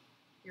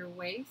 your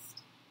waist,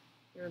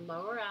 your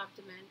lower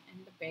abdomen,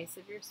 and the base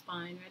of your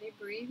spine. Ready?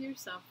 Breathe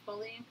yourself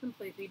fully and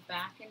completely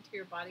back into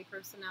your body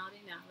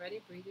personality now.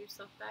 Ready? Breathe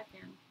yourself back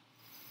in.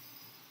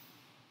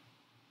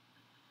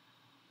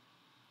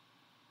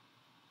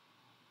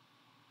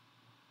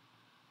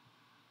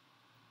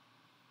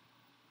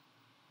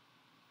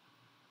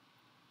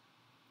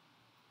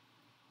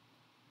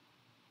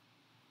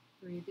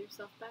 Breathe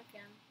yourself back in.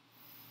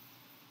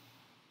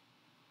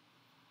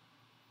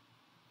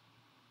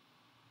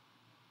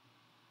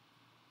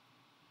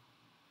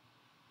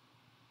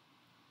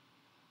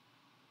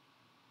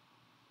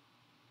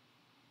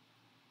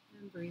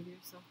 And breathe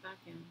yourself back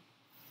in.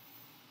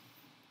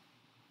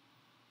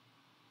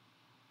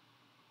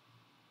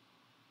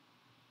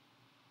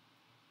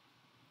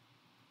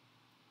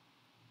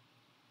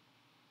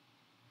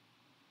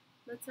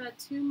 Let's add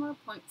 2 more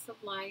points of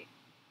light.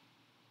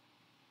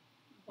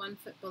 1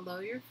 foot below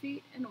your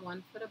feet and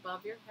 1 foot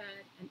above your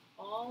head, and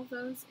all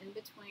those in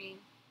between.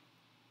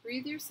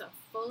 Breathe yourself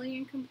fully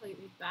and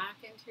completely back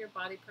into your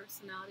body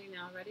personality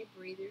now. Ready?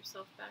 Breathe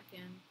yourself back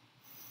in.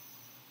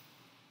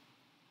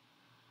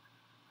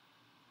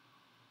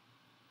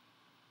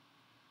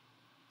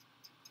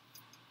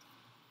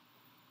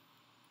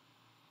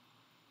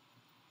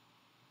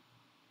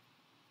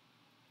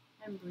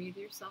 and breathe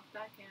yourself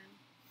back in.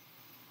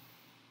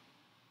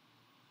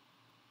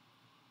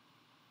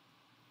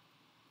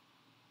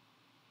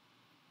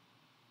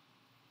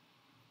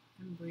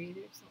 And breathe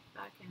yourself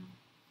back in.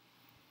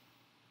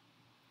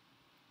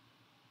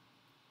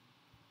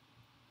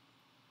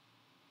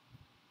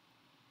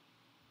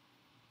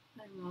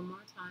 And one more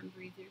time,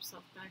 breathe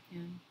yourself back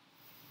in.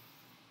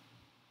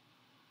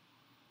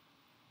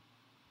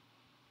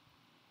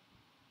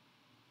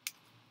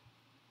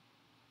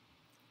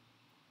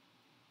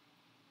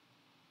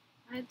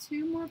 Add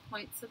 2 more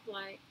points of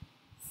light,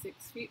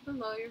 6 feet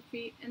below your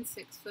feet and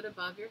 6 foot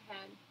above your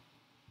head,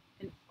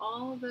 and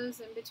all those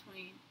in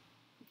between.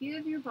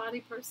 Give your body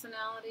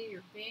personality,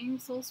 your being,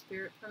 soul,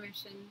 spirit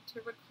permission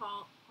to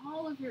recall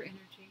all of your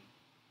energy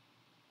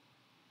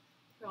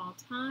through all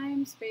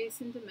time, space,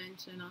 and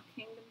dimension, all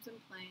kingdoms and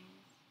planes.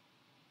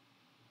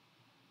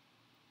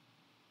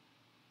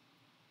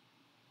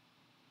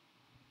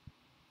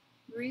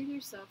 Breathe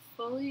yourself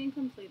fully and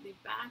completely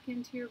back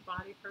into your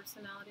body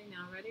personality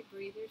now. Ready?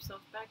 Breathe yourself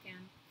back in.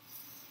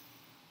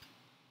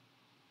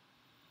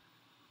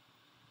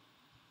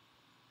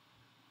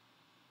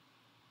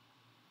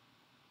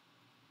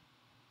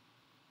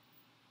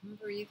 And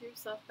breathe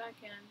yourself back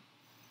in.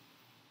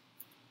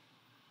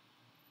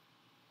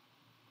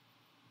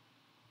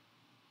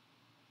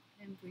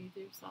 And breathe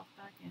yourself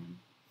back in.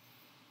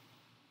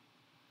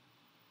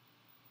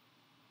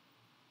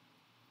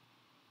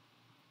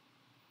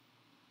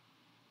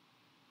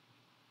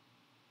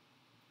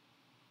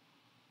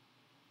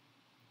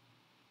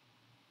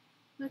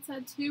 Let's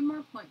add 2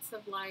 more points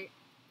of light.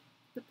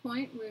 The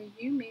point where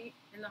you meet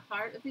in the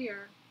heart of the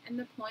earth, and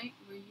the point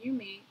where you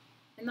meet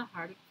in the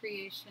heart of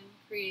creation,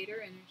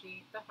 creator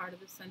energy, the heart of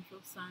the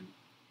central sun.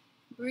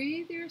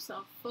 Breathe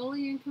yourself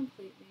fully and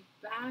completely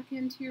back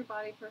into your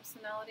body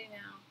personality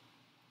now,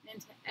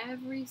 into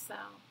every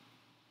cell,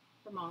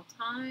 from all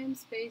time,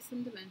 space,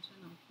 and dimension,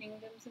 all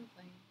kingdoms and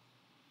planes.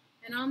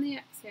 And on the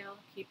exhale,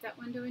 keep that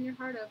window in your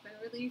heart open.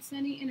 Release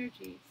any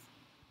energies,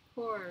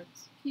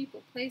 cords,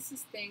 people,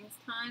 places, things,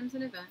 times,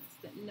 and events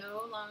that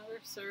no longer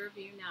serve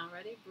you now.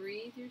 Ready?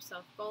 Breathe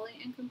yourself fully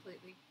and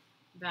completely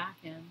back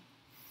in.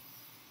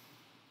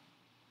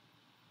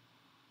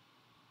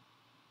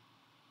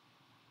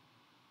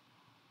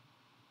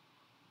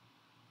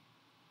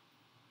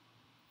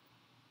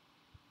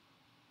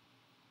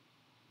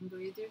 And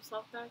breathe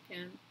yourself back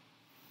in.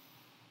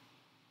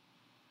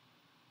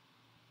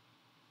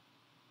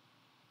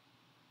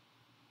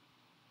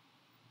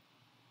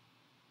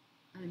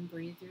 And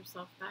breathe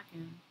yourself back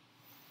in.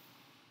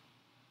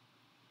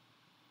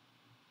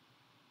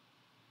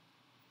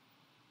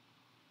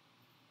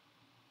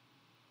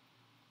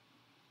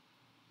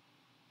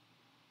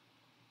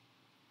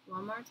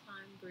 One more time,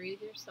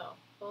 breathe yourself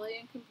fully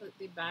and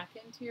completely back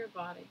into your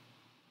body.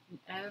 In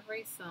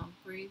every cell,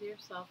 breathe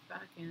yourself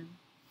back in.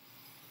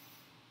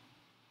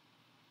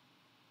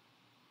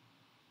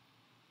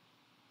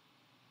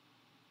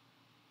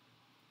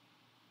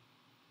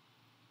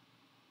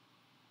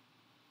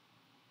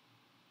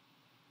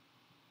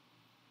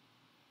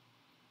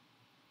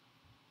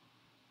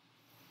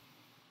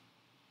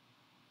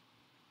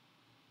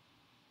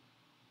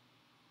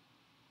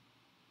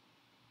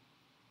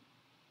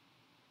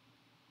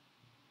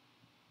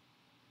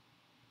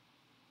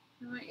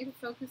 I want you to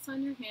focus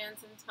on your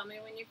hands and tell me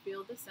when you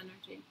feel this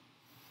energy.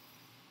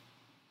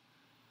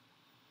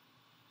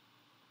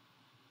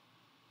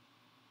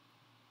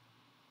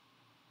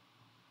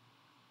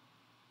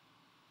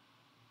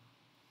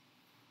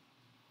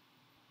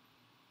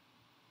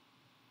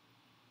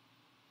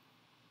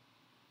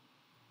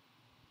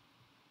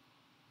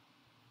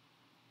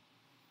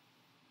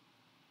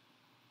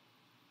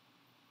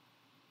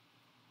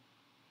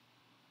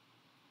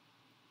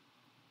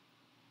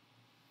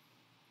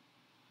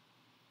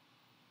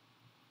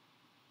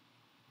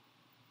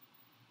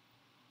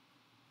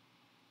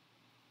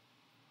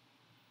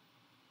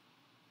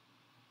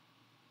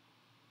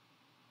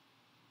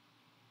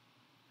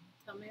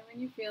 Tell me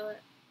when you feel it.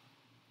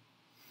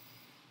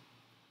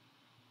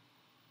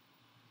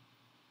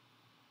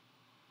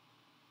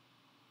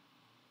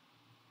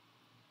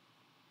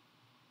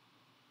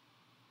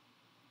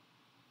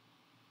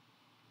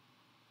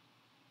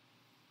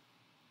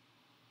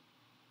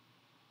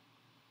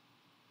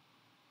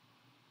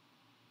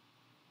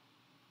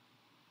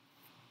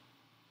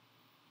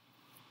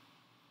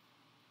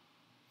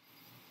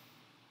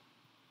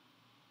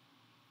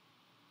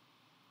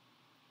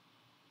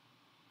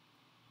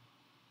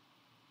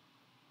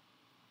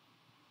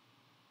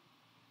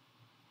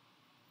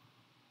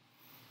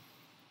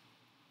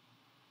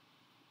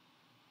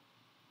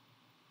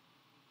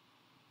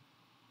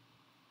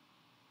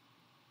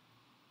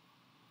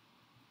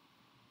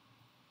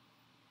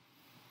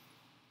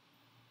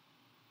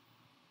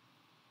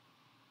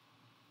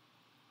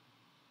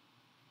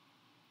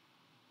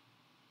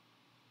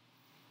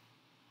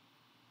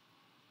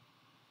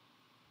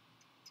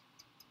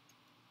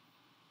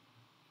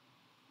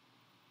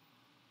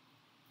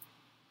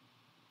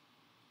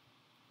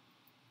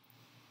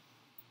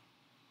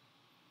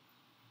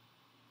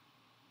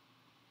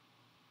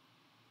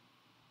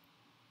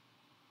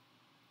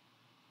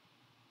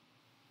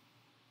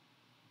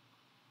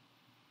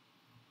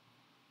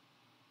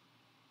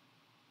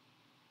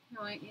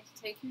 I want you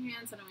to take your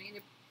hands and I want you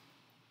to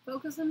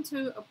focus them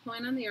to a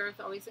point on the earth.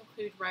 Always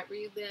include right where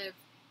you live,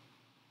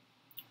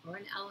 or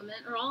an element,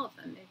 or all of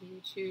them. Maybe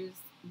you choose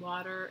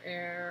water,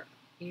 air,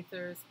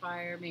 ethers,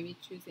 fire. Maybe you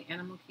choose the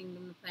animal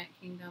kingdom, the plant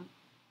kingdom.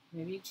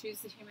 Maybe you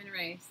choose the human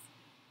race.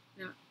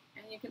 You know,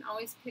 and you can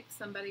always pick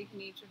somebody who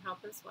needs your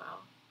help as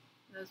well.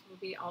 Those will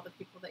be all the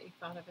people that you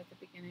thought of at the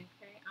beginning.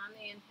 Okay, on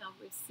the inhale,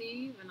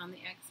 receive, and on the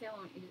exhale, I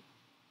want you to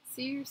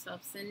see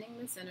yourself sending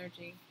this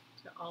energy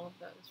to all of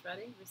those.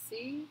 Ready?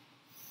 Receive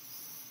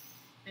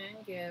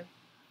and give.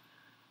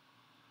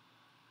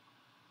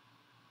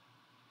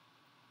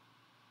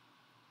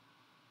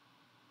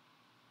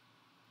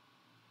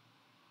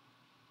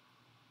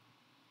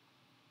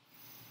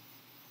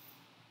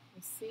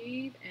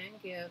 Receive and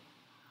give.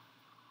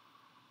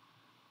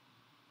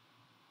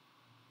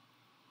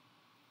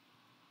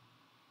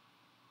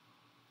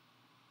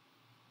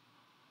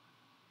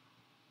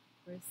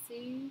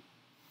 Receive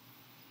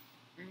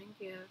and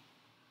give.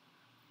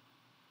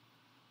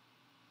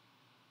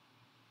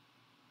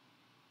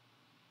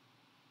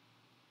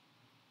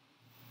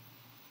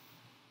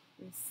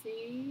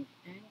 Receive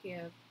and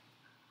give.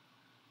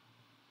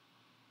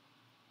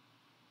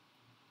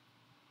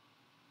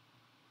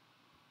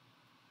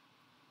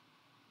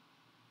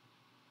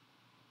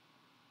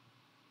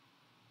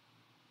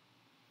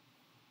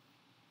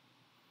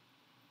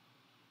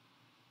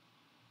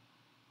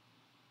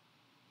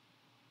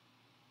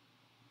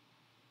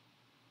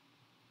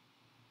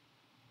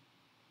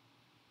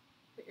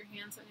 Put your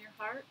hands on your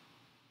heart.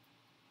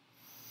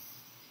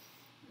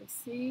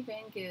 Receive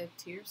and give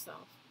to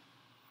yourself.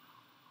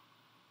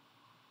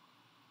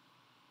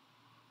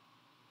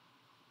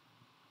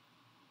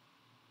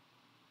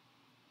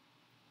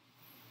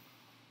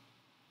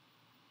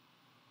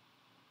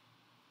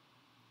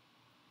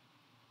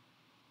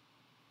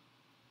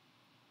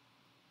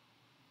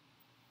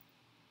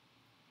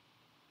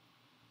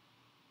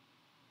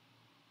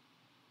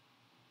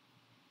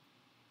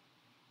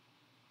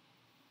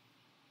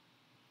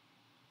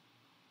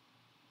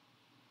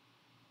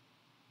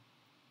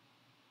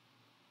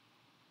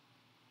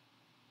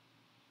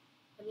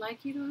 I'd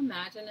like you to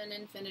imagine an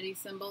infinity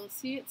symbol.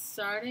 See it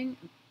starting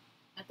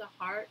at the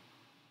heart,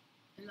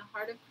 in the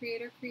heart of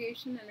creator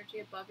creation energy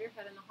above your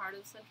head, in the heart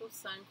of the central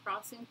sun,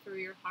 crossing through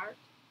your heart,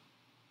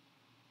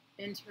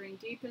 entering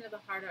deep into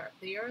the heart of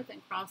the earth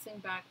and crossing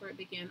back where it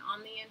began. On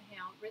the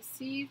inhale,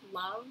 receive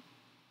love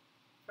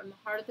from the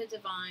heart of the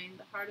divine,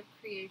 the heart of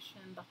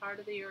creation, the heart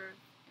of the earth,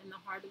 and the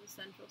heart of the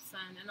central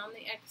sun. And on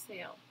the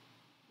exhale,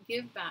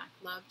 give back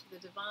love to the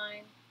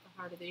divine,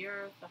 the heart of the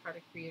earth, the heart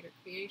of creator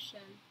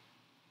creation,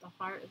 the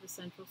heart of the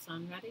central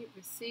sun. Ready?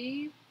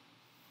 Receive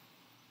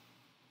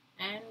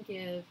and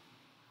give.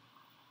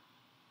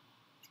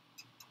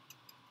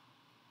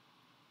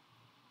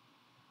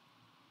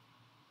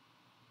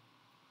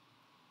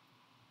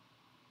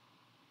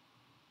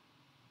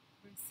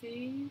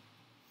 Receive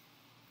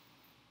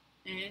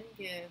and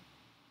give.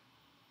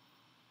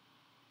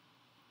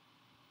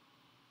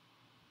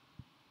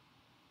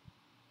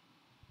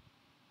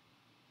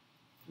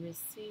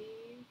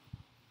 Receive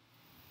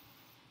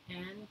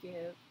and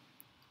give.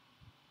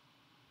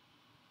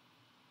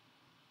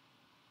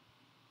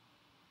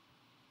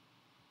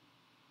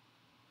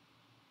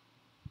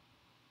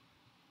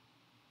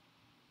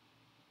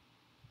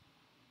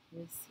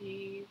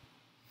 Receive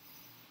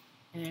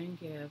and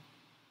give.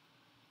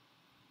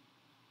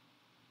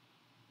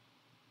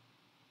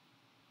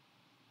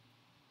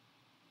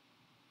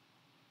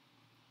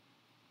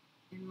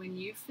 And when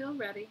you feel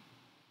ready,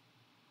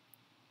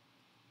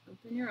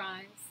 open your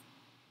eyes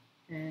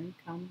and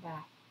come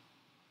back.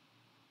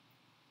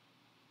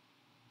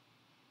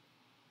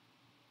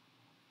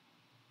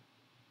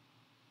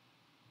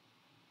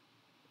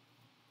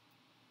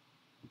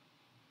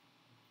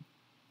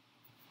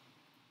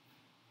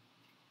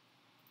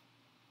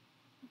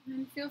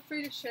 And feel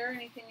free to share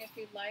anything if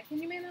you'd like.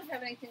 And you may not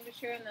have anything to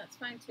share, and that's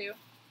fine too.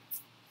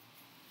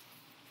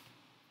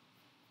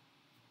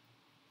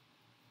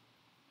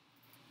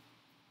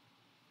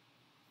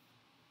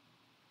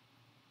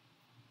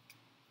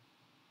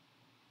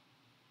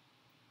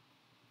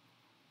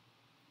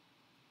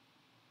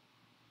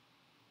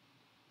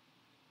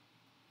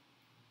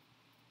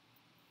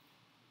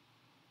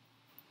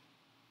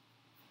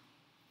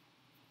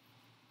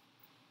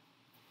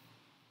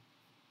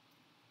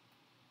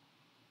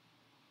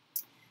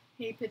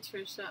 Hey,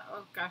 Patricia.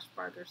 Oh, gosh,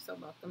 Barter's so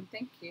welcome.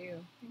 Thank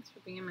you. Thanks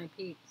for being my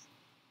peeps.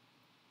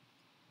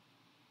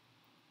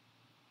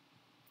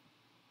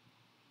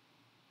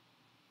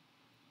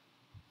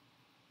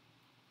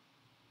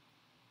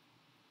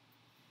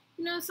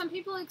 You know, some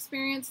people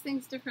experience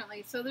things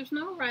differently, so there's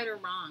no right or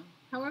wrong.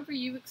 However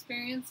you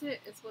experience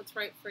it is what's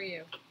right for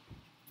you.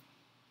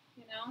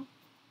 You know?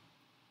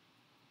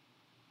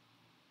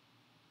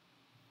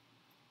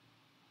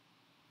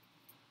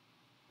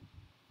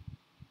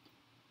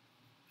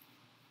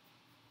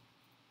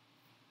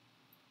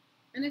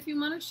 And if you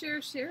want to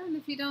share, share. And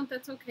if you don't,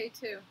 that's okay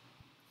too.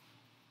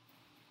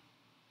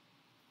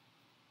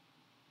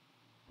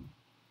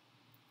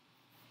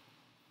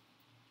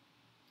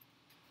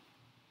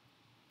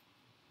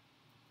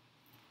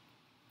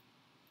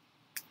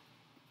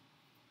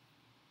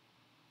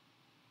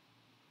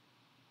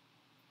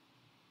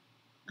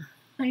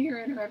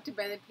 You're interrupted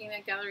by the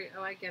peanut gallery.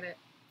 Oh, I get it.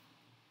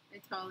 I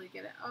totally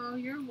get it. Oh,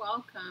 you're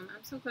welcome.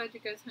 I'm so glad you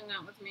guys hung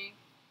out with me.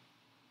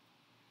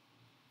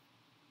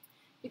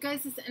 You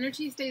guys, this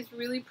energy stays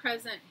really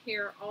present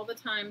here all the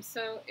time.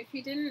 So if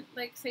you didn't,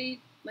 like, say,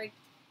 like,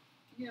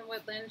 you know,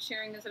 what Lynn's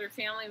sharing is that her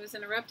family was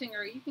interrupting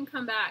her, you can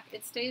come back.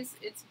 It stays,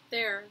 it's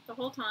there the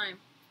whole time.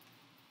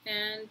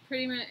 And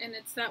pretty much, and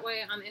it's that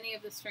way on any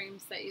of the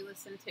streams that you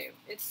listen to.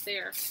 It's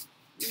there.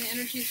 And the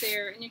energy's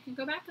there. And you can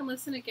go back and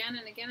listen again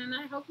and again. And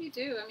I hope you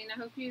do. I mean, I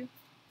hope you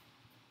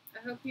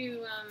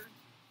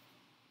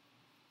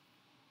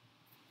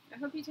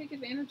take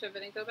advantage of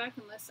it and go back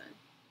and listen.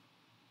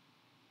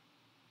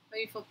 Oh,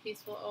 you feel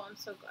peaceful. Oh, I'm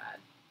so glad.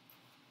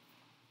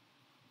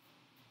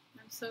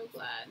 I'm so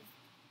glad.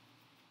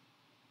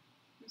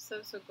 I'm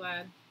so, so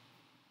glad.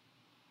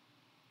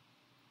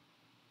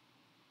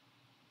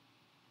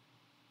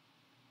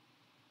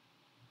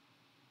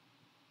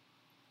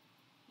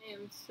 I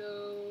am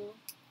so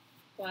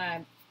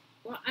glad.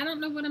 Well, I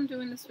don't know what I'm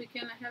doing this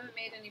weekend. I haven't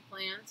made any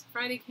plans.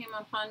 Friday came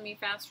upon me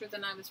faster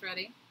than I was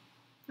ready.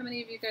 How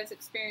many of you guys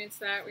experienced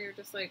that where you're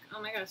just like, oh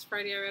my gosh,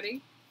 Friday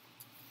already?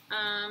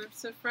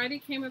 So Friday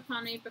came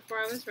upon me before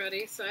I was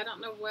ready, so I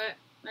don't know what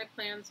my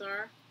plans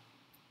are.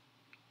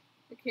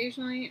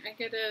 Occasionally I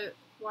get a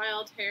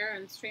wild hair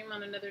and stream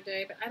on another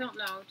day, but I don't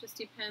know. It just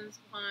depends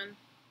upon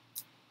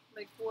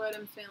like what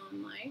I'm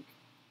feeling like.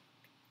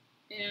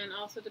 And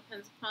also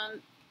depends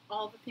upon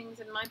all the things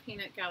in my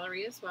peanut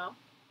gallery as well.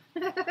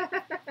 Because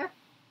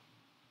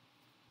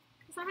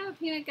I have a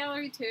peanut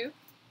gallery too.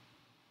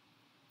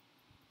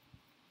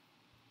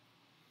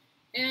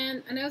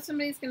 And I know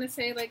somebody's going to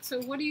say, like,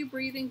 so what are you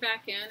breathing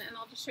back in? And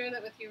I'll just share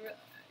that with you.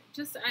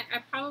 I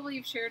probably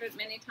have shared it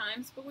many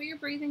times, but what you're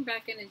breathing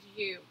back in is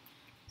you.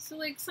 So,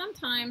 like,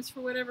 sometimes,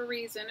 for whatever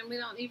reason, and we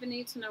don't even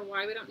need to know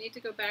why, we don't need to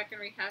go back and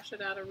rehash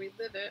it out or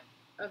relive it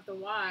of the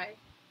why,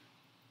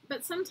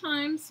 but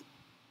sometimes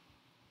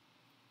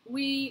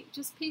we,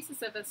 just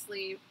pieces of us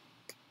leave.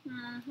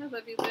 I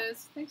love you,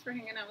 Liz. Thanks for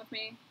hanging out with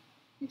me.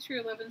 Thanks for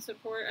your love and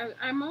support.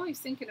 I'm always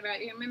thinking about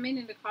you. I'm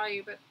meaning to call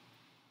you, but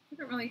I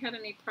haven't really had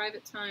any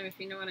private time, if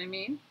you know what I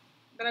mean.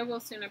 But I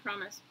will soon, I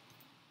promise.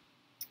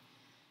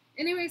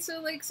 Anyway, so,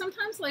 like,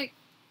 sometimes, like,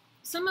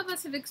 some of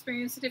us have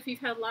experienced it if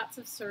you've had lots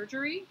of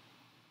surgery.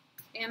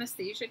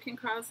 Anesthesia can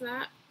cause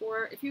that.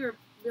 Or if you were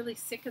really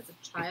sick as a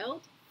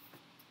child,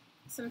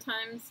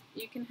 sometimes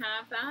you can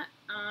have that.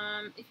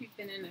 If you've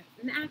been in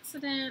an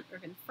accident or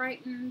been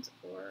frightened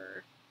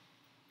or...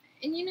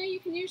 And, you know, you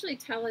can usually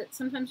tell it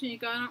sometimes when you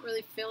go, I don't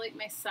really feel like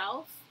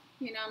myself.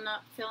 You know, I'm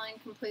not feeling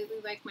completely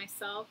like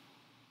myself.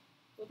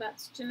 Well,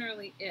 that's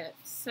generally it.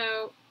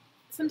 So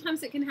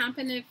sometimes it can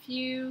happen if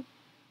you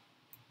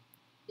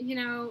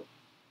know,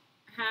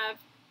 have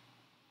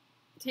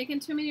taken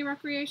too many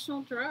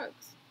recreational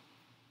drugs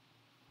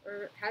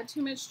or had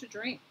too much to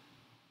drink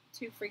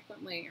too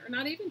frequently, or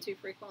not even too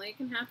frequently. It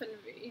can happen,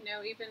 you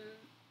know, even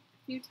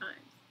a few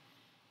times.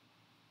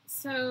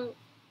 So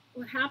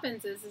what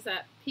happens is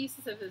that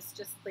pieces of us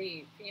just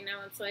leave. You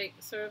know, it's like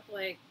sort of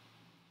like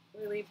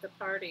we leave the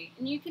party,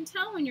 and you can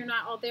tell when you're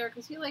not all there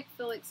because you like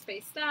feel like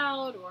spaced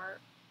out or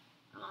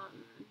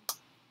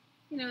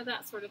you know,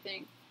 that sort of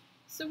thing.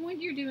 So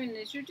what you're doing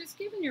is you're just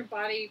giving your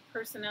body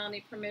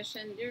personality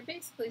permission. You're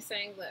basically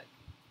saying, look,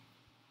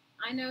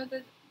 I know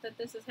that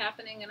this is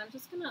happening, and I'm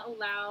just going to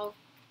allow,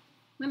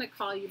 I'm going to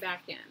call you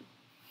back in.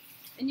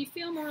 And you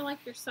feel more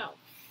like yourself,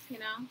 you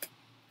know?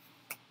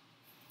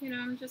 You know,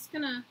 I'm just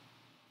going to,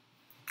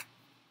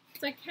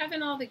 it's like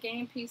having all the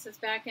game pieces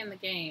back in the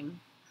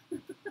game.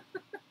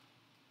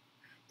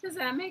 Does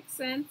that make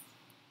sense?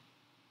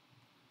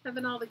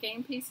 Having all the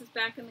game pieces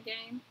back in the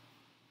game?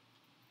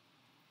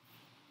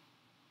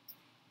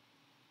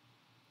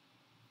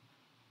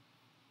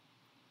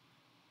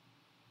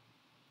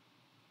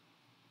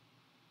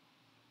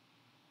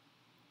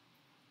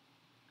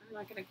 I'm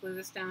not going to glue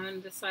this down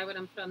and decide what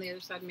I'm put on the other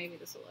side. Maybe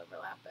this will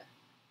overlap it.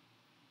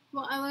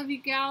 Well, I love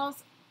you,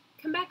 gals.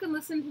 Come back and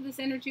listen to this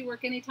energy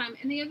work anytime.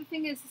 And the other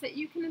thing is that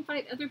you can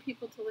invite other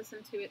people to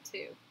listen to it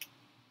too.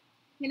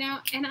 You know,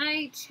 and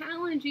I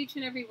challenge each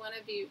and every one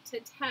of you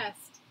to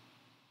test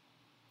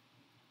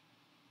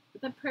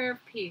the prayer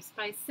of peace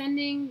by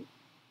seeing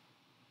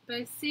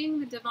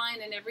the divine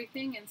in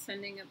everything and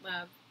sending it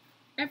love.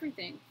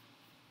 Everything.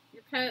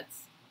 Your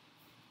pets,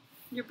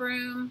 your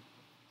broom,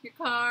 your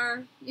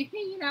car,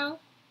 you know,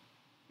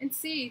 and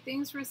see,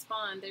 things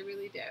respond. They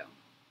really do.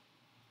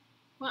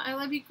 Well, I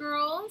love you,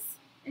 girls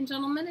and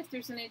gentlemen, if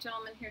there's any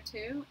gentlemen here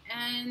too.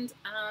 And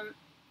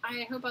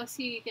I hope I'll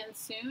see you again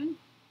soon.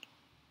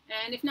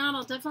 And if not,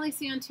 I'll definitely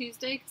see you on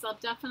Tuesday, because I'll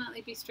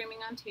definitely be streaming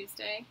on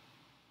Tuesday.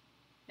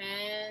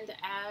 And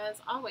as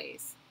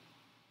always,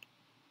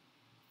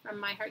 from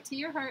my heart to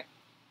your heart,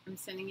 I'm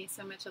sending you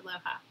so much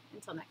aloha.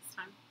 Until next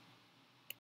time.